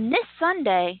 And this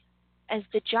Sunday, as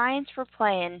the Giants were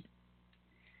playing,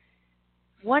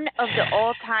 one of the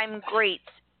all-time greats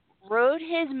rode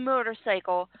his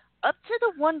motorcycle up to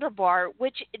the Wonder Bar,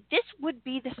 which this would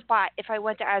be the spot if I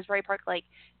went to Asbury Park. Like,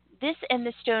 this and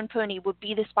the Stone Pony would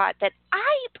be the spot that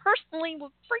I personally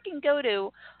would freaking go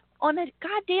to on a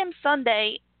goddamn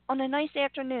Sunday on a nice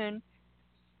afternoon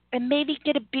and maybe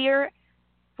get a beer,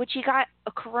 which he got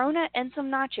a Corona and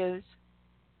some nachos.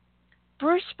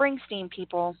 Bruce Springsteen,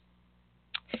 people.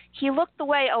 He looked the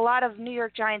way a lot of New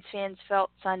York Giants fans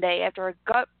felt Sunday after a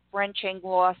gut-wrenching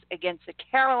loss against the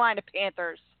Carolina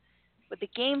Panthers, with the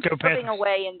game slipping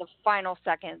away in the final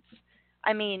seconds.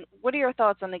 I mean, what are your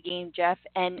thoughts on the game, Jeff?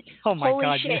 And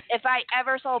holy shit, if I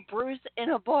ever saw Bruce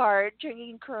in a bar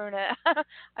drinking Corona,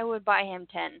 I would buy him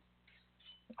 10.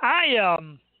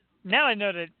 Now I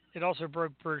know that it also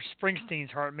broke Bruce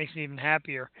Springsteen's heart. It makes me even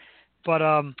happier. But,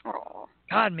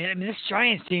 God, man, I mean, this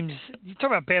Giants team, you talk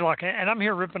about bad luck, and I'm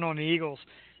here ripping on the Eagles.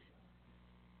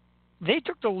 They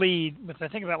took the lead with, I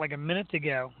think, about like a minute to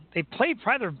go. They played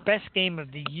probably their best game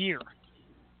of the year.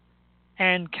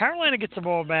 And Carolina gets the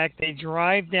ball back. They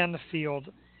drive down the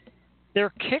field. Their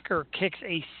kicker kicks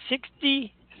a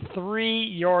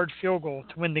 63-yard field goal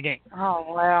to win the game. Oh,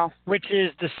 wow. Which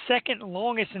is the second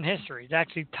longest in history. It's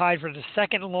actually tied for the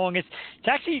second longest. It's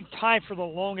actually tied for the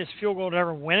longest field goal to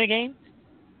ever win a game.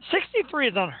 63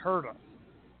 is unheard of.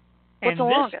 What's the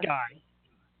longest? This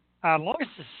guy,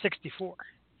 longest is 64.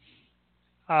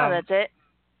 That's it?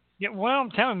 Yeah, well, I'm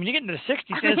telling you, when you get into the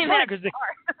 60s, it's funny because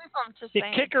the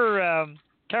kicker,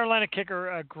 Carolina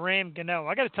kicker, Graham Gano,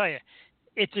 I got to tell you,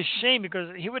 it's a shame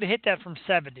because he would have hit that from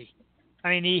 70. I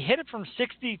mean, he hit it from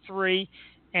 63,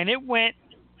 and it went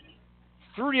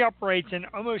through the uprights and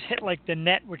almost hit like the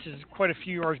net, which is quite a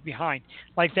few yards behind.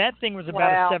 Like that thing was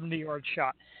about a 70-yard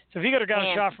shot. So if he could have got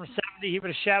a shot from 70, he would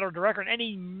have shattered the record, and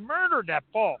he murdered that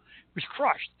ball. It was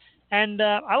crushed. And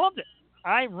I loved it.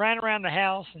 I ran around the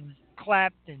house and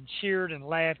clapped and cheered and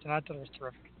laughed, and I thought it was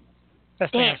terrific.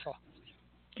 Best thing I saw.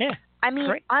 Yeah. I mean,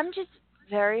 great. I'm just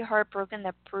very heartbroken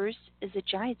that Bruce is a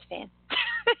Giants fan.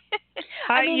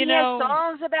 He know, has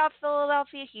songs about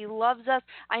Philadelphia. He loves us.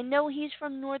 I know he's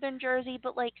from Northern Jersey,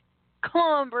 but, like, come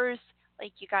on, Bruce.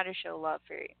 Like, you got to show love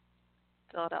for your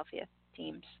Philadelphia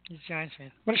teams. He's a Giants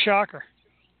fan. What a shocker.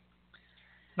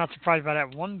 Not surprised by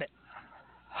that one bit.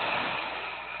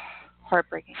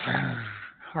 Heartbreaking.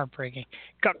 Heartbreaking.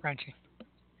 Gut-wrenching.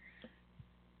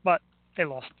 But they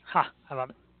lost. I love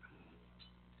it.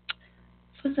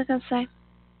 What was I going to say?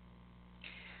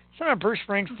 Something about Bruce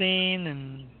Springsteen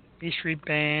and B Street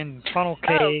Band and Funnel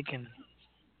Cake and...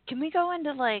 Can we go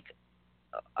into, like,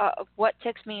 what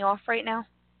ticks me off right now?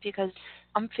 Because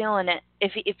I'm feeling it.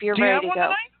 If you're ready to go.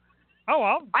 Tonight? Oh,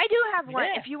 well. I do have one.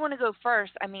 Yeah. If you want to go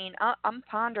first, I'm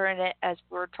pondering it as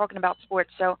we're talking about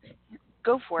sports, so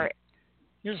go for it.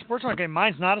 You're a sports one. Okay,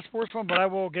 mine's not a sports one, but I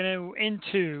will get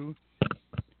into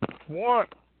what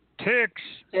ticks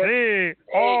me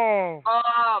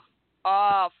off.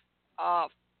 Off.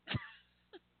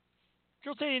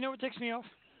 Jill, you know what ticks me off?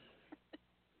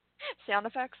 Sound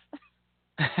effects?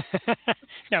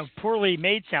 No, poorly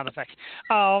made sound effects.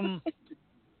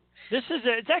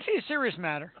 It's actually a serious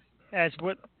matter, as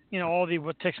what all the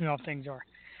what ticks me off things are.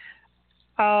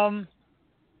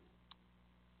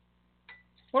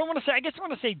 What I want to say, I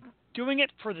want to say doing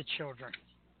it for the children.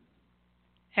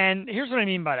 And here's what I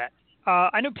mean by that.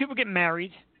 I know people get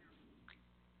married,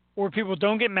 or people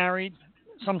don't get married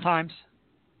sometimes,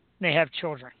 and they have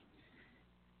children.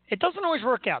 It doesn't always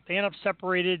work out. They end up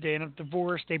separated, they end up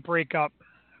divorced, they break up,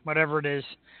 whatever it is.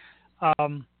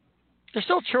 There's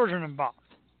still children involved.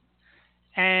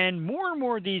 And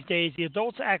more these days, the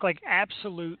adults act like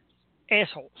absolute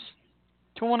assholes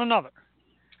to one another.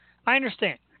 I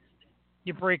understand.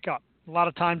 You break up. A lot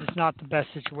of times it's not the best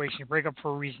situation. You break up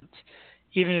for reasons,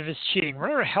 even if it's cheating,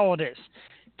 whatever the hell it is.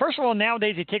 First of all,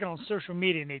 nowadays they take it on social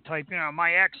media and they type,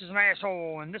 my ex is an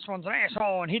asshole and this one's an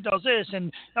asshole and he does this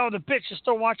and, the bitch is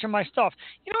still watching my stuff.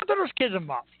 There's kids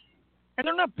involved. And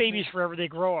they're not babies forever. They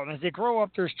grow up. And as they grow up,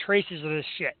 there's traces of this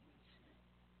shit.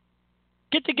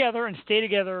 Get together and stay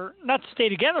together. Not stay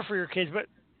together for your kids, but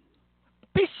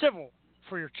be civil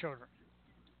for your children.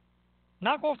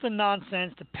 Knock off the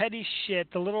nonsense, the petty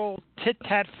shit, the little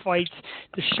tit-tat fights,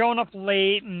 the showing up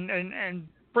late and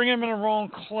bringing them in the wrong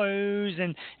clothes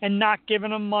and not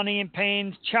giving them money and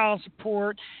paying child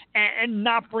support and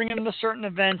not bringing them to certain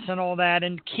events and all that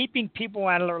and keeping people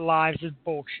out of their lives is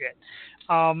bullshit.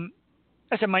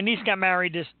 I said my niece got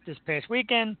married this past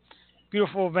weekend.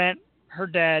 Beautiful event. Her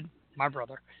dad, my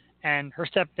brother, and her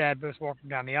stepdad both walking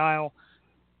down the aisle.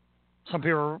 Some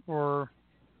people were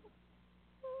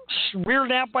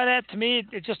weirded out by that. To me,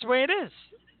 it's just the way it is.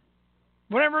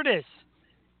 Whatever it is.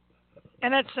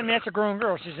 And that's a grown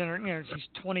girl. She's in her, she's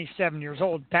 27 years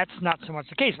old. That's not so much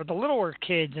the case. But the littler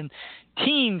kids and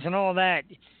teens and all that,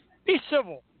 be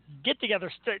civil. Get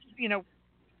together.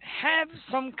 Have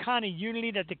some kind of unity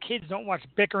that the kids don't watch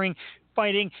bickering,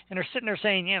 fighting, and they're sitting there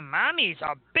saying, "Yeah, mommy's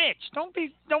a bitch." Don't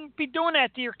be doing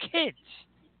that to your kids.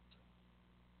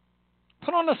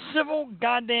 Put on a civil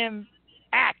goddamn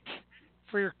act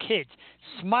for your kids.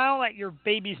 Smile at your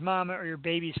baby's mama or your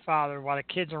baby's father while the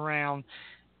kid's around.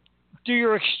 Do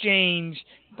your exchange.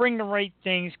 Bring the right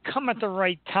things. Come at the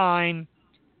right time.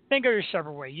 Then go your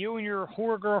separate way. You and your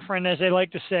whore girlfriend, as they like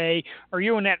to say, or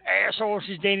you and that asshole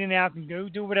she's dating now can go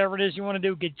do whatever it is you want to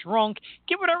do. Get drunk.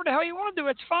 Get whatever the hell you want to do.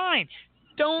 It's fine.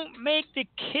 Don't make the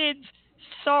kids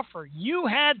suffer. You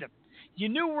had them. You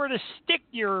knew where to stick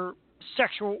your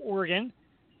sexual organ.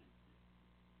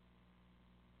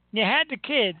 You had the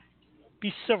kid.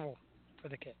 Be civil for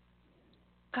the kid.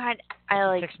 God,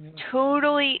 I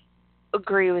totally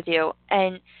agree with you.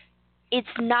 And it's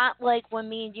not like when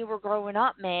me and you were growing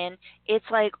up, man. It's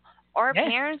like our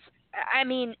parents, I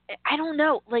don't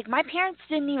know. Like, my parents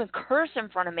didn't even curse in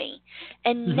front of me.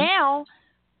 And now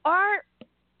our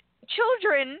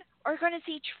children are going to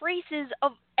see traces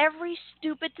of every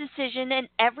stupid decision and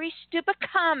every stupid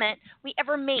comment we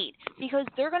ever made because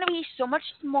they're going to be so much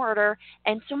smarter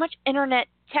and so much internet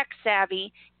tech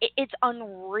savvy. It's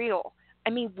unreal.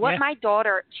 What my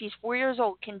daughter, she's 4 years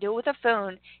old, can do with a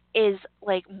phone is,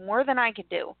 like, more than I could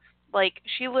do. Like,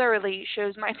 she literally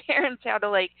shows my parents how to,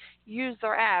 like, use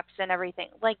their apps and everything.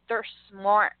 Like, they're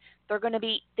smart. They're going to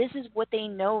be, this is what they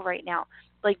know right now.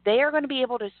 Like, they are going to be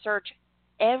able to search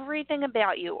everything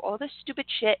about you, all the stupid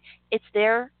shit. It's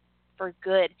there for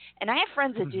good. And I have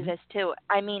friends that do this, too.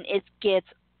 It gets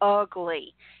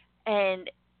ugly.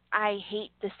 And I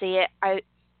hate to say it.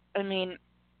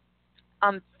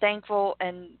 I'm thankful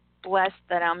and blessed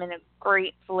that I'm in a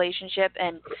great relationship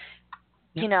and,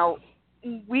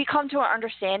 we come to an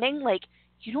understanding, like,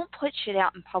 you don't put shit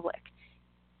out in public.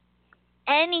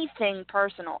 anything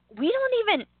personal. We don't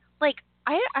even, like,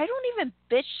 I don't even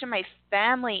bitch to my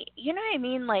family, you know what I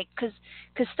mean? Like, cause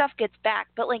stuff gets back.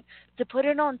 But, like, to put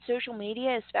it on social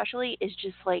media especially is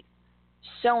just, like,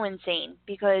 so insane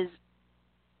because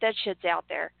that shit's out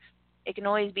there. It can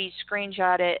always be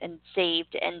screenshotted and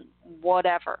saved and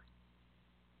whatever.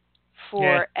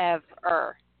 Forever.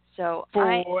 Yeah. So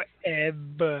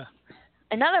Forever.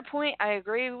 Another point I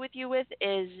agree with you with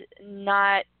is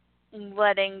not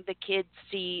letting the kids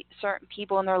see certain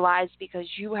people in their lives because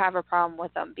you have a problem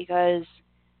with them, because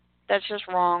that's just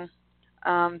wrong.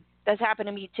 That's happened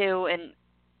to me too, and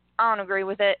I don't agree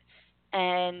with it.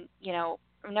 And, you know,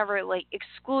 never, like,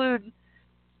 exclude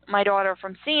my daughter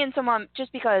from seeing someone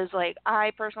just because, like,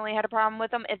 I personally had a problem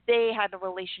with them if they had a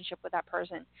relationship with that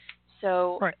person.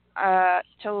 So, right.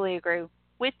 Totally agree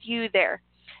with you there.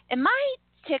 And my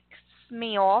ticks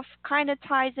me off kind of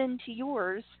ties into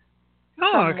yours.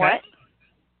 Oh, somewhat. Okay.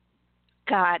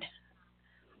 God,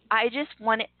 I just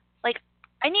wanted, like,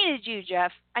 I needed you,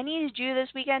 Jeff. I needed you this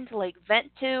weekend to, like,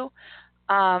 vent to.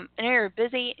 I know you're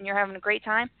busy and you're having a great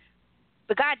time,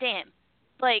 but goddamn,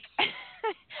 like,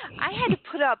 I had to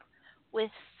put up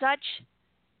with such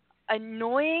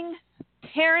annoying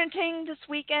parenting this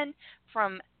weekend,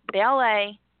 from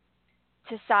ballet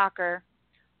to soccer.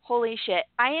 Holy shit.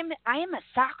 I am a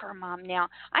soccer mom now.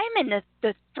 I am in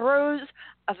the throes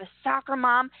of a soccer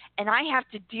mom, and I have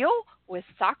to deal with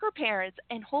soccer parents.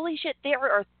 And holy shit, there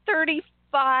are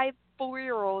 35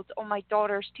 4-year-olds on my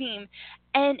daughter's team,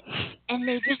 and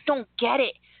they just don't get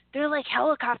it. They're like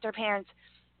helicopter parents.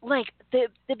 Like, the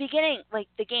beginning, like,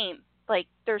 the game, like,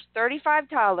 there's 35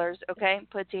 toddlers, okay?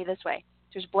 Put it to you this way.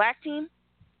 There's black team,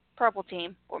 purple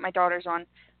team, what my daughter's on,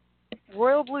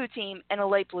 royal blue team, and a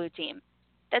light blue team.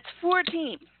 That's 4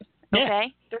 teams, okay? Yeah.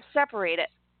 They're separated.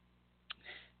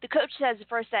 The coach says the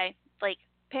first day, like,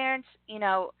 parents, you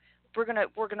know, we're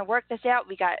gonna work this out.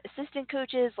 We got assistant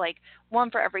coaches, like, one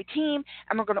for every team,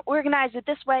 and we're gonna organize it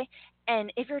this way.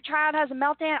 And if your child has a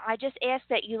meltdown, I just ask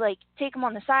that you, like, take them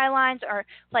on the sidelines, or,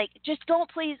 like, just don't,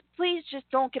 please just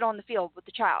don't get on the field with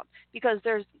the child, because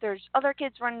there's other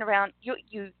kids running around. You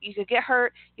could get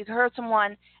hurt. You could hurt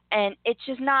someone, and it's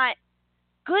just not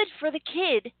good for the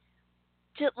kid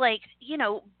to, like, you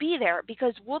know, be there,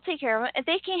 because we'll take care of it. If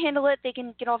they can't handle it, they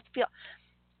can get off the field.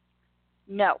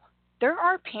 No. There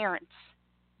are parents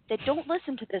that don't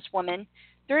listen to this woman.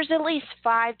 There's at least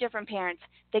 5 different parents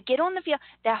that get on the field,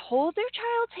 that hold their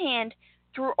child's hand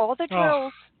through all the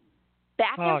drills,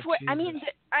 back and forth. Jesus.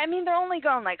 I mean, they're only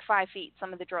going like 5 feet,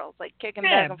 some of the drills, like kicking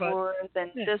back and forth and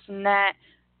this and that.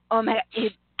 Oh my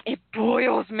God, it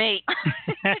boils me.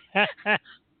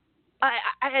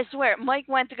 I swear, Mike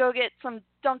went to go get some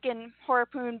Dunkin'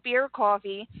 Harpoon beer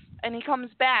coffee, and he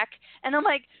comes back, and I'm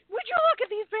like, would you look at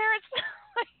these parents?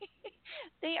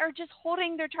 They are just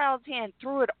holding their child's hand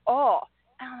through it all.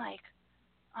 And I'm like,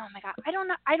 oh my God,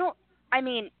 I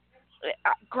mean,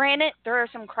 granted, there are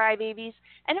some crybabies,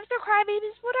 and if they're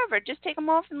crybabies, whatever, just take them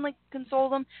off and, like, console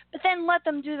them, but then let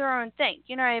them do their own thing.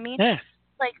 You know what I mean? Yeah.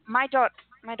 Like, my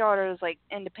daughter is, like,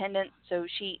 independent, so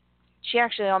she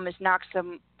actually almost knocked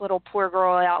some little poor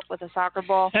girl out with a soccer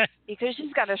ball because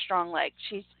she's got a strong leg.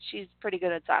 She's pretty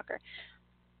good at soccer.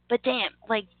 But damn,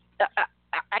 like,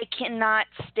 I cannot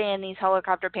stand these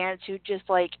helicopter parents who just,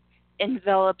 like,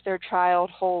 envelop their child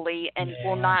wholly and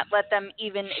will not let them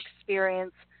even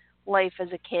experience life as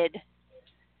a kid.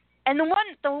 And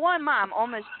the one mom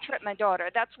almost tripped my daughter.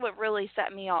 That's what really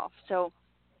set me off. So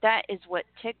that is what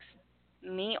ticks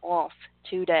me off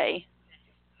today.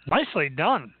 Nicely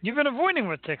done. You've been avoiding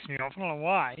what ticks me off. I don't know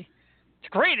why. It's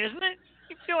great, isn't it?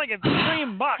 You feel like $1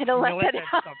 million when you let that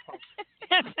stuff out.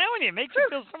 I'm telling you, it makes you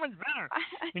feel so much better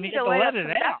when you get to let it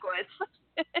out.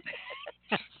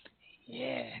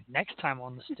 Yeah, next time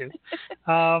on the stew.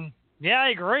 Yeah, I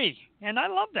agree, and I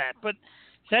love that. But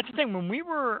that's the thing. When we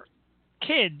were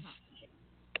kids,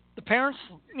 the parents,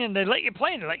 you know, they let you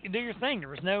play, they let you do your thing. There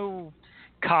was no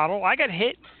coddle. I got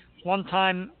hit one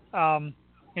time.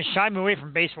 It shied me away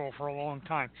from baseball for a long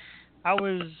time. I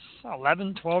was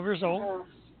 11, 12 years old.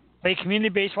 Played community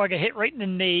baseball. I got hit right in the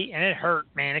knee, and it hurt,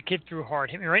 man. A kid threw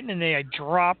hard. Hit me right in the knee. I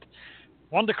dropped.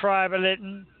 Wanted to cry, but I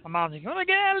didn't. My mom's like, "You want to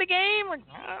get out of the game?" Like,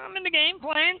 I'm in the game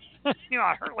playing. You know,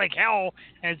 I hurt like hell,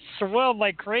 and it swelled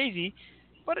like crazy.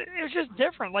 But it was just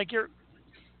different. Like,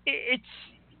 it's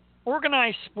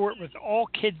organized sport with all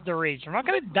kids their age. They're not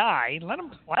going to die. Let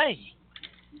them play.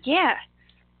 Yeah.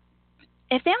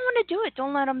 If they want to do it,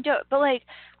 don't let them do it. But, like,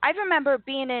 I remember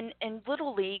being in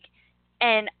Little League,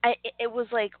 and it was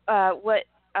like what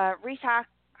Reese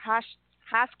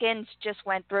Hoskins just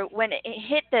went through when it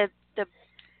hit the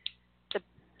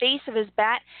base of his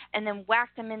bat and then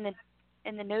whacked him in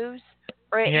in the nose.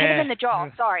 Or it hit him in the jaw.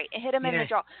 Sorry, it hit him in the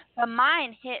jaw. But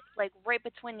mine hit like right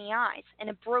between the eyes, and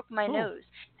it broke my nose.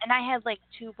 And I had like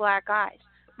 2 black eyes.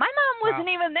 My mom wasn't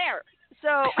even there,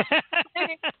 so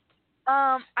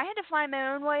I had to find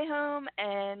my own way home.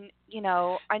 And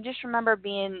I just remember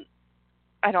being,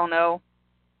 I don't know,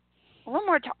 a little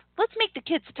more tough. Let's make the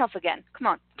kids tough again. Come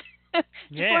on.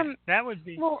 That would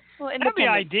be. That'd be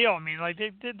ideal. I mean, like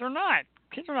they're not.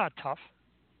 Kids are not tough.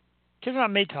 Kids are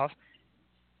not made tough.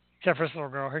 Except for this little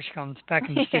girl. Here she comes back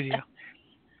in the studio.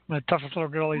 The toughest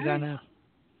little girlies I know.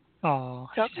 Oh,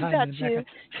 she's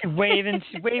waving.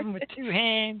 She's waving with 2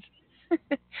 hands.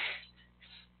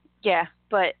 Yeah,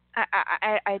 but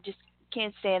I just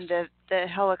can't stand the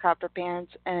helicopter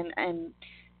parents and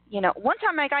one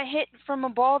time I got hit from a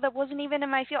ball that wasn't even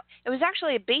in my field. It was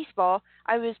actually a baseball.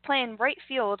 I was playing right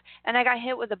field and I got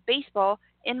hit with a baseball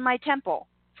in my temple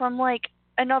from like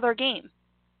another game.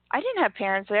 I didn't have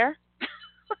parents there.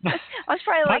 I was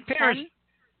probably like 10.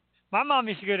 My mom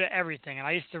used to go to everything, and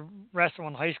I used to wrestle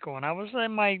in high school, and I was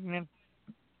in my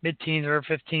mid-teens or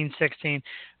 15, 16,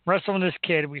 wrestling this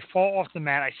kid. We fall off the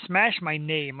mat. I smashed my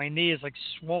knee. My knee is like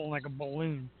swollen like a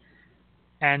balloon,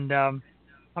 and I'm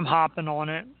hopping on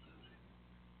it.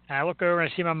 And I look over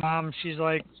and I see my mom. She's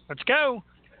like, "Let's go,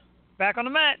 back on the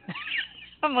mat."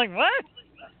 I'm like, "What?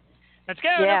 Let's go,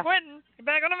 no quitting. Get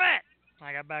back on the mat."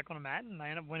 I got back on the mat, and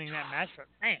I ended up winning that match. But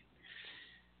man.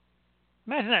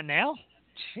 Imagine that now.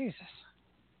 Jesus.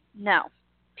 No.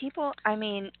 People, I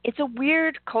mean, it's a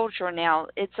weird culture now.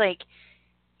 It's like,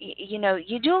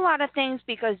 you do a lot of things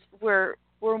because we're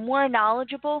more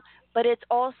knowledgeable, but it's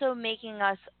also making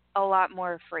us a lot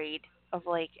more afraid of,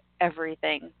 like,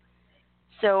 everything.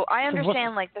 So I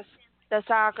understand, like, the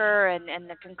soccer and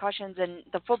the concussions and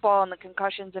the football and the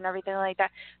concussions and everything like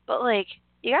that. But, like,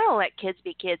 you got to let kids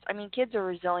be kids. I mean, kids are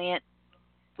resilient.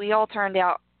 We all turned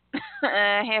out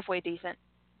halfway decent.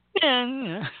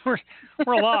 Yeah, we're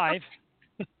alive.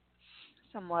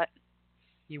 Somewhat.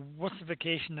 The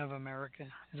wussification of America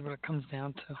is what it comes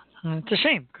down to. And it's a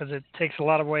shame because it takes a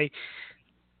lot away.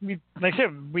 Like I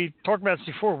said, we talked about this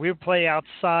before. We would play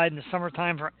outside in the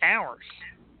summertime for hours.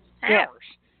 Yeah. Hours.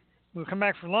 We'd come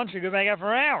back for lunch. We'd go back out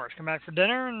for hours. Come back for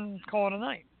dinner and call it a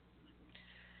night.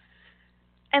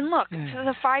 And look, for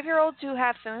the 5-year-olds who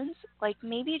have phones, like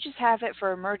maybe just have it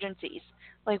for emergencies.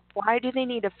 Like, why do they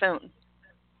need a phone?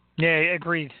 Yeah,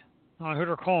 agreed. I don't know who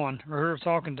they're calling or who they're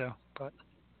talking to, but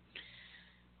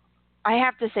I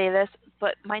have to say this,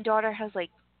 but my daughter has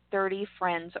like 30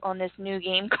 friends on this new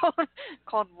game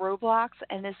called Roblox,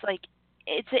 and it's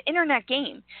an internet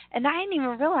game, and I didn't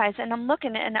even realize. And I'm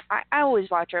looking, and I always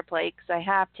watch her play because I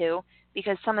have to,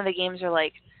 because some of the games are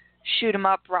like shoot 'em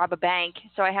up, rob a bank,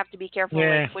 so I have to be careful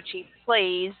like what she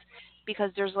plays because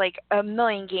there's like a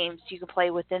million games you can play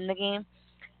within the game.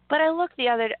 But I looked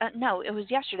it was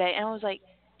yesterday, and I was like,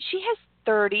 she has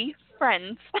 30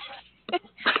 friends. I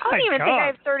don't even think I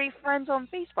have 30 friends on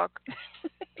Facebook.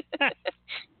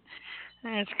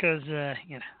 That's because,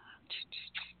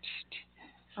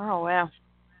 Oh, wow.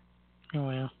 Oh,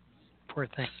 well. Poor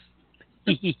thing.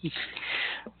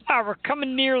 We're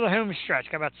coming near the home stretch.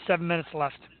 Got about 7 minutes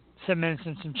left. 7 minutes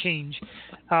and some change.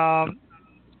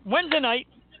 Wednesday night,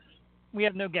 we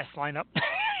have no guests lined up.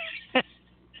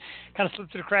 Kind of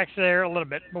slipped through the cracks there a little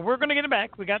bit, but we're going to get it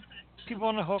back. We got people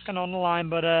on the hook and on the line,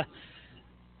 but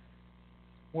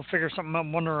we'll figure something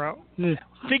out.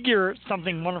 Figure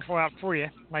something wonderful out for you.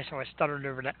 Nice how I stuttered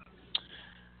over that,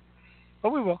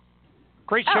 but we will.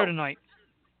 Great show tonight.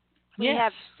 We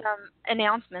have some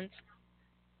announcements.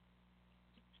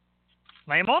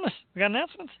 Lay them on us. We got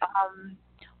announcements.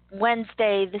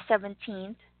 Wednesday the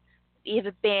 17th, we have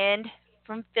a band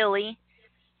from Philly,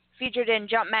 featured in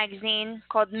Jump Magazine,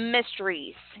 called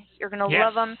Mysteries. You're going to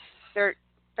love them. They're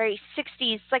very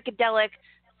 60s, psychedelic.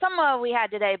 Some we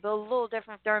had today, but a little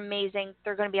different. They're amazing.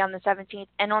 They're going to be on the 17th.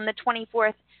 And on the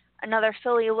 24th, another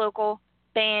Philly local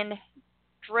band,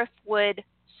 Driftwood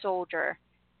Soldier.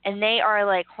 And they are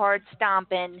like hard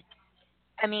stomping.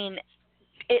 I mean,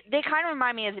 they kind of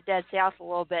remind me of the Dead South a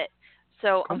little bit.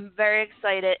 So I'm very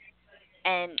excited.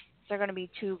 And they're going to be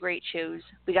 2 great shows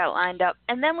we got lined up.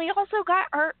 And then we also got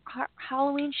our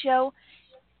Halloween show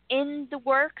in the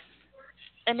works,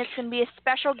 and it's going to be a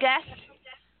special guest.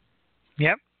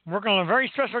 Yep. Working on a very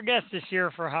special guest this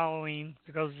year for Halloween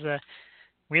because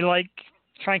we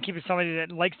try and keep it somebody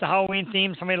that likes the Halloween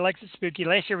theme, somebody that likes it spooky.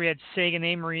 Last year we had Sagan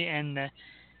Amory and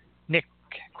Nick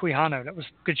Quijano. That was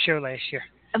a good show last year.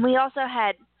 And we also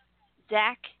had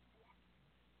Zach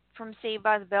from Saved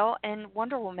by the Bell and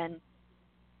Wonder Woman.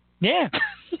 Yeah.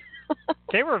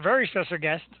 They were a very special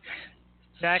guest.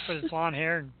 Zach with his blonde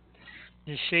hair and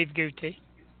his shaved goatee.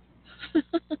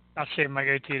 I'll shave my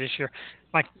goatee this year.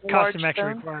 My Large costume actually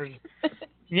phone? requires.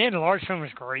 Yeah, the large phone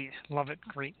was great. Love it.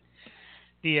 Great.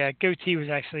 The goatee was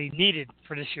actually needed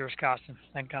for this year's costume.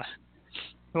 Thank God.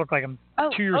 I look like I'm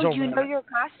 2 years old. Do you now. know your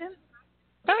costume?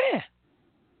 Oh yeah.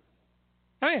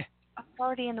 Oh yeah.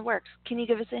 Already in the works. Can you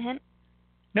give us a hint?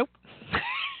 Nope.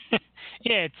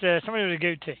 Yeah, it's somebody with a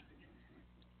goatee.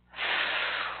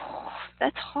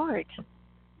 That's hard.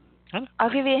 Huh? I'll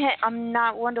give you a hint. I'm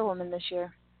not Wonder Woman this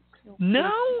year.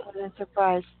 No. What a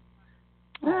surprise.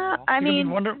 Aw.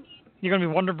 You're gonna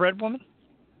be Wonder Bread Woman.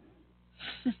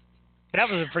 That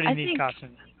was a pretty neat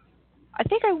costume. I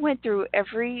think I went through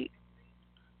every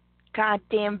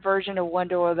goddamn version of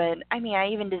Wonder Woman. I mean, I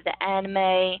even did the anime.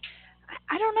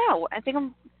 I don't know. I think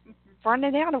I'm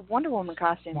running out of Wonder Woman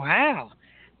costumes. Wow.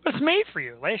 But it's made for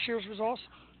you. Last year's was awesome.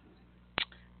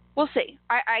 We'll see.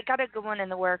 I got a good one in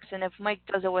the works, and if Mike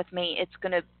does it with me, it's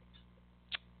going to...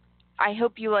 I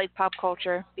hope you like pop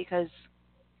culture, because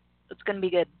it's going to be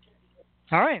good.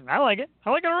 All right. I like it. I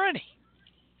like it already.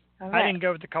 All right. I didn't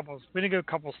go with the couples. We didn't go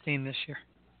couples theme this year.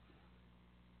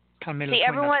 See,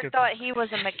 everyone thought he was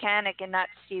a mechanic and not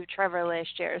Steve Trevor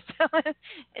last year, so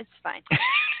it's fine.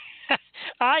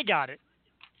 I got it.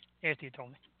 After you told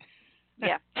me.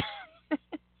 Yeah.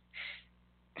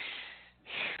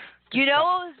 You know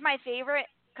what was my favorite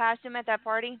costume at that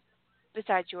party?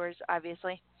 Besides yours,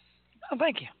 obviously. Oh,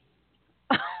 thank you.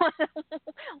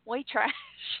 White trash.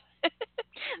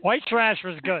 White trash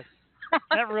was good.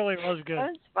 That really was good. That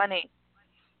was funny.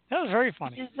 That was very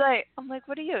funny. She's like, I'm like,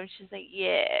 what are you? She's like,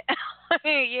 yeah.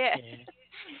 Yeah.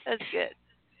 That's good.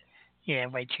 Yeah,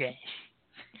 white trash.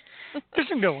 There's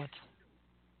some good ones.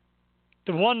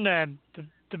 The one,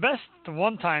 the best, the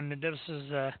one time that this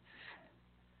is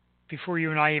before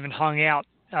you and I even hung out.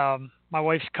 My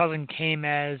wife's cousin came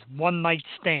as one night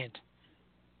stand.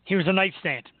 He was a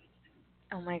nightstand.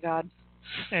 Oh my God.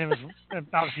 And it was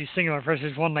obviously singular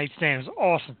versus one night stand. It was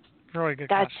awesome. Really good.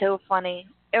 That's costume. so funny.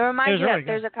 It reminds me really of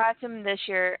there's a costume this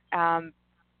year.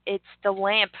 It's the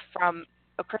lamp from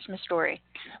A Christmas Story.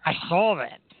 I saw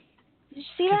that. Did you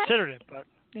see that? Considered it, but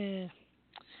yeah.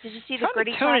 Did you see the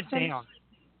gritty tone costume? it down.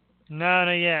 No,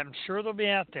 not yet. I'm sure they'll be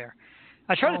out there.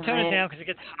 I try to tone it down because it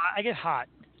gets hot. I get hot.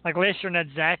 Like last year in that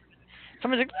Zach,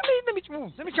 somebody's like, let me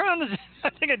try on this. I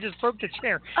think I just broke the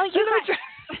chair. Oh, you got...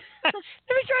 Let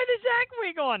me try the Zach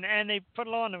wig on, and they put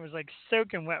it on. And it was like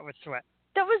soaking wet with sweat.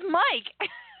 That was Mike.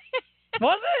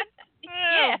 Was it?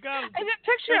 Yeah. Oh, God. I have a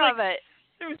picture of it.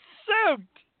 It was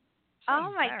soaked. So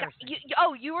oh my God!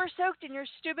 You were soaked in your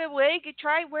stupid wig.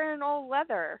 Try wearing all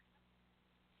leather.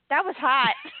 That was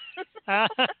hot. I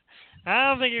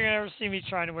don't think you're gonna ever see me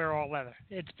trying to wear all leather.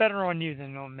 It's better on you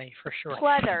than on me, for sure.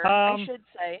 Leather, I should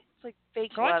say. It's like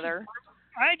fake leather.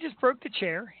 I just broke the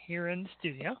chair here in the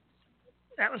studio.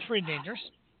 That was pretty dangerous.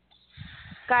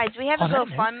 Guys, we have a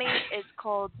GoFundMe. It's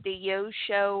called The Yo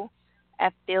Show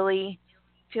at Billy.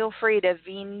 Feel free to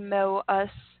Venmo us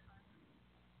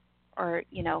or,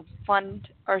 fund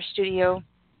our studio.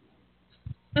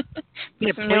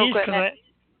 Yeah,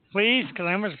 please, because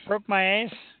I almost broke my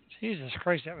ass. Jesus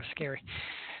Christ, that was scary.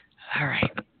 All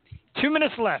right. 2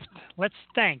 minutes left. Let's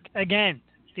thank, again,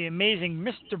 the amazing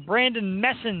Mr. Brandon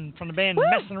Mesen from the band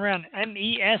Mesen Around,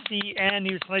 M-E-S-E-N.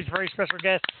 He was tonight's very special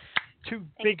guest. Two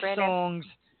big songs,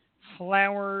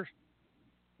 Flower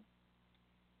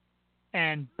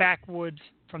and Backwoods,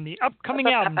 from the upcoming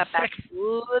album,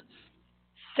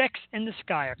 Sex in the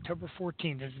Sky, October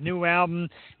 14th. There's a new album.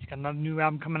 He's got another new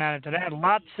album coming out after that. A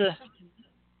lot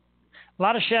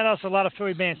of shout-outs to a lot of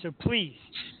Philly bands. So please,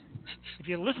 if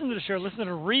you listen to the show, listen to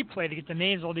the replay to get the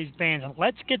names of all these bands. And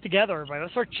let's get together, everybody.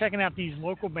 Let's start checking out these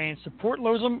local bands. Support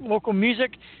local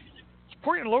music.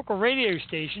 Support your local radio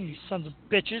station, you sons of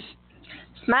bitches.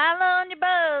 Smile on your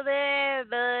bow there,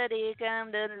 buddy.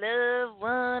 Come to love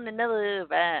one another.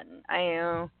 I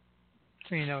am.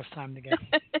 So you know it's time to go.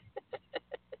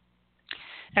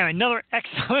 Anyway,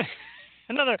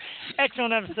 another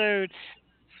excellent episode.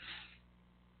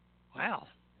 Wow,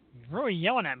 you're really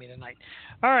yelling at me tonight.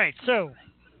 All right, so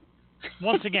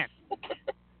once again,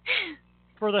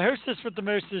 for the hostess with the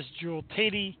mostest, Jewel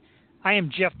Teti, I am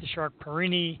Jeff the Shark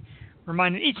Porrini,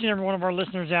 reminding each and every one of our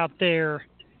listeners out there,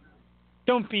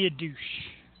 don't be a douche.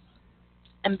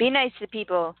 And be nice to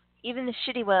people, even the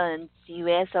shitty ones, you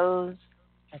assholes.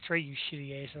 That's right, you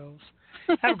shitty assholes.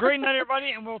 Have a great night,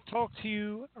 everybody, and we'll talk to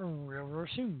you real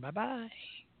soon. Bye-bye.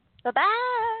 Bye-bye.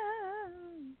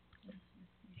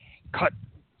 Cut.